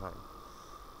রাখলেই হয়।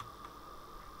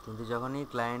 কিন্তু যখনই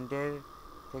ক্লায়েন্টের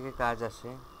থেকে কাজ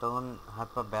আসে তখন হাত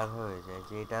পা বের হয়ে যায়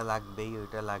যে এটা লাগবেই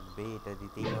ওইটা লাগবেই এটা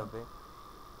দিতেই হবে,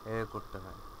 এভাবে করতে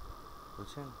হয়,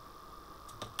 বুঝছেন?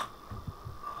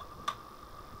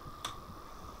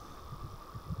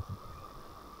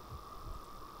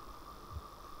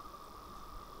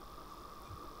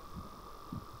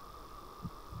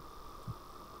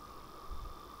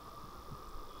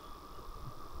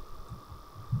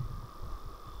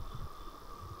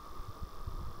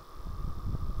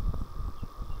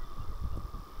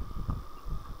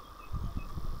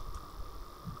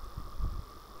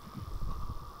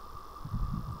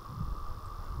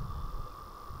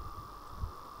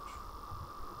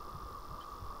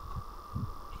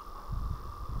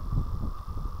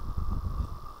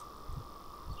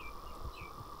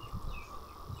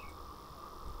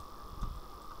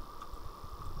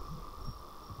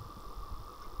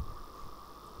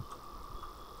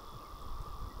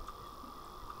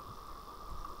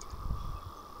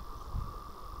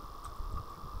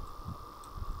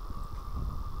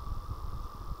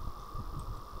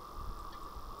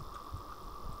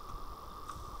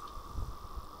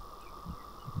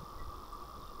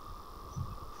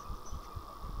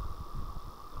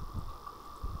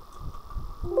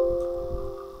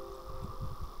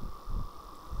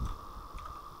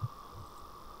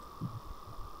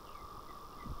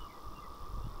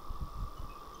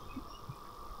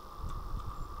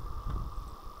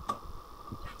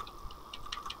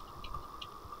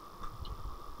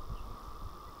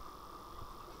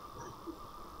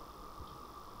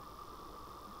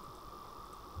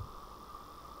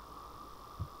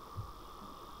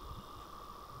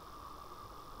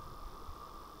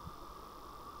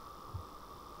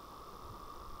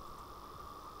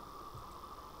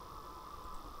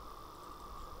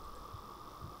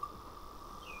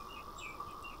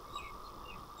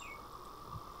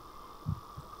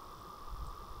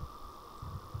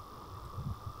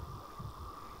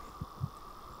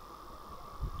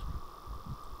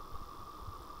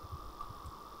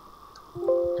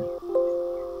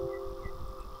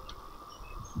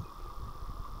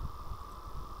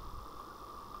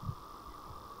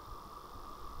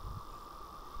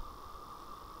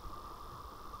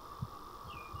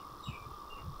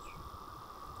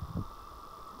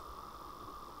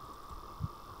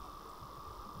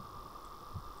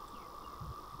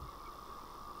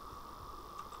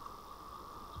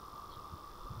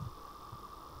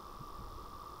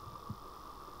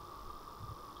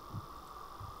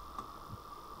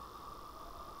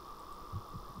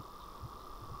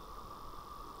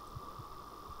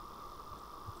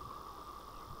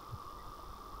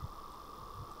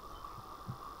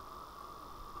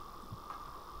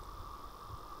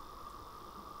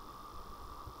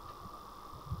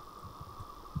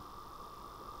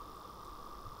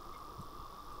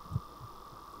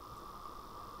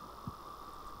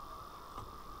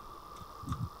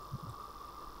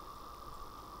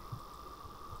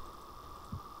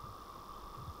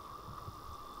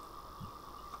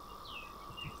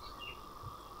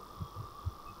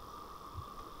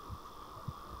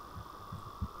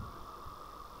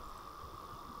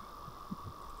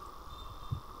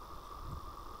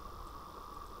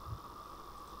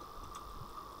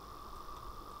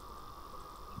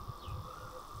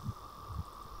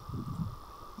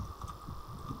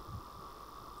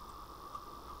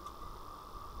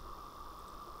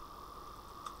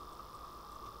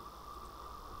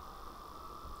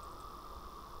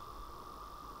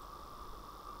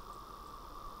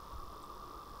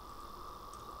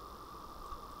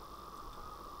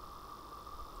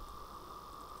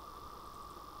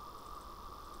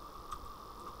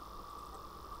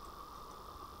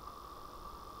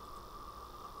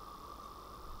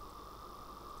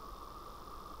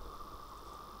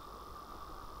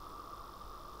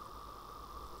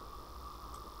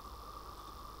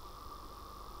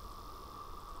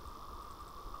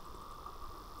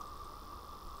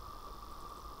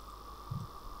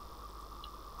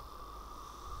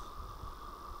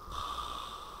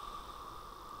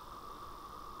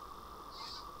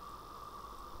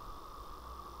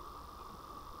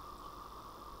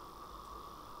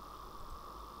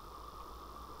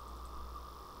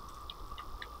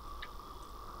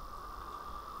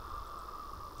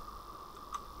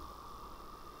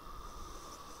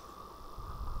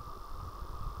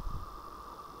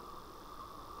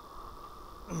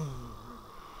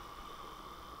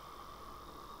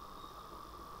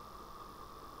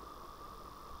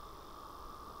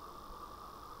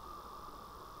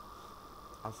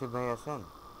 আসিফ ভাই আছেন?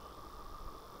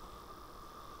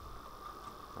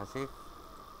 আসিফ,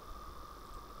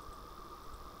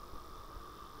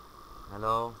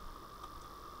 হ্যালো।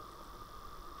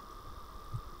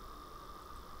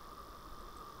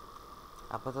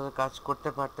 আপাতত কাজ করতে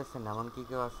পারতেছেন এমন কি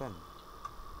কেউ আছেন?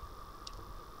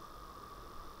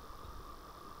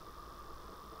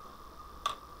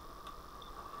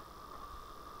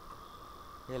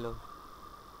 হ্যালো।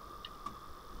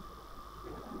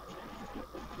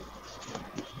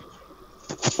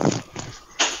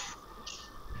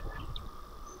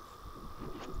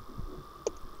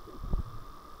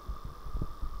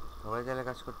 সবাই তাহলে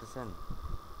কাজ করতেছেন?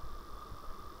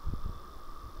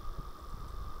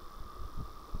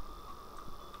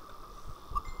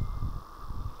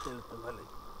 তাহলে তো ভালোই।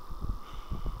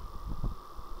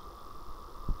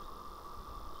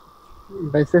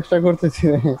 ভাই চেষ্টা করতেছি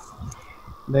ভাই,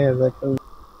 দেখা যাক।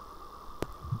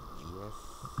 ইয়েস।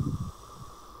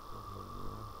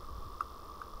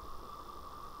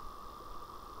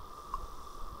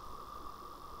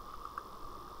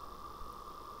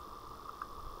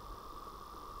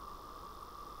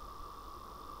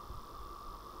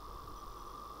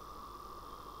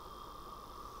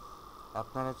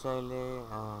 আপনারা চাইলে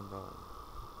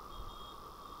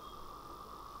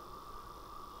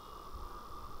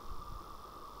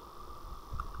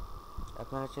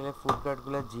আপনারা চাইলে ফুড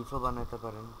কার্টগুলো জিপও বানাতে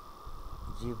পারেন।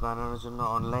 জিপ বানানোর জন্য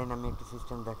অনলাইন আমি একটা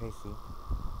সিস্টেম দেখাইছি,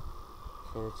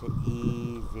 সেটা হচ্ছে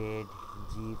EZ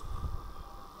জিপ।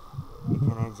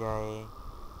 এখানে যায়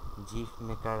জিপ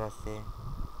মেকার আছে,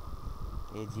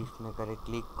 এই জিপ মেকারে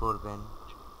ক্লিক করবেন।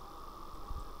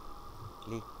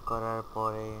 ক্লিক করার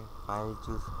পরে ফাইল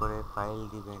চুজ করে ফাইল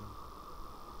দিবেন।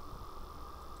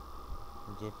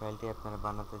 যে ফাইলটি আপনারা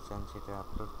বানাতে চান সেটা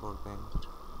আপলোড করবেন।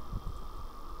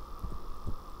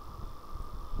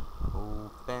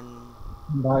 ওপেন।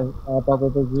 ভাই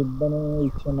আপাতত জিপ বানানোর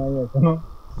ইচ্ছা নাই এখনো।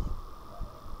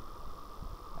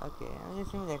 ওকে, আমি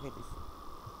জাস্ট আমি দেখাই দিচ্ছি।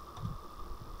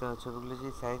 তো ছবিগুলো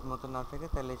যদি সাইজ মতো না থাকে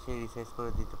তাহলে সে রিসাইজ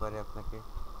করে দিতে পারে আপনাকে,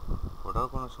 ওটাও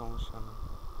কোনো সমস্যা না।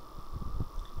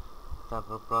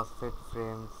 তারপর crossfade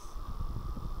frames,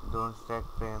 don't stack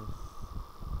frames,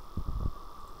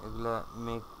 এগুলা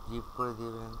মেক জিপ করে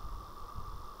দিবেন।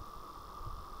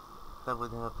 তারপর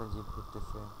দেখেন আপনার জিপ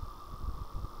ঘুরতেছে।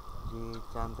 যদি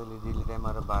চান তাহলে রিল টাইম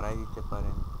আরও বাড়াই দিতে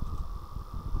পারেন।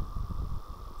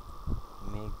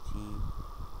 মেক জিপ,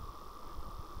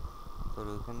 তো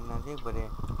ওইখানে না দিয়ে একবারে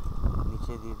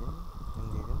নিচে দিয়ে দেন,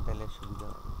 তাহলে সুবিধা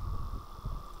হয়।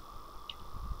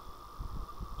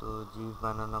 তো জিপ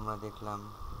বানানো আমরা দেখলাম,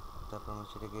 তারপর আমরা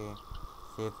সেটাকে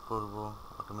সেভ করব,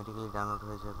 অটোমেটিক্যালি ডাউনলোড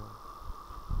হয়ে যাবে।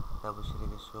 তারপর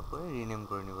সেটাকে শো করে রিনেম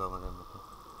করে নিব আমাদের মতো,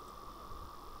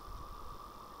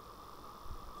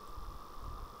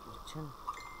 বুঝছেন?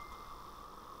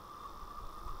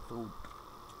 ফুড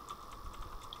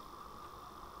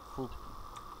ফুড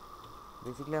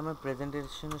বেসিক্যালি আমরা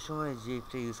প্রেজেন্টেশনের সময়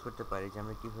জিপটা ইউজ করতে পারি, যে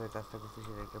আমরা কীভাবে কাজটা করছি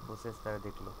সেটা একটা প্রসেস তারা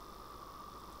দেখলো।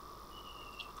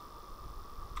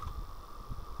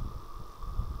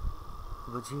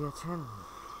 বুঝিয়ে গেছেন?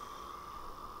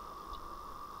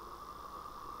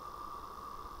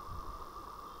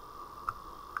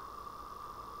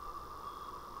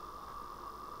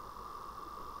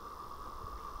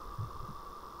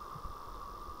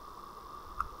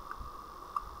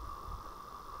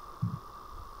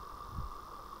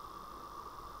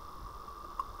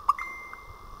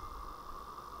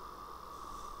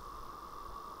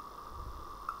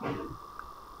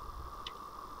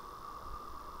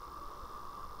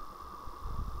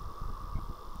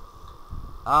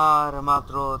 আর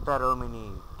মাত্র 13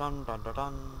 মিনিট। টান টান টান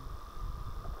টান।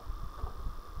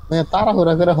 ভাই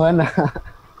তাড়াহুড়া করে হয় না,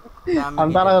 তা আমি আমি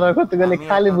কি জানি, তাড়াহুড়া করতে গেলে আমি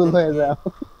খালি ভুল হয়ে আপনাদেরকে যায়।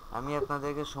 আমি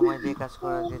আপনাদেরকে সময় দিয়ে কাজ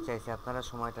করাতে চাইছি, আপনারা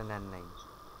সময়টা নেন নাই।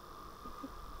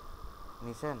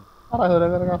 নিছেন? তাড়াহুড়া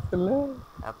করে কাজ করলে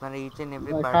আপনারা ইচ অ্যান্ড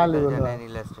এভরি খালি পার্টিকেল ভুল জানেন, হয়।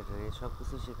 ইলাস্ট্রেটর এই সব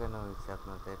কিছু শেখানো হয়েছে,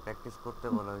 আপনাদের প্র্যাকটিস করতে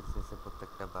বলা হয়েছে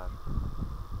প্রত্যেকটা বার।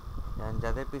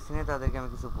 যাদের পিছনে তাদেরকে আমি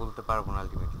কিছু বলতে পারবো না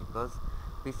আলটিমেটলি, বিকজ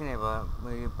পিছনে বা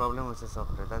প্রবলেম হচ্ছে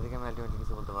সফটওয়্যার, তাদেরকে আমি আলটিমেটলি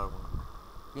কিছু বলতে পারবো না।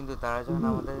 কিন্তু তারা যখন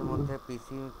আমাদের মধ্যে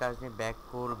পিসি কাজ নিয়ে ব্যাক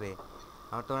করবে,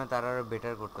 আমার তো মনে হয় তারা আরও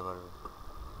বেটার করতে পারবে,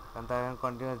 কারণ তারা এখন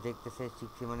কন্টিনিউয়াস দেখতেছে,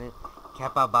 শিখছে, মানে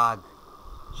খ্যাপা বাঘ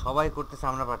সবাই করতেছে,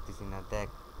 আমরা পারতেছি না। দেখ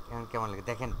এখন কেমন লাগে,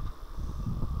 দেখেন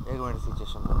এরকম একটা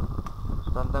সিচুয়েশন হবে।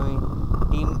 তখন তো আমি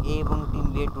টিম এ এবং টিম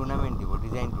বি এর টুর্নামেন্ট দিব,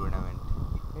 ডিজাইন টুর্নামেন্ট।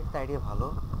 এটা তো আইডিয়া ভালো,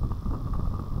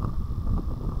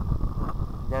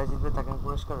 যারা জিতবে তাকে আমি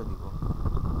পুরস্কারও দিব।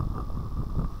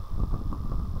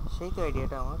 সেই তো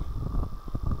আইডিয়াটা আমার।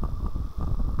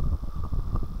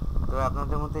 তবে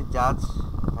আপনাদের মধ্যে জাজ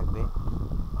থাকবে,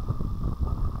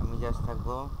 আমি জাজ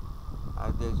থাকবো, আর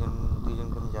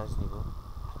দুইজনকে আমি জাজ নিব।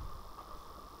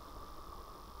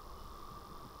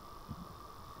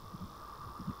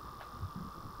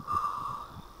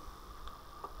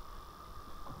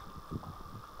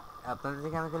 আপনাদের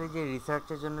থেকে আমি খালি যে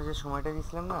রিসার্চের জন্য যে সময়টা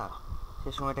দিয়েছিলাম না,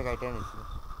 সেই সময়টা কাইটা নিছি,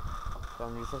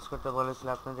 কারণ রিসার্চ করতে বলেছিল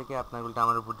আপনাদেরকে, আপনার উল্টা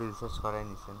আমার উপর দিয়ে রিসার্চ করাই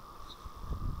নিছেন,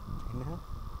 তাই না?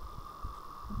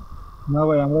 না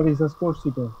ভাই, আমরা রিসার্চ করছি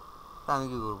তো। তা আমি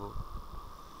কি করবো?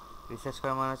 রিসার্চ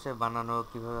করা মানে হচ্ছে বানানো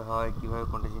কিভাবে হয়, কিভাবে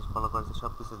কোনটা জিনিস ফলো করেছে,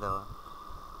 সব কিছু দেওয়া।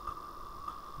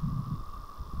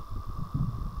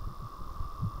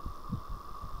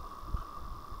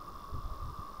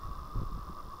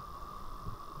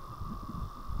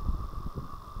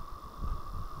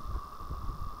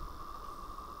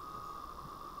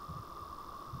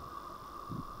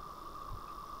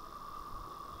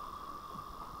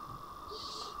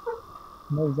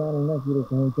 ভাই জানি না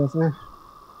কিরকম হইতেছে।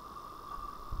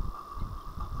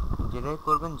 যেটাই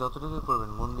করবেন, যতটুকুই করবেন,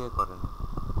 মন দিয়ে করেন।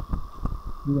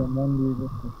 মন দিয়ে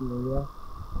করতেছি ভাইয়া।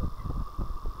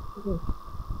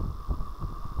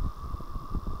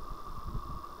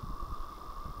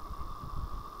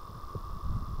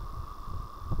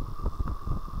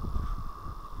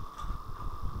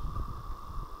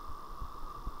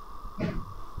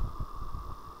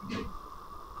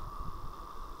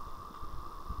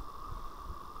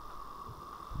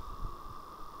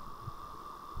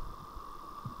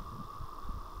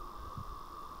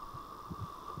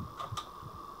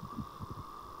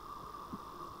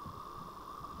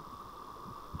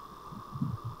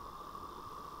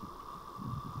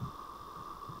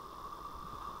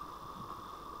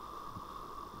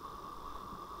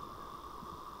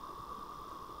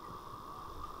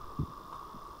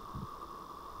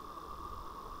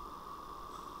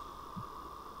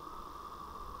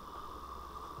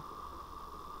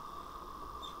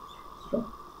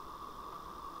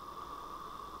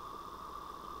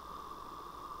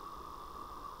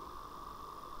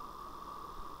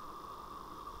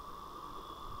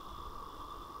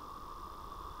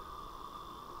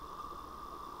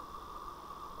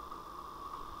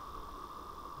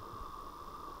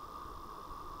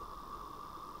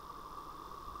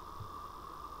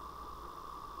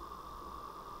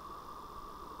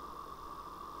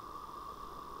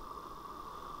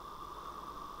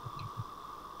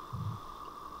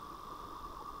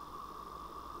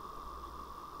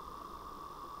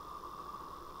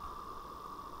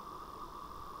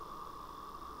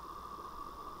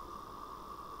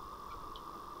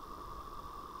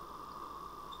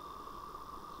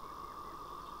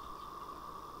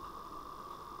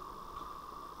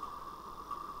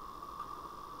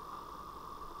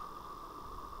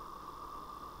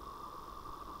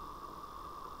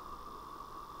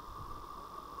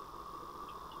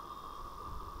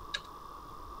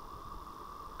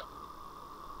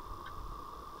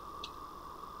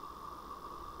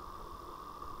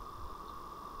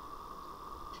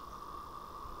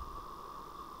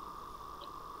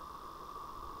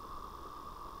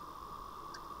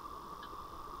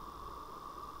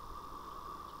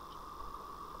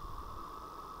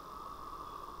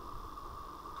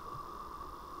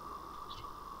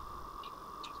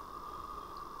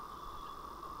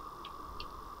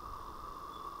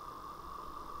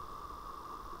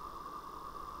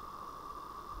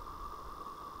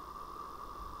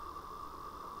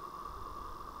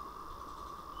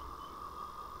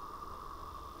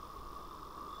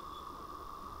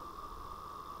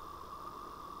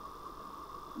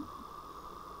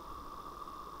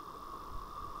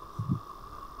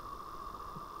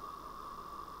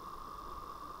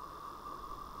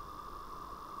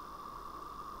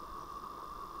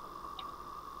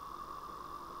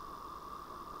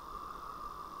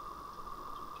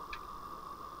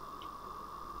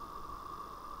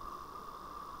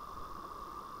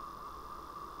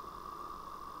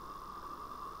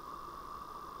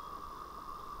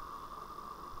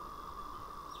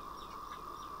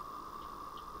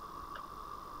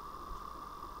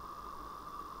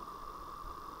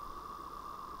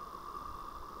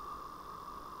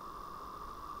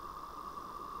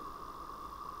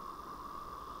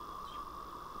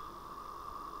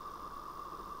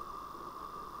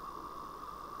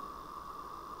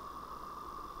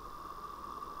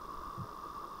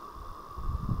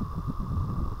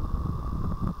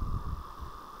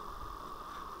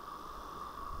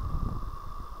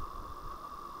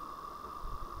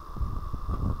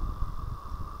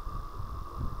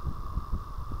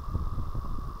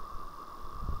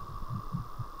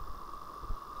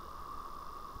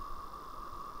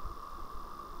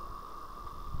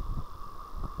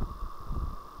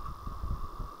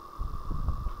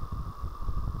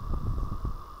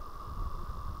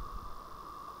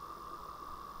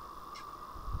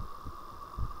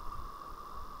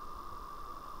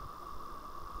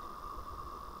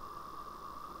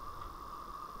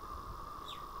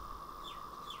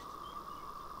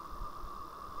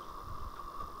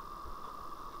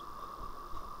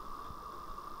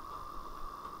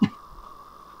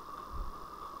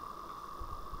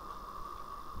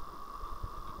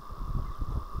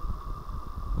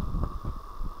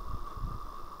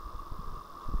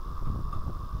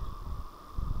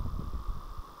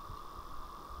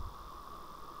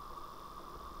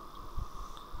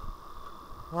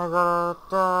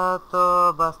 11টা তো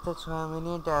বাজতে 6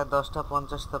 মিনিট, আর 10টা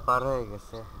 50 তো পার হয়ে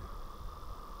গেছে,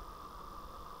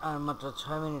 আর মাত্র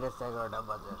 6 মিনিট আছে 11টা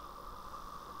বাজার।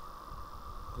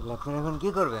 তাহলে আপনারা এখন কি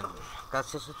করবেন? কাজ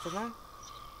শেষ হচ্ছে না?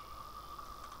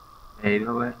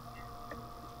 এইভাবে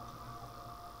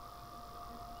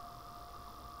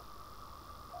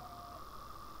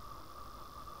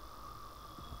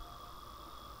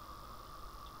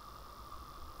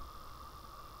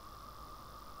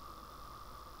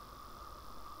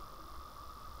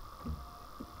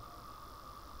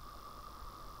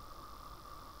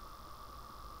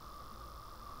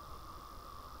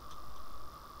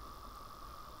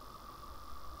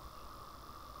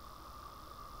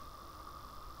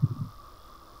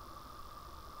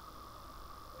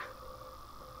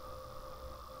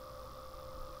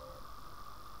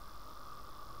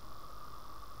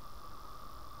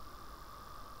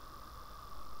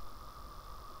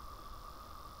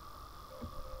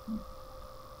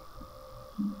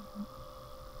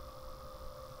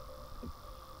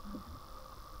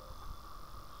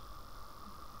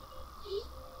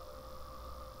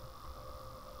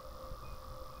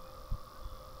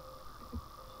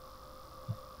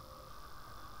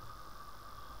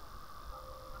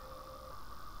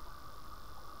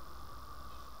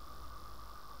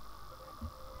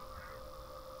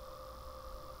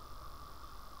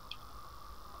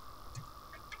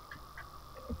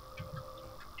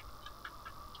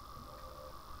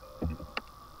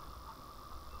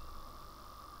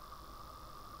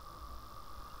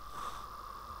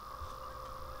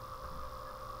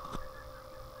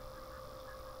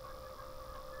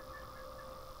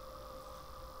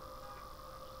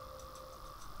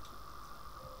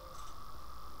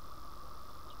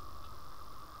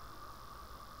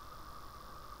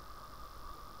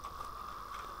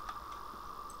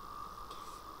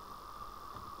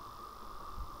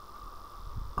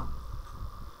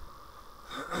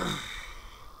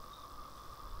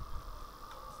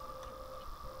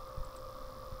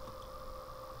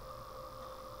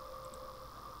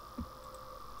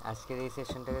আজকের এই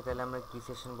সেশনটাকে তাহলে আমরা কি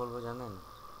সেশন বলবো জানেন?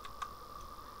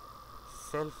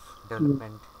 Self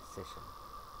development session.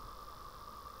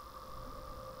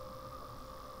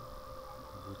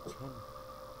 বুঝছেন?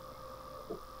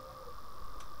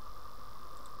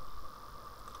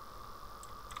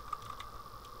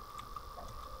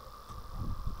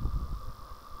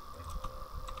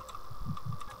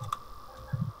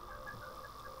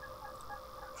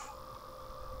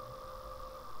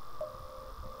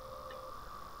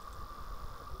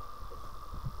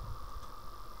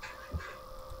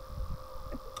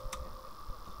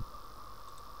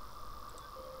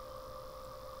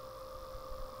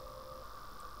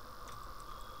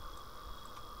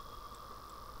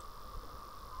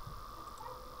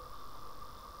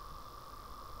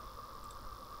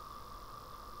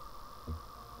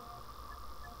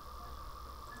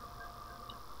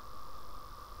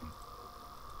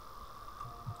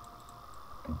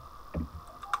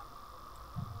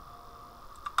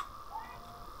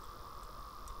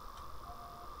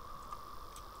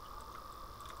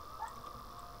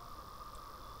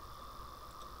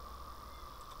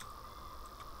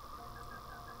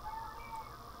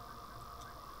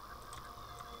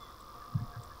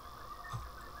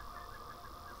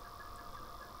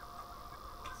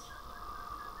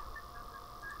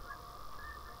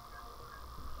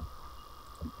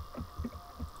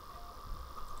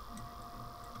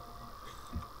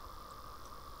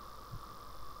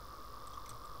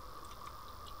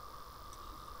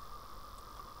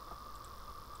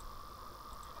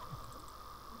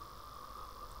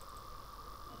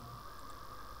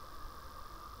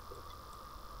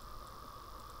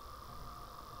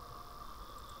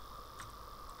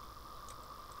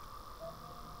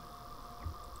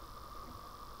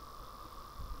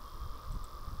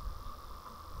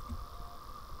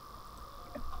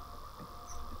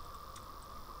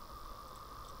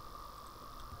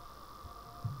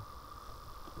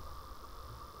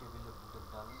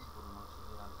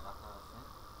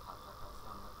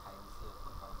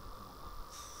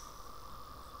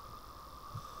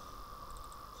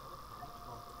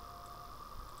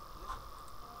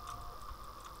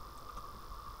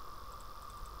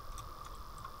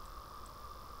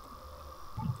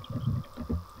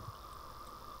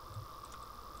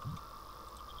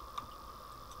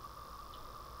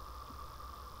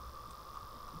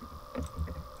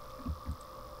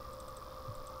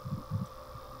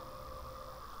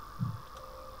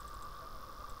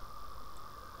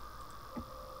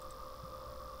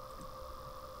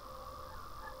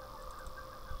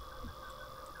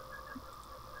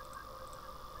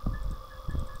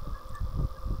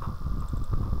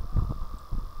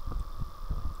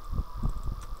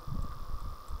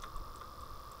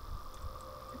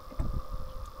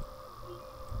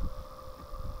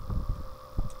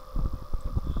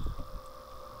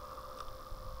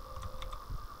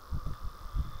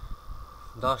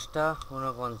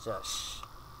 10:49।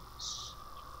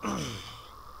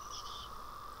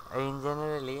 ইন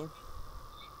জেনারেলি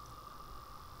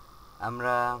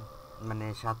আমরা মানে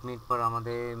 7 মিনিট পর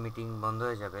আমাদের মিটিং বন্ধ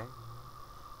হয়ে যাবে।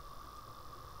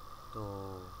 তো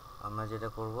আমরা যেটা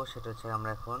করব সেটা হচ্ছে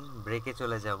আমরা এখন ব্রেকে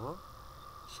চলে যাব।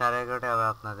 11:30টায় আবার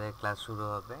আপনাদের ক্লাস শুরু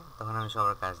হবে, তখন আমি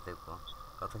সবার কাজ দেখব।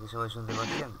 কথা কি সবাই শুনতে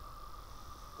পাচ্ছেন?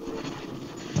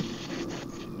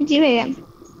 জি ভাইয়া।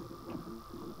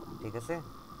 ঠিক আছে,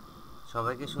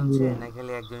 সবাই কি জি শুনছে ভাই। না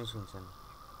খালি একজনই শুনছেন?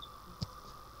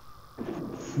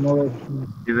 না ভাই,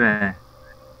 জি ভাই।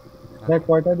 ভাই ওকে।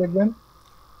 কয়টা দেখবেন?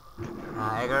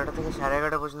 11টা থেকে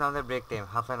 11:30 পর্যন্ত আমাদের break time,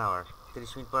 half an hour,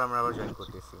 30 minute পর আমরা আবার জয়েন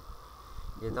করতেছি।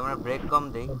 যেহেতু আমরা ব্রেক কম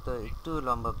দেই তো একটু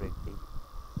লম্বা ব্রেক দিই।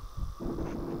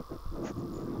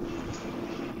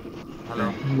 হ্যালো,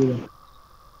 ভাই। জি ভাই।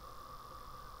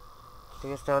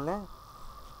 ঠিক আছে তাহলে,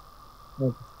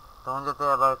 ওকে। তখন যাতে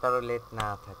আবার কারো লেট না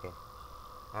থাকে।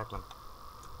 রাখলাম।